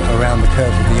flying around the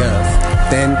curve of the Earth,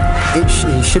 then he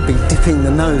should be dipping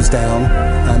the nose down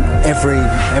every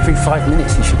 5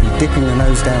 minutes. He should be dipping the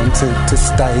nose down to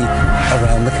stay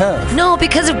around the curve. No,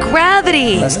 because of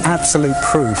gravity. That's absolute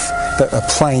proof that a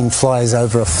plane flies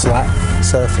over a flat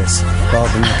surface rather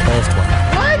than a curved one.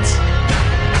 What?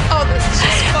 Oh, this is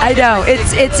just fucking I know.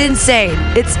 It's insane.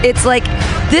 It's like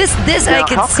this now, I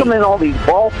can how see. Come in all these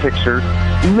ball pictures,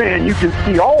 man, you can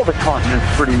see all the continents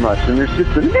pretty much, and there's just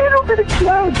a little bit of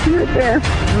clouds here and there.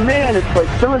 Man, it's like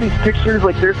some of these pictures,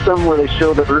 like there's some where they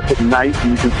show the Earth at night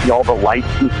and you can see all the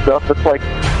lights and stuff. It's like,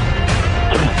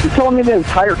 You're telling me the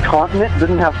entire continent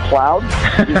didn't have clouds?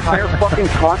 The entire fucking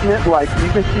continent, like, you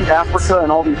can see Africa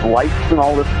and all these lights and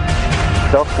all this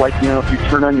stuff, like, you know, if you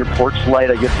turn on your porch light,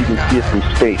 I guess you can see it from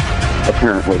space,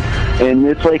 apparently. And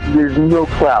it's like there's no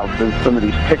clouds in some of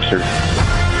these pictures.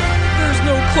 There's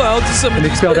no clouds in some of And they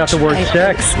these spelled out the word pictures.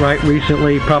 sex, right,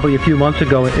 recently, probably a few months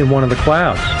ago in one of the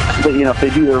clouds. But, you know, if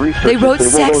they do their research... They wrote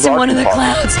sex in one of the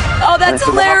clouds. Oh, that's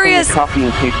hilarious. And copy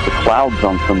and paste the clouds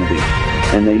on some of these.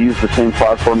 And they use the same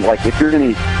cloud form. Like, if you're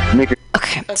going to make a...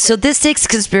 Okay, so this takes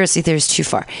conspiracy theories too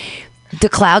far. The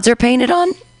clouds are painted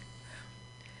on?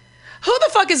 Who the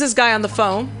fuck is this guy on the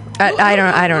phone? I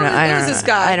don't know. Who is this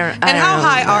guy? And how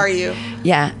high are you?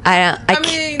 Yeah,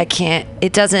 I can't.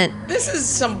 It doesn't. This is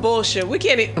some bullshit. We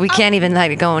can't even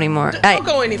let it go anymore. Don't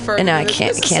go any further. No, I This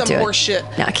can't. is Can't some do horse it.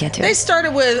 shit. No, I can't do They it.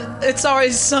 started with "It's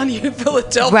Always Sunny in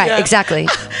Philadelphia." Right, exactly.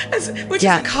 Which is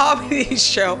a comedy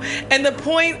show, and the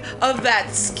point of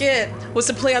that skit was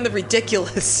to play on the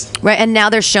ridiculous. Right, and now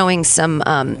they're showing some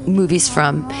movies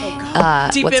from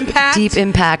Deep Impact? Deep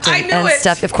Impact, I knew and it.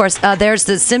 stuff. Of course, there's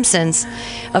The Simpsons.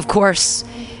 Of course,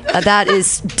 that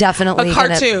is definitely A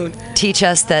cartoon. gonna teach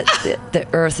us that the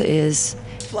Earth is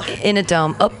in a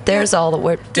dome. Oh, there's all the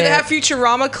word. Do they have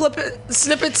Futurama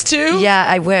snippets too? Yeah,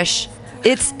 I wish.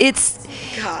 It's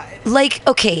God. like,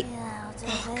 okay.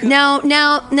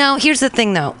 Now, here's the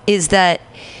thing though, is that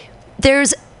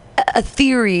there's a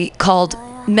theory called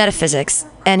metaphysics,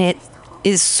 and it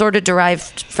is sort of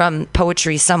derived from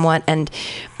poetry somewhat, and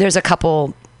there's a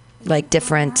couple like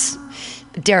different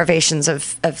derivations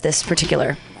of this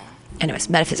particular, anyways,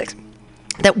 metaphysics.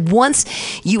 That once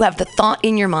you have the thought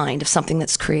in your mind of something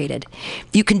that's created,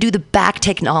 you can do the back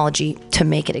technology to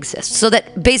make it exist. So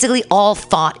that basically all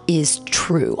thought is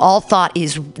true. All thought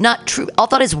is not true. All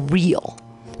thought is real,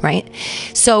 right?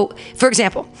 So, for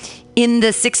example, in the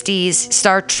 60s,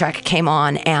 Star Trek came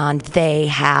on and they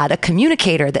had a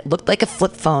communicator that looked like a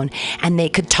flip phone, and they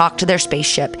could talk to their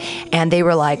spaceship, and they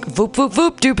were like, voop, voop,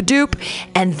 voop, doop, doop.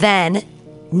 And then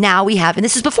now we have, and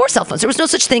this is before cell phones. There was no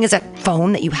such thing as a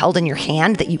phone that you held in your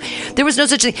hand. There was no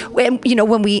such thing.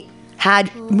 When we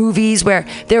had movies where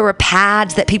there were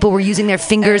pads that people were using their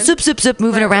fingers, zip, zip, zip,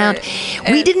 moving around.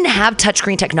 We didn't have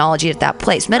touchscreen technology at that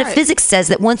place. Metaphysics says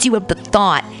that once you have the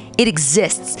thought, it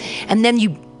exists, and then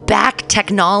you back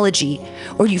technology,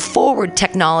 or you forward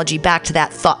technology back to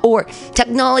that thought, or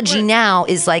technology now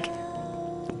is like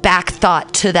back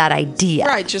thought to that idea.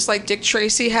 Right, just like Dick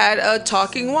Tracy had a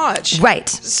talking watch. Right.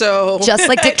 So just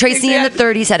like Dick Tracy in the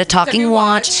 30s had a talking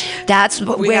watch. That's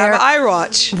we where have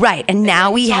iWatch. Right, and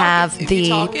now we have the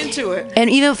talk into it. And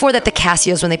even before that, the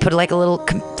Casios, when they put like a little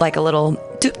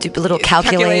calculator.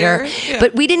 Calculator, yeah.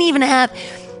 But we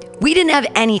didn't have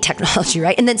any technology,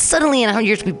 right? And then suddenly in 100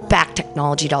 years we back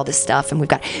technology to all this stuff, and we've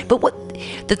got. But what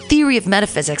the theory of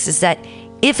metaphysics is that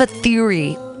if a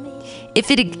theory, if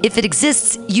it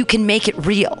exists, you can make it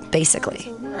real,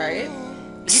 basically. Right.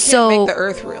 You So can't make the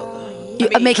Earth real,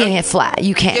 though. Making it flat,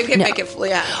 you can't. You can no. make it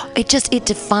flat. It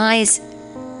defies.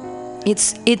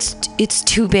 It's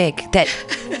too big that.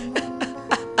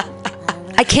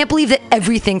 I can't believe that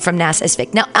everything from NASA is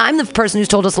fake. Now, I'm the person who's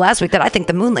told us last week that I think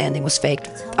the moon landing was faked.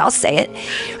 I'll say it.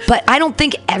 But I don't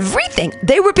think everything.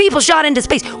 There were people shot into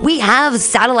space. We have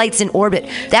satellites in orbit.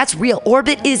 That's real.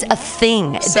 Orbit is a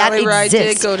thing. Sally that Ride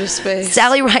exists. did go to space.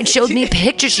 Sally Ride showed me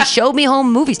pictures. She showed me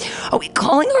home movies. Are we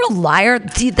calling her a liar?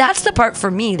 See, that's the part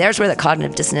for me. There's where the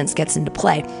cognitive dissonance gets into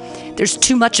play. There's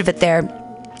too much of it there.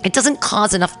 It doesn't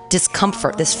cause enough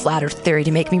discomfort, this flat earth theory,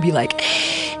 to make me be like,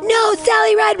 no,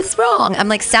 Sally Ride was wrong. I'm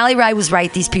like, Sally Ride was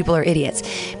right. These people are idiots.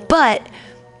 But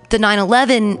the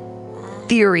 9/11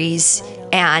 theories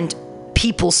and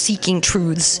people seeking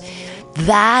truths,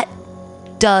 that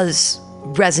does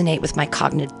resonate with my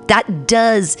cognitive. That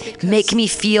does make me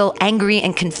feel angry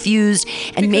and confused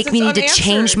and make me need to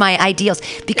change my ideals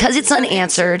because it's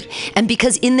unanswered, and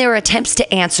because in their attempts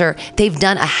to answer, they've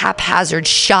done a haphazard,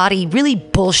 shoddy, really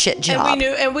bullshit job.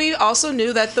 And we also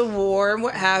knew that the war and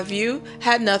what have you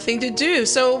had nothing to do.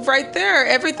 So right there,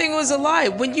 everything was a lie.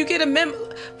 When you get a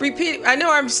repeat, I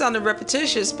know I'm sounding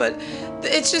repetitious, but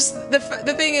it's just the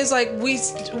thing is, like,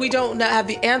 we don't have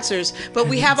the answers, but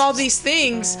we have all these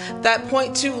things that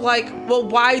point to, like, well,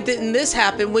 why didn't this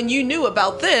happen when you knew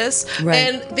about this? Right.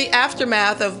 And the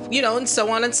aftermath of, and so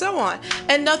on and so on,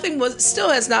 and nothing still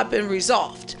has not been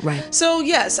resolved. Right. So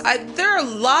yes, there are a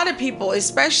lot of people,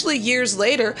 especially years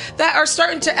later, that are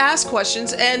starting to ask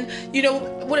questions. And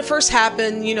when it first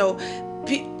happened,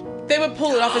 they would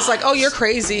pull it off. It's like, oh, you're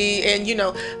crazy, and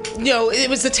it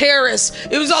was the terrorists.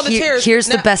 It was all the terrorists. Here's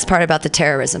the best part about the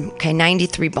terrorism. Okay,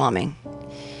 93 bombing.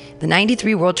 The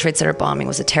 93 World Trade Center bombing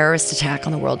was a terrorist attack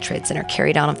on the World Trade Center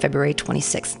carried out on February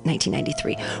 26,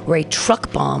 1993, where a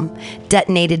truck bomb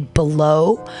detonated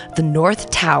below the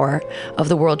North Tower of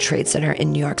the World Trade Center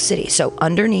in New York City. So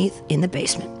underneath, in the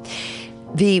basement.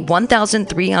 The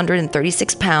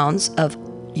 1,336 pounds of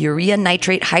urea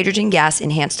nitrate hydrogen gas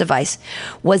enhanced device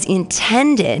was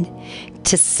intended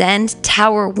to send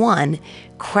Tower 1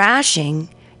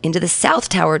 crashing into the South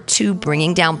Tower 2,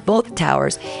 bringing down both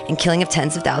towers and killing of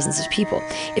tens of thousands of people.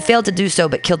 It failed to do so,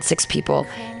 but killed 6 people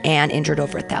and injured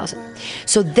over 1,000.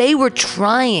 So they were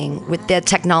trying with their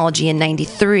technology in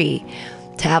 93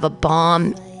 to have a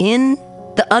bomb in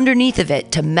the underneath of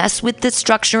it to mess with the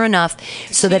structure enough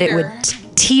so that it would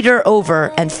teeter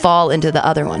over and fall into the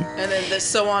other one. And then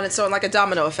so on and so on, like a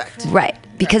domino effect. Right,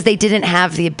 because they didn't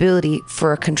have the ability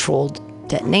for a controlled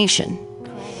detonation.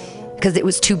 Because it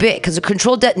was too big. Because a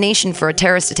controlled detonation for a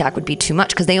terrorist attack would be too much,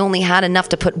 because they only had enough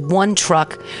to put one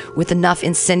truck with enough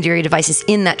incendiary devices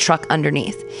in that truck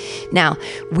underneath. Now,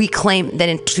 we claim that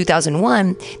in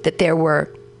 2001 that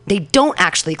they don't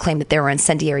actually claim that there were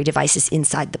incendiary devices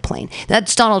inside the plane.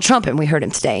 That's Donald Trump, and we heard him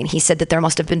today, and he said that there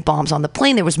must have been bombs on the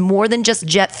plane. There was more than just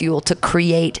jet fuel to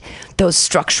create those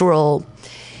structural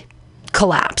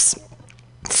collapse.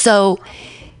 So...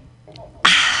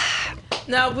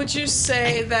 Now, would you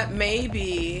say that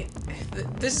maybe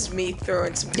this is me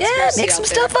throwing some make some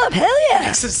stuff up? Hell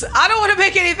yeah! I don't want to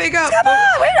make anything up. Come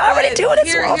on, we're already doing it.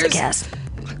 For Alta-Cast.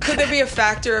 Could there be a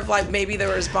factor of like maybe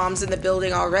there was bombs in the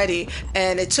building already,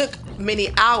 and it took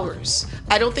many hours?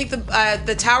 I don't think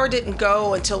the tower didn't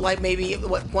go until like maybe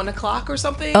 1 o'clock or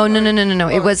something. Oh no!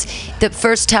 It was the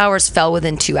first towers fell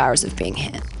within 2 hours of being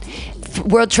hit.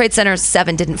 World Trade Center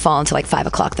 7 didn't fall until like 5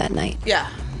 o'clock that night. Yeah.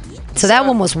 So that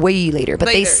one was way later, but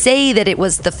they say that it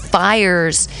was the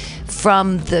fires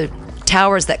from the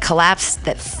towers that collapsed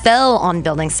that fell on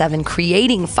Building 7,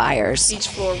 creating fires. Each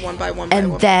floor, one by one.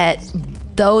 And that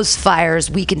those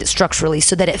fires weakened it structurally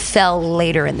so that it fell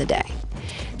later in the day.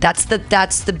 That's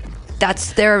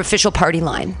their official party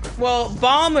line. Well,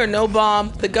 bomb or no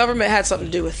bomb, the government had something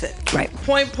to do with it. Right.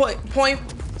 Point.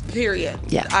 Period.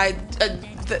 Yeah.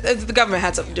 The government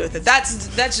had something to do with it.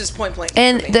 That's just point blank.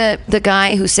 And the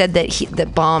guy who said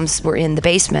that bombs were in the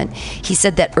basement, he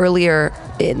said that earlier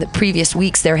in the previous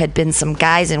weeks there had been some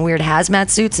guys in weird hazmat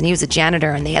suits, and he was a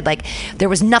janitor, and they had there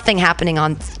was nothing happening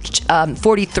on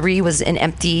 43 was an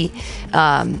empty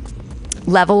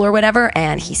level or whatever,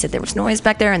 and he said there was noise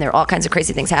back there and there were all kinds of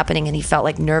crazy things happening, and he felt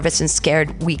like nervous and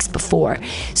scared weeks before.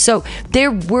 So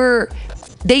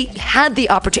they had the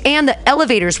opportunity, and the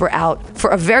elevators were out for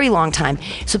a very long time.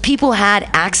 So people had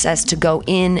access to go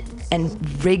in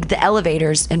and rig the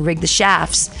elevators and rig the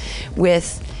shafts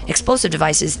with explosive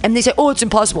devices. And they say, oh, it's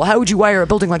impossible. How would you wire a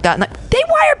building like that? And they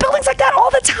wire buildings like that all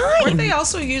the time. Weren't they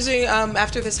also using,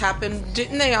 after this happened,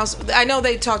 didn't they also, I know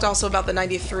they talked also about the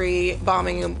 93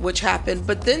 bombing which happened,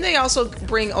 but didn't they also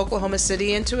bring Oklahoma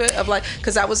City into it?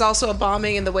 Because that was also a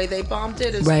bombing in the way they bombed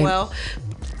it as well.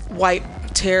 White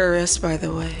terrorists, by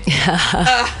the way.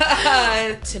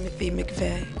 Timothy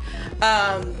McVeigh.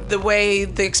 The way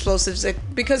the explosives,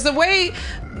 because the way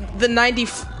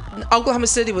Oklahoma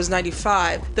City was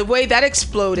 95, the way that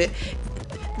exploded,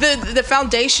 the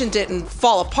foundation didn't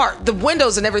fall apart. The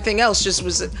windows and everything else just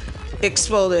was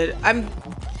exploded. I'm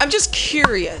just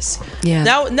curious. Yeah.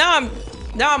 Now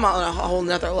I'm on a whole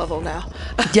nother level now.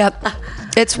 Yep.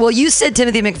 You said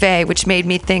Timothy McVeigh, which made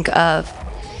me think of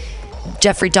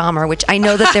Jeffrey Dahmer, which I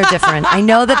know that they're different. I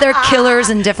know that they're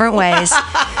killers in different ways.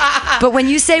 But when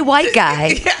you say white guy,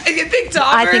 you think Dahmer?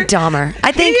 I think Dahmer.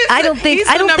 I don't think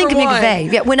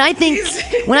McVeigh. Yeah, when I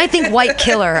think white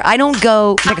killer, I don't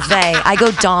go McVeigh. I go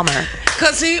Dahmer.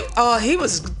 Cause he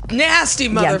was nasty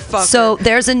motherfucker. Yeah. So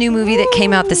there's a new movie that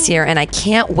came out this year, and I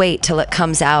can't wait till it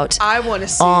comes out. I want to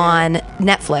see on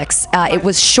Netflix. It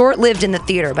was short-lived in the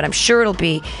theater, but I'm sure it'll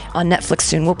be on Netflix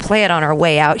soon. We'll play it on our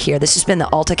way out here. This has been the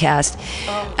Alta-Cast.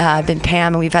 Been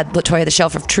Pam, and we've had Latoya, the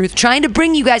Shelf of Truth, trying to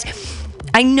bring you guys.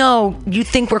 I know you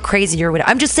think we're crazy or whatever.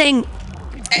 I'm just saying.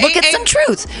 Look at some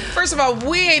truth. First of all,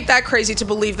 we ain't that crazy to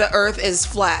believe the Earth is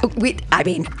flat.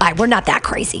 We're not that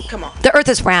crazy. Come on. The Earth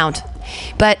is round.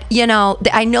 But,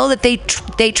 I know that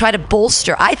they try to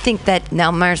bolster. I think that,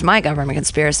 now there's my government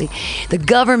conspiracy. The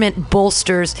government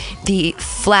bolsters the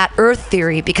flat Earth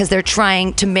theory because they're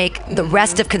trying to make the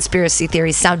rest of conspiracy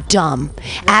theories sound dumb.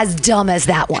 As dumb as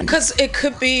that one. Because it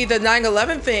could be the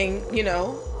 9/11 thing,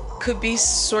 could be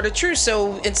sort of true.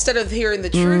 So instead of hearing the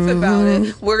truth about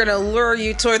it, we're gonna lure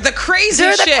you toward the crazy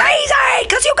shit. They're the crazy,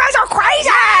 because you guys are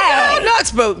crazy.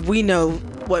 Nuts, but we know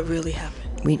what really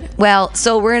happened.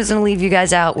 So we're just going to leave you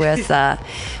guys out with,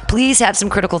 please have some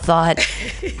critical thought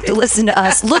to listen to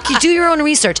us. Look, you do your own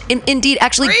research. Indeed,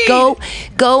 actually go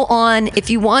on, if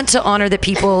you want to honor the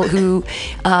people who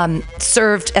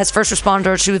served as first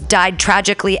responders who have died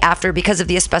tragically because of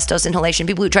the asbestos inhalation,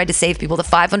 people who tried to save people, the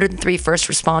 503 first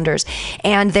responders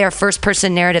and their first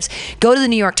person narratives. Go to the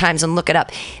New York Times and look it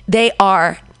up. They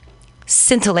are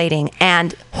scintillating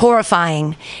and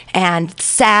horrifying and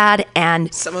sad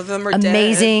and some of them are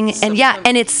amazing dead.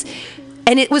 And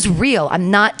it was real. I'm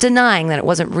not denying that it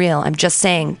wasn't real. I'm just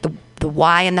saying the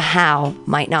why and the how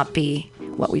might not be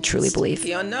what we truly believe.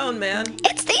 The unknown, man.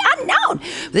 It's the unknown.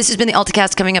 This has been the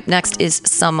Alta-Cast. Coming up next is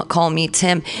Some Call Me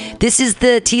Tim. This is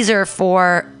the teaser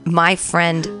for My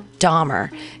Friend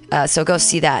Dahmer. So go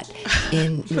see that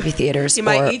in movie theaters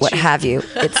or what have you.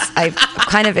 I'm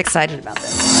kind of excited about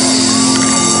this.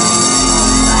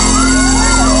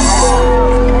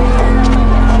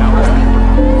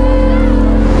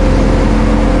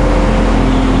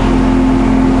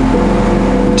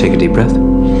 Take a deep breath.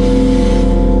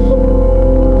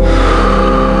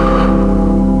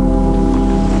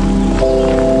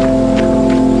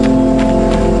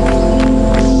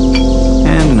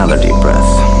 And another deep breath.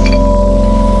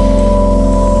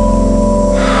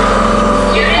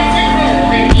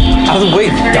 Out of the way,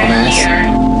 dumbass.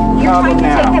 You're trying to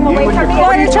take them away from me.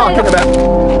 What are you talking about?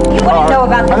 You wouldn't know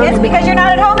about the kids because you're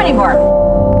not at home anymore.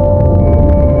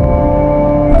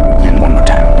 And one more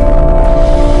time.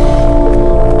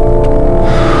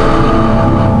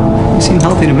 You seem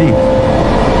healthy to me.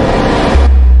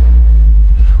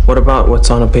 What about what's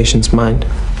on a patient's mind?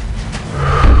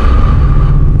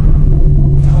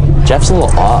 Jeff's a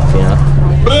little off, you know?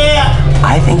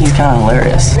 I think he's kind of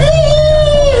hilarious.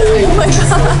 Oh my God.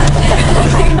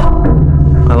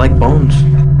 I like bones.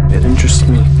 It interests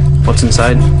me. What's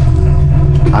inside?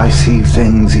 I see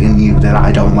things in you that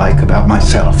I don't like about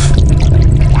myself.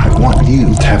 I want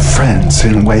you to have friends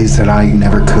in ways that I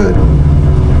never could.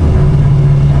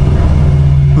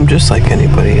 I'm just like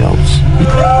anybody else.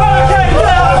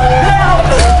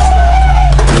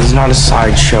 He's not a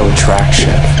sideshow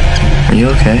attraction. Are you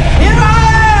okay?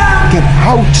 Get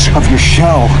out of your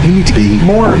shell. You need to be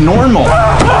more normal.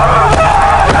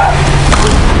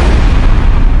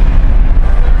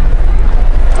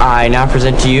 I now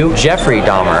present to you Jeffrey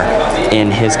Dahmer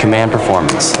in his command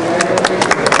performance.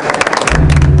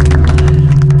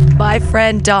 My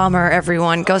Friend Dahmer,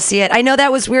 everyone. Go see it. I know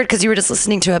that was weird because you were just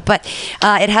listening to it, but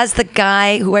it has the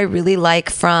guy who I really like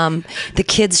from the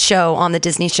kids show on the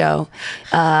Disney show.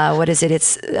 What is it?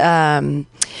 It's...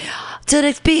 Did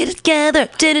it be together?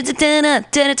 Did it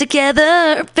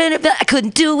together? I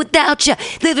couldn't do it without you.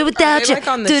 Live it without you. Like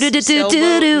on the sailboat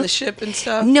and the ship and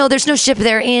stuff. No, there's no ship.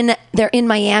 They're in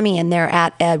Miami and they're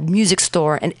at a music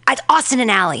store and it's Austin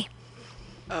and Ally.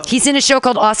 Oh. He's in a show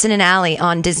called Austin and Ally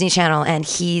on Disney Channel, and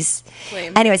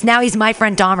anyways, now he's My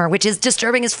Friend Dahmer, which is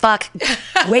disturbing as fuck.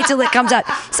 Wait till it comes out.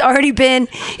 It's already been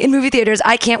in movie theaters.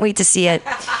 I can't wait to see it.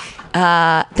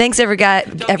 Thanks,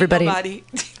 everybody.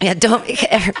 Yeah, don't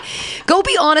go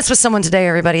be honest with someone today,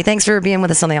 everybody. Thanks for being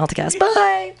with us on the Alta-Cast.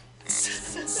 Bye.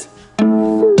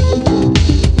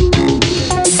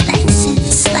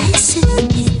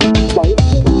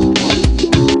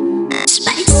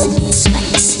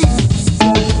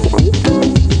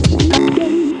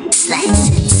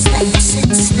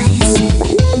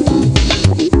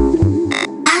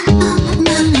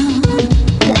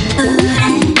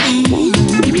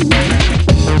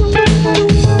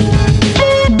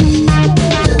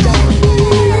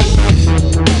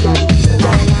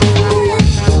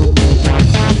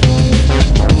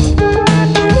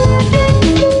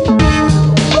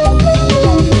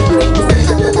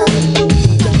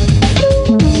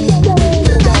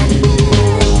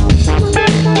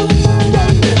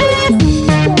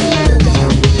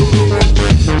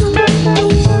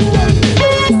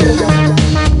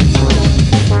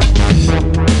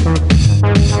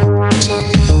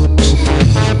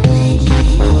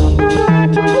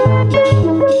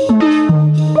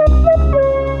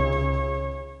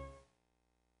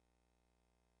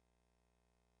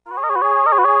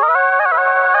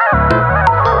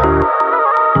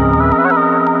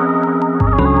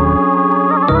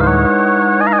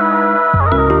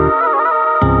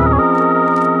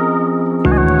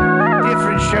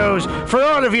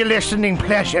 Listening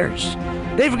pleasures.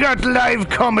 They've got live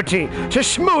comedy to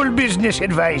small business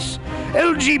advice,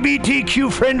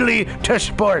 LGBTQ friendly to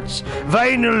sports,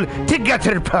 vinyl to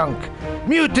gutter punk.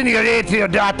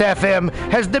 MutinyRadio.fm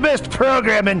has the best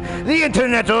programming the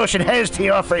internet ocean has to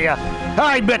offer ya.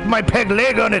 I bet my peg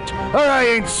leg on it, or I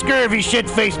ain't scurvy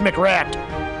shit-faced McRat.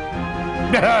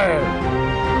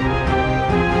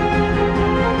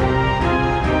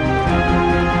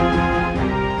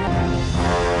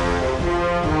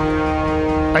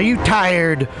 Are you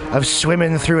tired of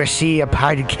swimming through a sea of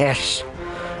podcasts?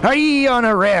 Are ye on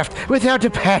a raft without a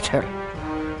paddle?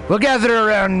 Well, gather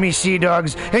around me, sea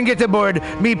dogs, and get aboard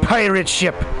me pirate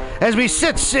ship as we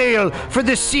set sail for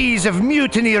the seas of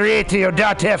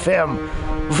MutinyRadio.fm.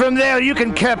 From there, you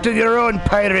can captain your own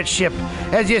pirate ship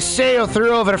as you sail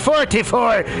through over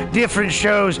 44 different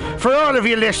shows for all of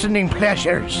your listening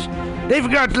pleasures.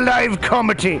 They've got live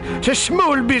comedy to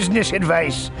small business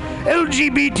advice,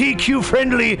 LGBTQ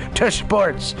friendly to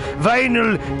sports,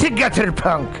 vinyl to gutter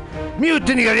punk.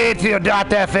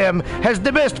 MutinyRadio.fm has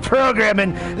the best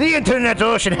programming the internet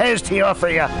ocean has to offer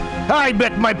you. I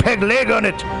bet my peg leg on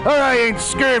it, or I ain't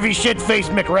scurvy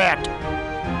shit-faced McRat.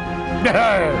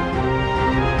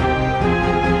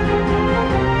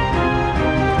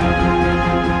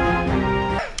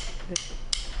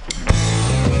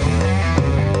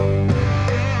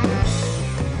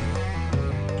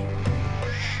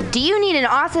 Do you need an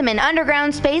awesome and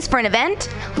underground space for an event?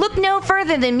 Look no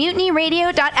further than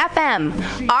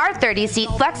MutinyRadio.fm. Our 30-seat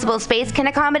flexible space can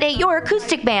accommodate your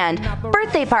acoustic band,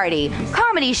 birthday party,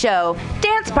 comedy show,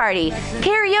 dance party,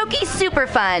 karaoke super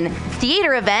fun,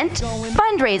 theater event,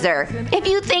 fundraiser. If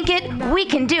you think it, we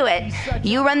can do it.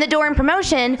 You run the door and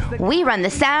promotion, we run the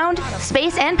sound,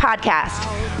 space, and podcast.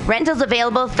 Rentals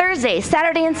available Thursday,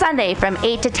 Saturday, and Sunday from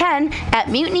 8 to 10 at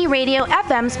Mutiny Radio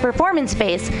FM's performance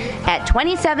space at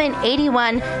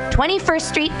 2781 21st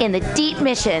Street in the Deep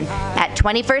Mission at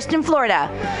 21st in Florida.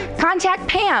 Contact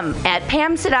Pam at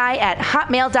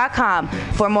pamsadai@hotmail.com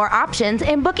for more options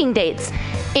and booking dates.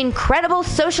 Incredible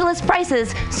socialist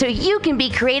prices so you can be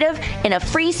creative in a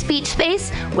free speech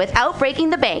space without breaking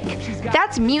the bank.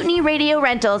 That's Mutiny Radio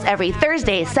Rentals every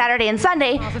Thursday, Saturday, and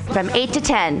Sunday from 8 to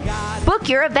 10. Book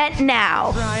your event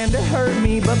now. Trying to hurt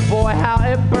me, but boy, how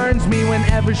it burns me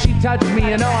whenever she touches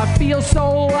me. And oh, I feel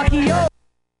so lucky. Oh.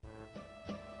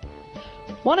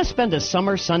 Want to spend a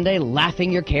summer Sunday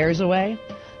laughing your cares away?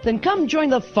 Then come join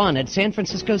the fun at San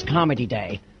Francisco's Comedy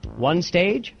Day. One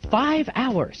stage, 5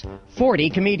 hours, 40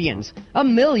 comedians,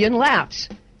 1 million laughs,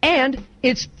 and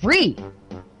it's free!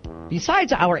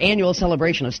 Besides our annual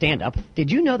celebration of stand-up,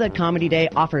 did you know that Comedy Day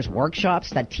offers workshops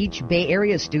that teach Bay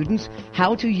Area students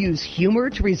how to use humor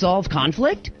to resolve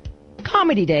conflict?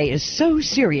 Comedy Day is so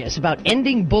serious about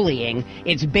ending bullying,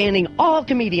 it's banning all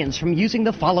comedians from using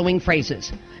the following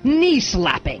phrases: knee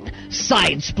slapping,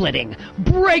 side splitting,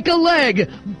 break a leg,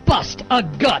 bust a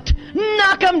gut,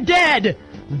 knock 'em dead.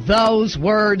 Those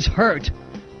words hurt.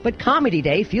 But Comedy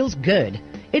Day feels good.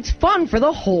 It's fun for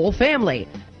the whole family.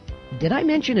 Did I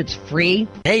mention it's free?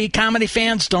 Hey, comedy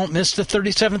fans, don't miss the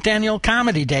 37th Annual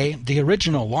Comedy Day, the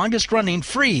original longest-running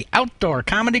free outdoor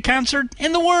comedy concert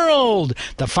in the world.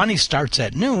 The Funny starts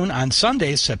at noon on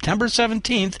Sunday, September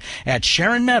 17th at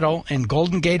Sharon Meadow in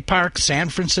Golden Gate Park, San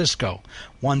Francisco.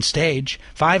 One stage,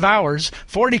 5 hours,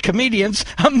 40 comedians,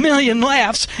 1 million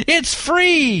laughs. It's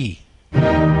free!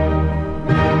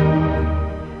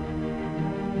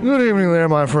 Good evening there,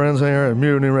 my friends here at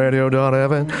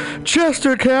MutinyRadio.fm.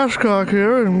 Chester Cashcock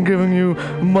here, and giving you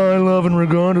my love and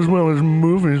regard as well as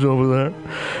movies over there.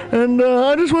 And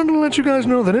I just wanted to let you guys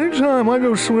know that anytime I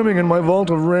go swimming in my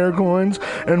vault of rare coins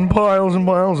and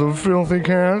piles of filthy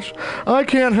cash, I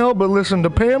can't help but listen to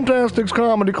Pamtastic's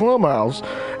Comedy Clubhouse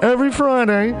every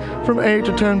Friday from 8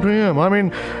 to 10 p.m. I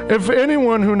mean, if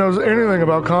anyone who knows anything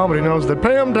about comedy knows that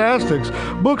Pamtastics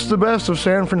books the best of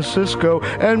San Francisco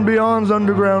and beyond's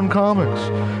underground comics.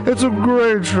 It's a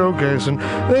great showcase, and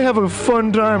they have a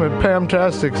fun time at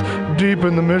Pamtastics deep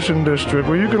in the Mission District,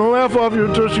 where you can laugh off your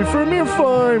tushy for a mere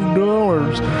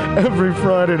 $5 every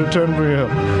Friday to 10 p.m.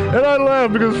 And I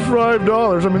laugh because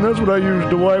 $5, I mean, that's what I use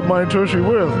to wipe my tushy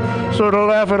with. So to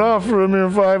laugh it off for a mere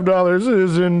 $5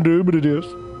 is indubitious.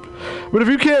 But if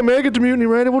you can't make it to Mutiny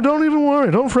Radio, well, don't even worry.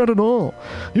 Don't fret at all.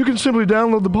 You can simply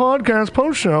download the podcast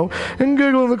post-show and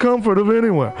giggle in the comfort of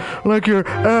anywhere, like your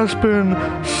Aspen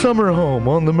summer home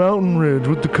on the mountain ridge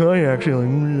with the kayak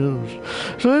feeling.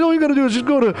 So all you got to do is just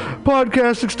go to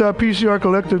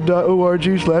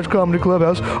podcastics.pcrcollective.org/comedy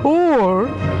clubhouse, or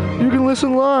you can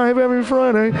listen live every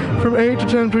Friday from 8 to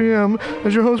 10 p.m.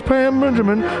 as your host Pam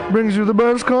Benjamin brings you the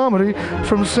best comedy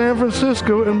from San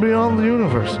Francisco and beyond the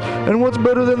universe. And what's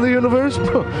better than the universe?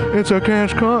 It's a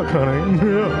cash cock, honey.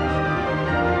 Yeah.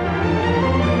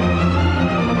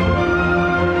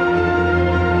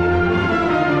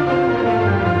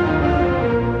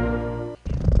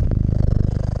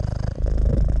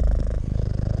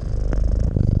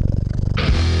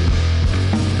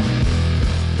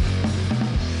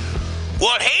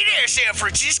 Well, hey there, San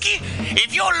Francisco.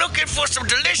 If you're looking for some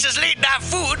delicious late-night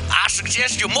food, I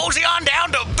suggest you mosey on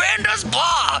down to Bender's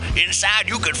Bar. Inside,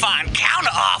 you can find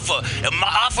counter offer,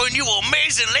 offering you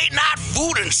amazing late-night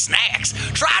food and snacks.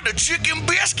 Try the chicken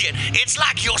biscuit. It's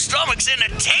like your stomach's in a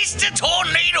tasty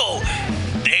tornado.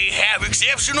 They have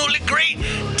exceptionally great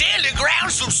daily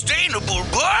ground sustainable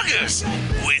burgers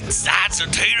with sides of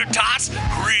tater tots,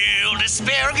 grilled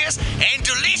asparagus, and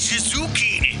delicious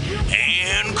zucchini,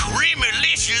 and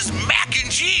creamy-licious mac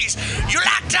and cheese. You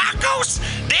like tacos?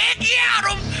 They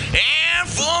got them. And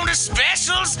from the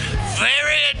specials,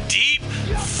 very deep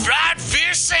fried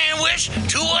fish sandwich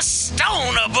to a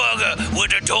stoner burger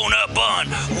with a donut bun.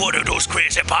 What are those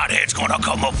crazy potheads gonna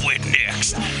come up with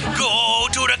next? Go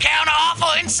to the counter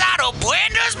offer inside of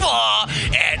Bender's Bar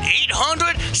at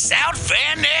 800 South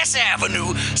Van Ness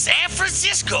Avenue, San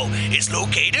Francisco. It's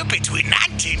located between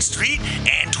 19th Street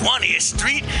and 20th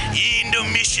Street in the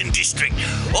Mission District.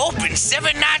 Open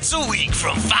 7 nights a week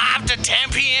from 5 to 10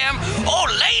 p.m. or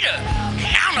later.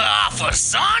 Counter offer,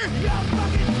 son.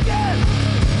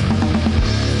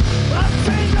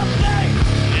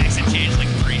 The accent changed like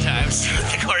 3 times through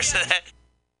the course of that.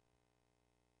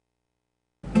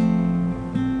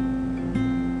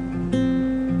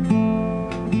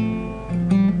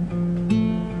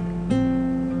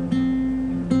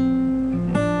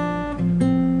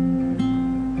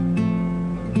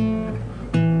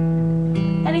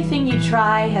 Anything you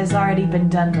try has already been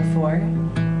done before,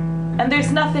 and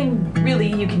there's nothing really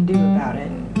you can do about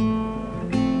it.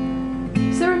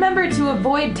 So remember to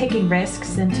avoid taking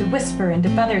risks and to whisper into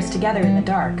feathers together in the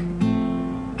dark.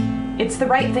 It's the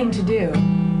right thing to do,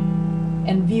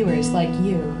 and viewers like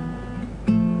you.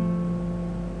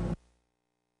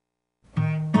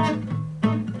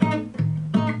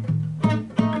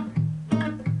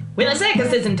 When a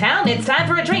circus is in town, it's time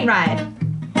for a train ride.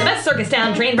 The best circus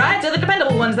town train rides are the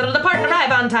dependable ones that'll depart and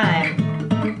arrive on time.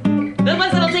 The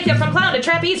ones that'll take you from clown to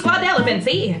trapeze, quad to elephant,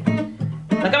 see?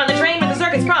 They'll come on the train with the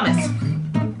circus promise.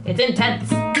 It's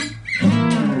intense.